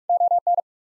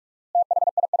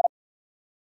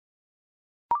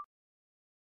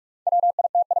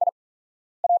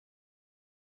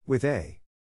 With a.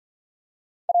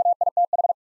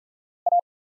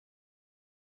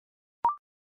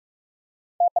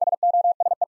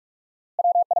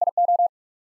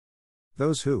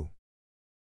 Those who.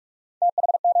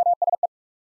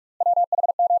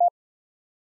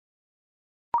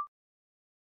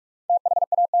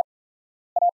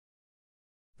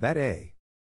 That a.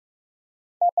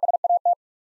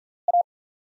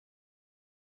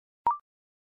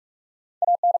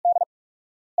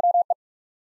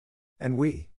 And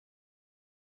we.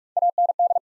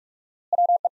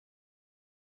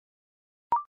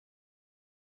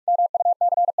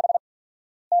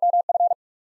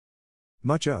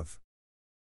 Much of.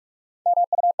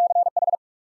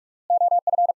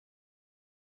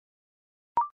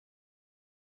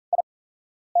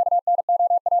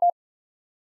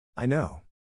 I know.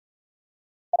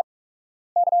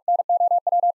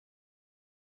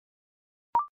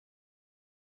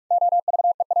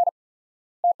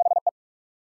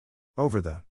 Over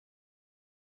the.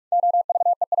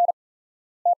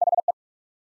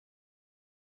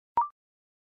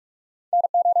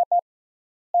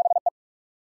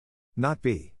 Not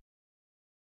be.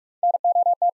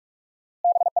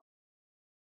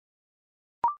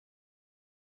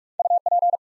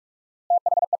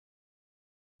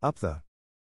 Up the.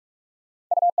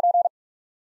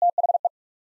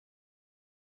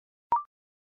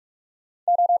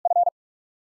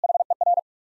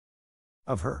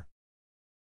 Of her.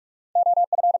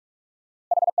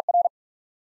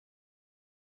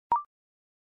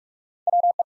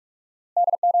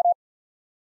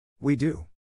 We do.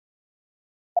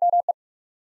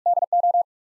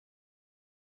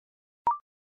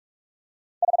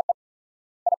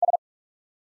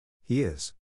 He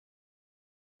is.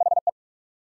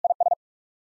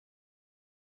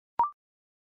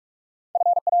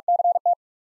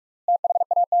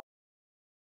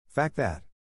 Fact that.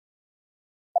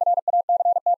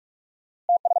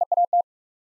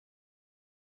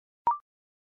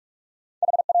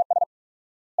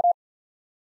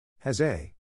 Has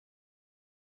a.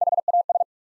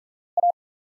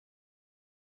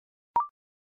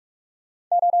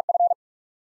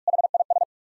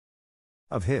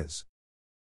 Of his.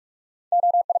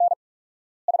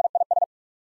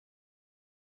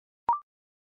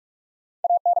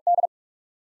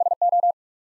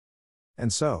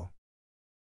 And so.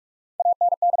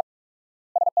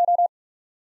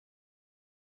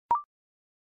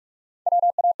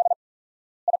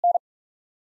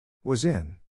 Was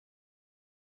in.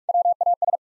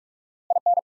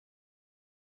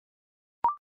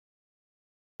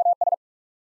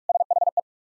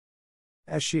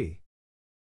 As she.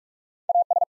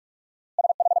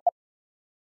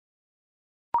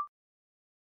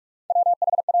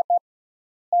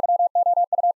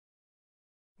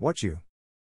 What you.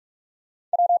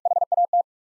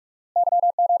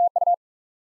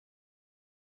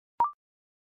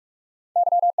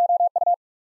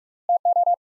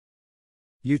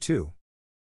 You too.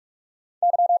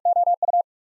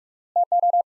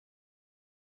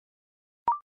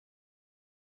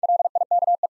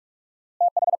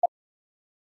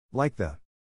 Like the.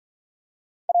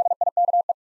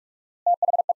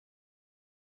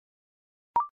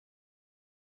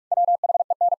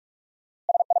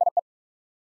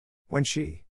 When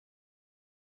she.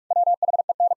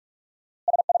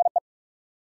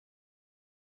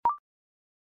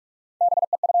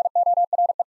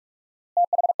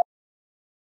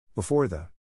 Before the.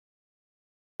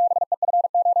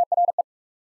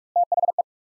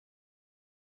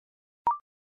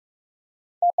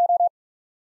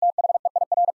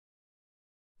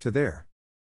 To there.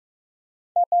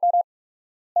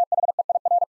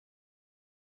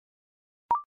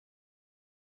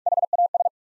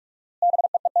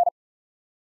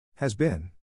 Has been.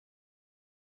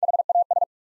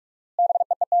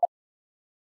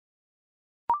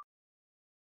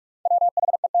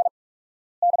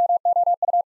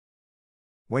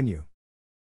 When you.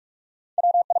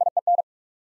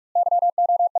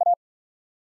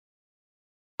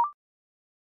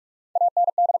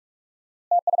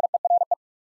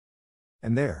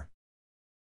 And there.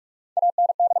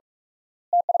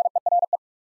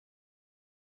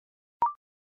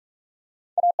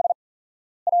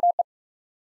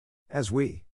 As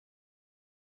we.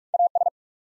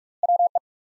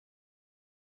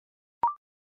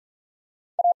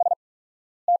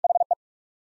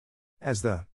 As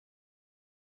the.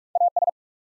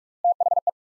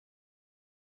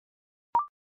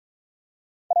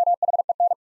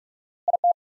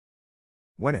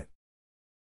 When it.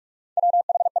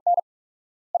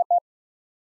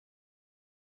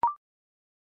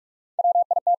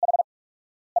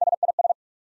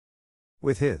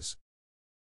 With his.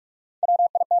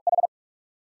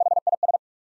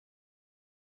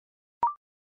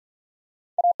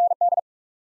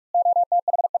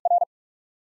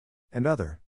 And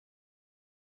other.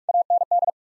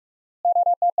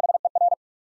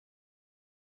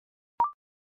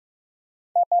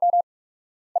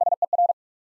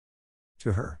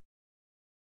 To her.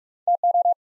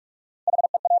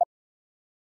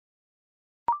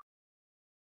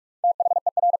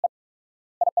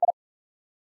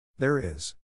 There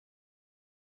is.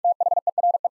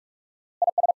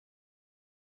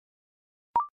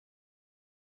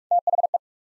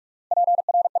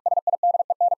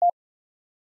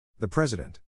 The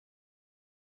President.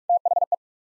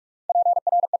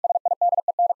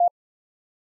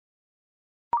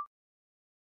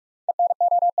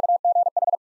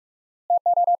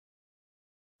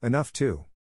 Enough to.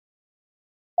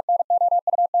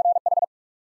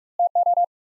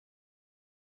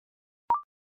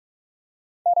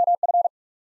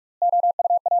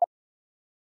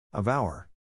 Of our.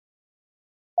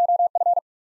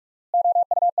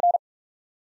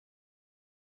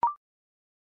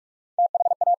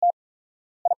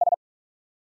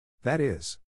 That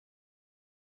is.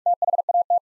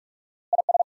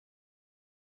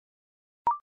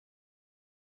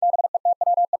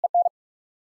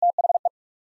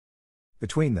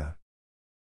 Between the.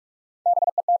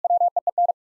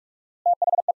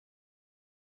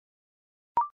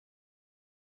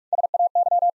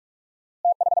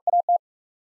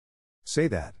 Say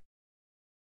that.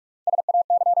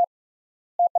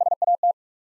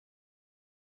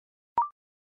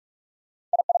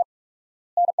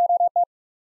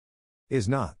 Is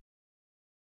not.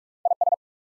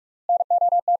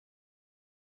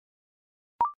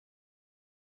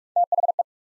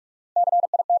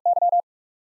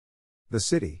 The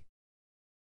city.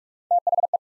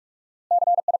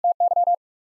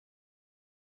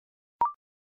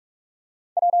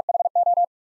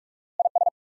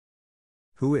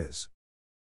 Who is?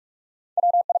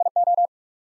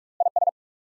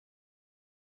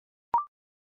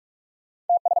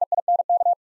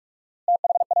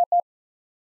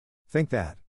 Think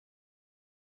that.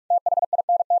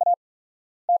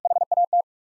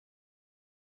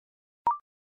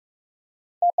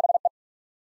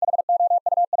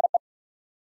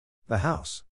 The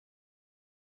house.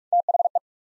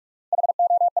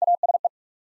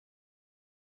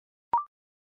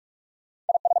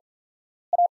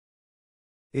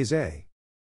 Is a.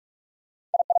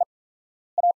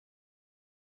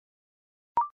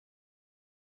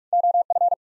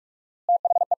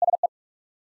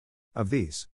 Of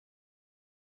these.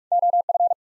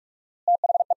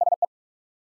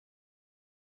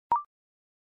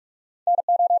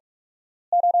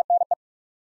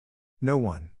 No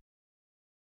one.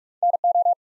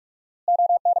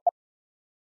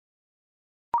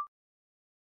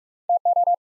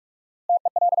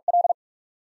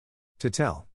 To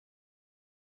tell.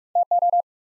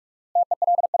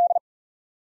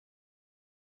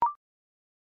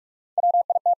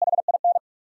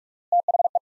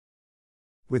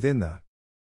 Within the.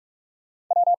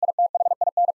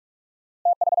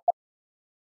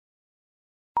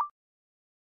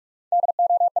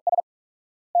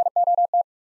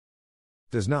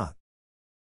 Does not.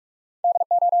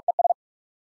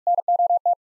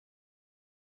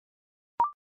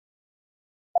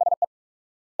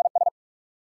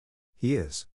 He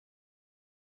is.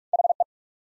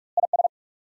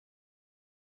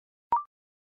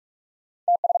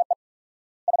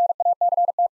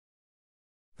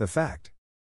 The fact.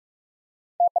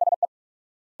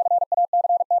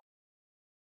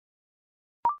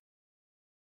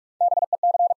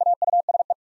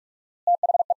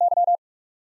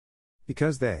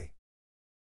 Because they.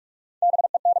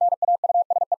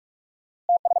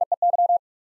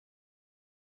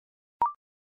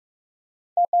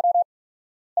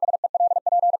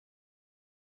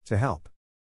 To help.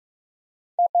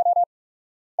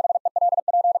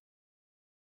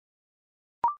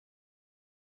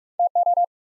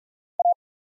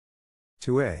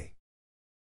 To a.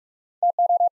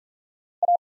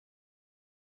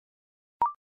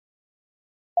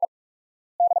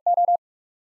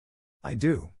 I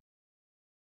do.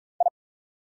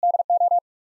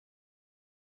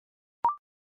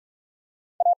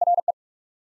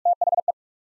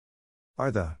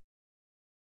 Are the.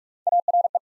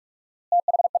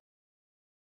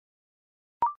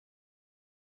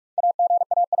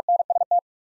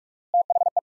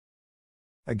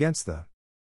 Against the.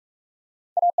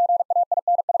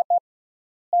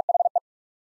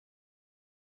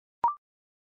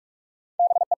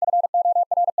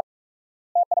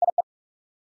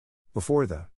 Before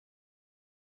the.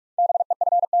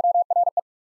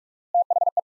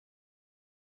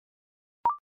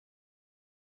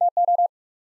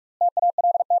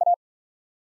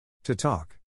 To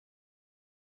talk.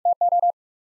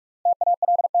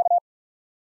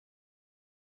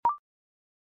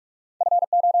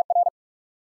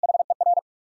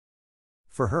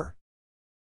 For her.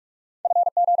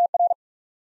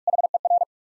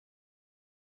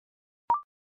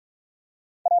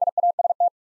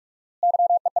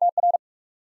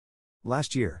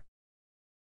 Last year.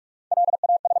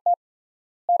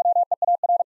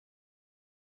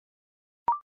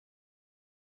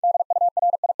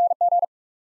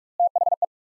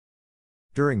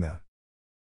 During the.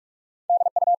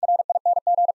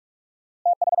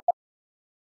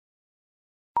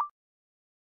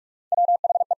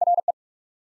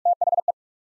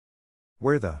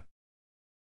 Where the.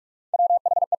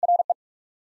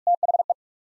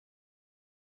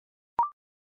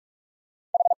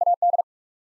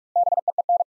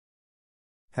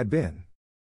 Had been.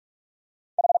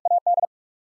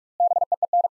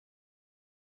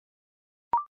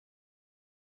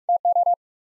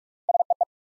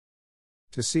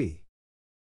 To see.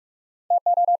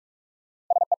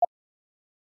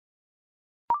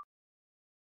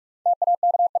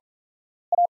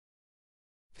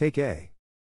 Take a.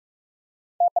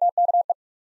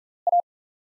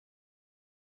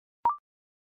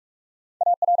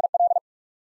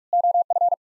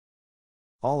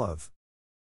 All of.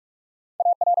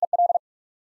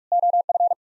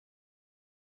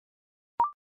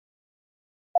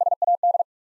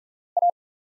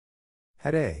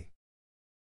 Had a.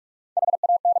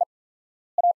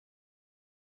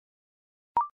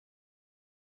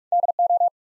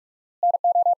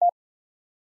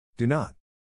 Do not.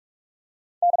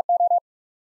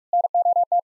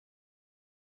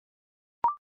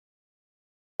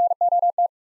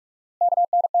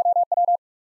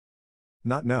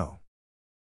 Not know.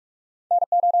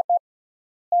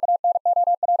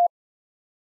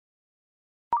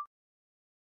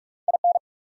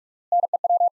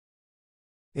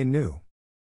 In new.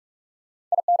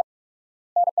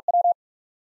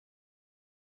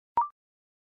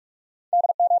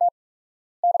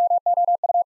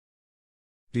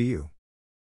 Do you?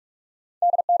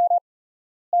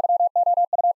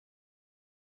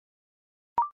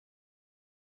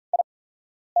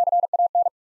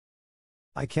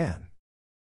 I can.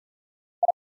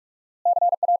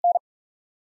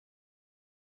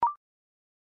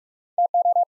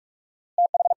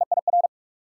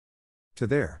 To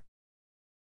there.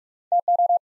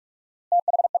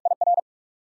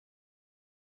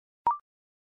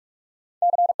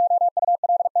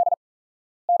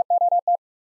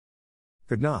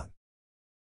 Could not.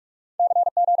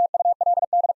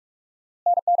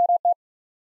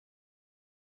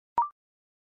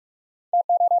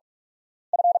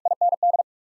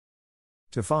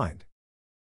 To find.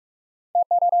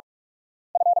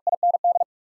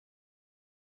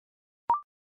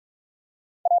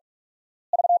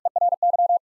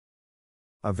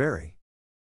 A very.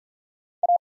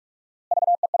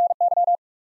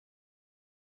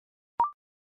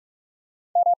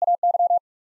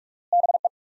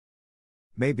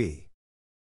 Maybe.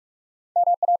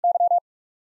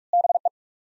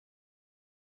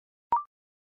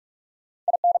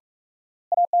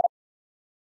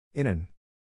 In an.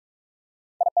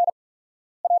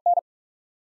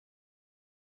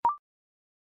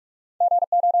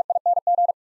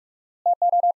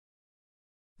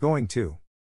 Going to.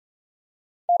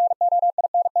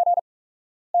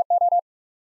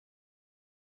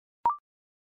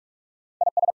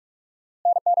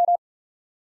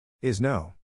 Is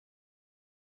no.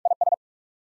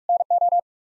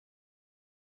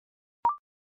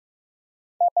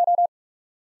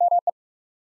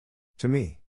 To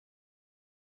me.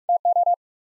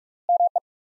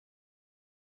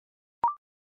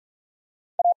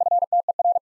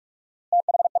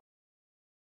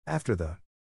 After the.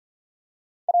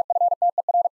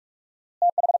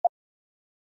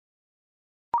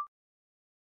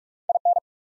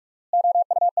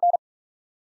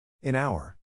 In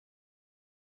our.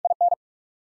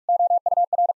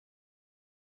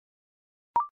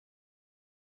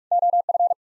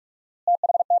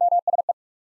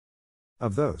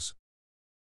 Of those.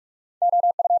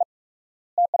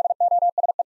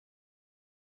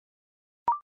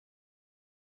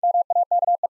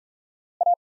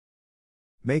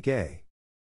 Make a.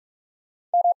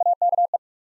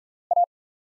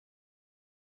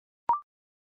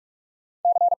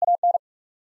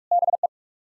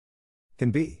 Can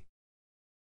be.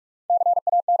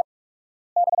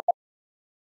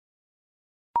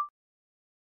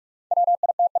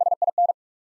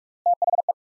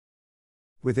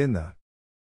 Within the.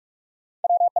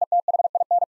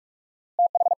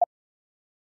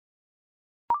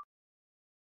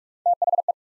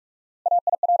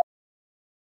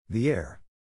 The air.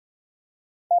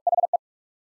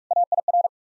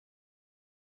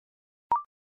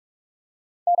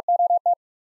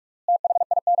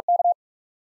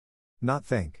 Not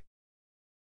think.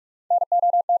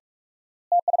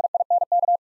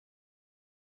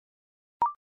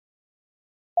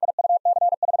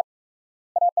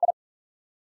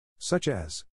 Such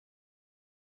as.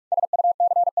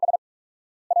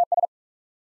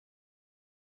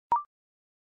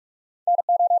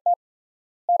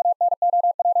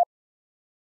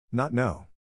 Not know.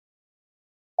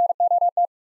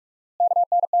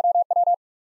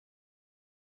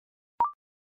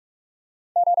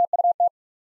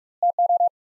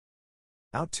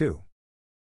 Out to.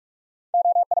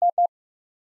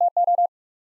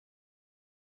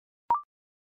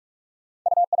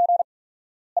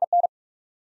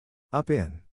 Up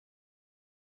in.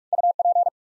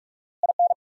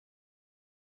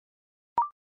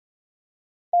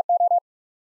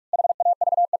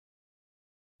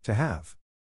 To have.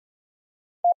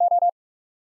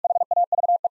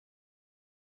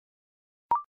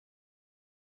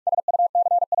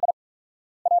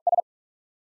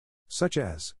 Such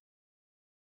as.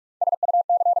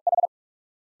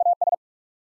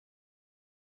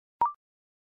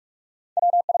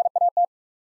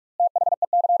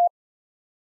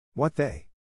 What they.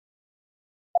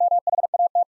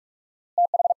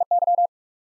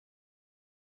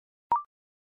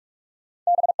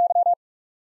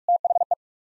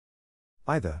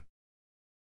 Either.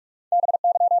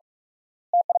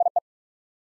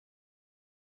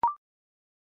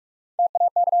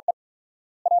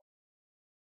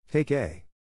 Take a.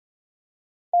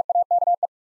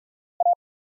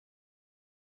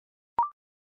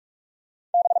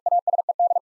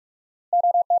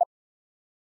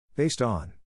 Based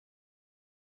on.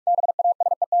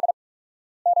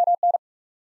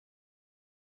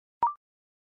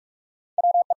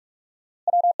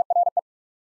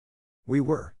 We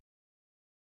were.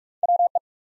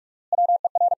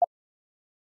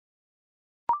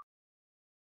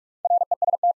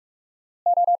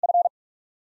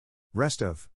 Rest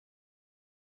of.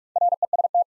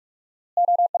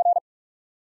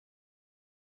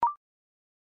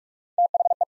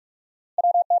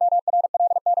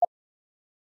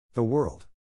 The world.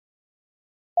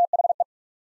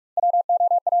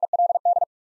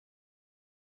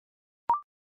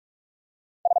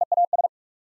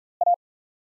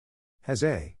 Has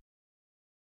a.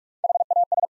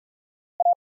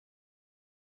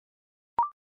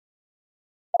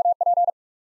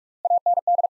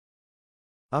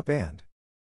 Up and.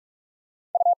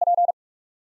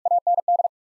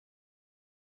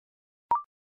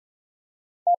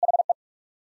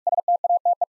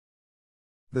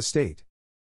 The state.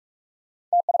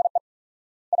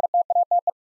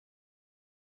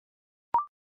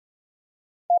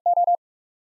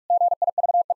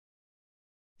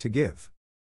 To give.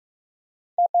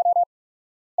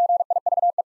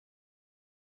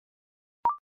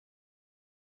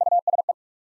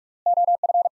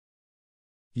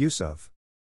 Use of.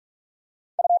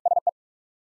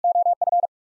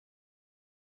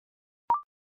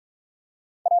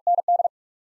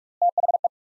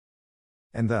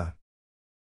 And the.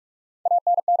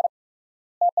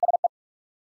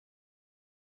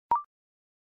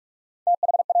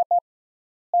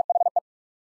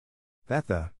 That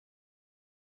the.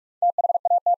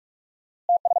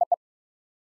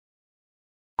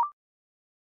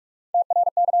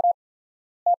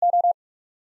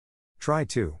 Try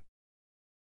to.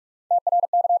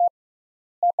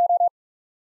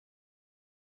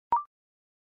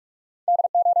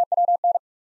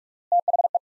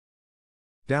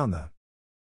 Down the.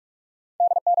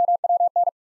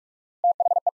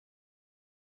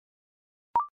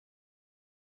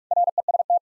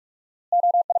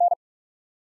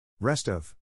 Rest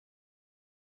of.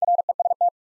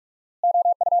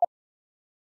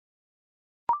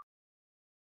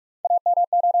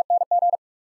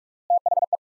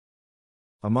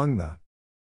 Among the.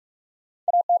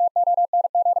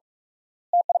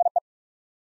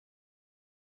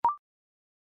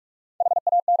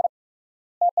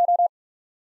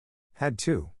 Had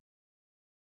to.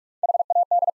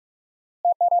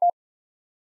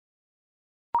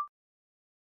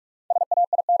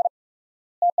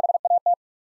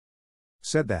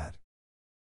 Said that.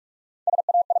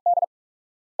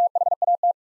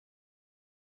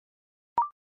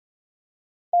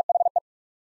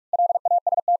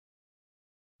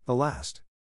 The last.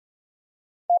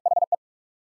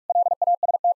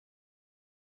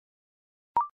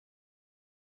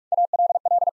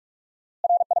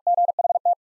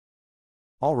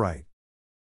 All right.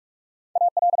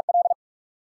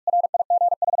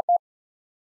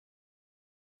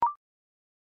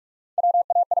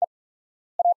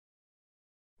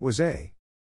 Was a.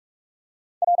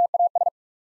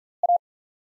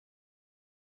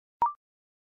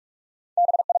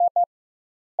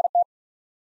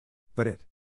 But it.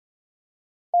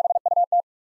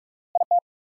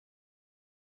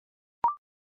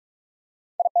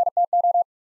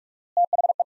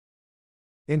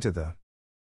 Into the.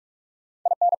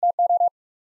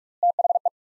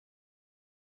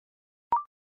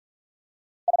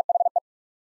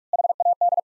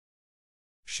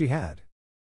 She had.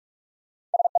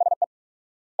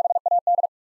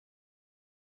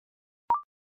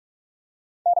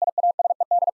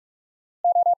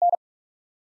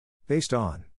 Based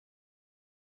on.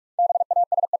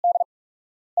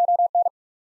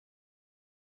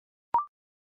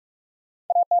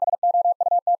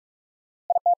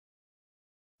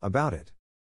 About it.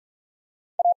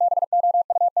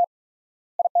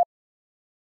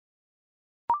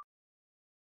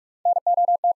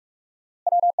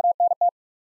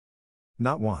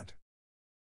 Not want.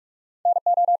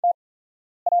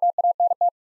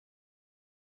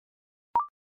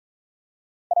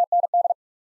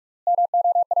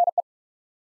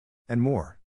 And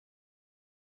more.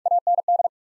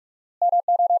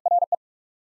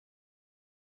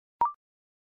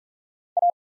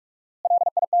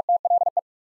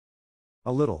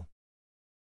 A little.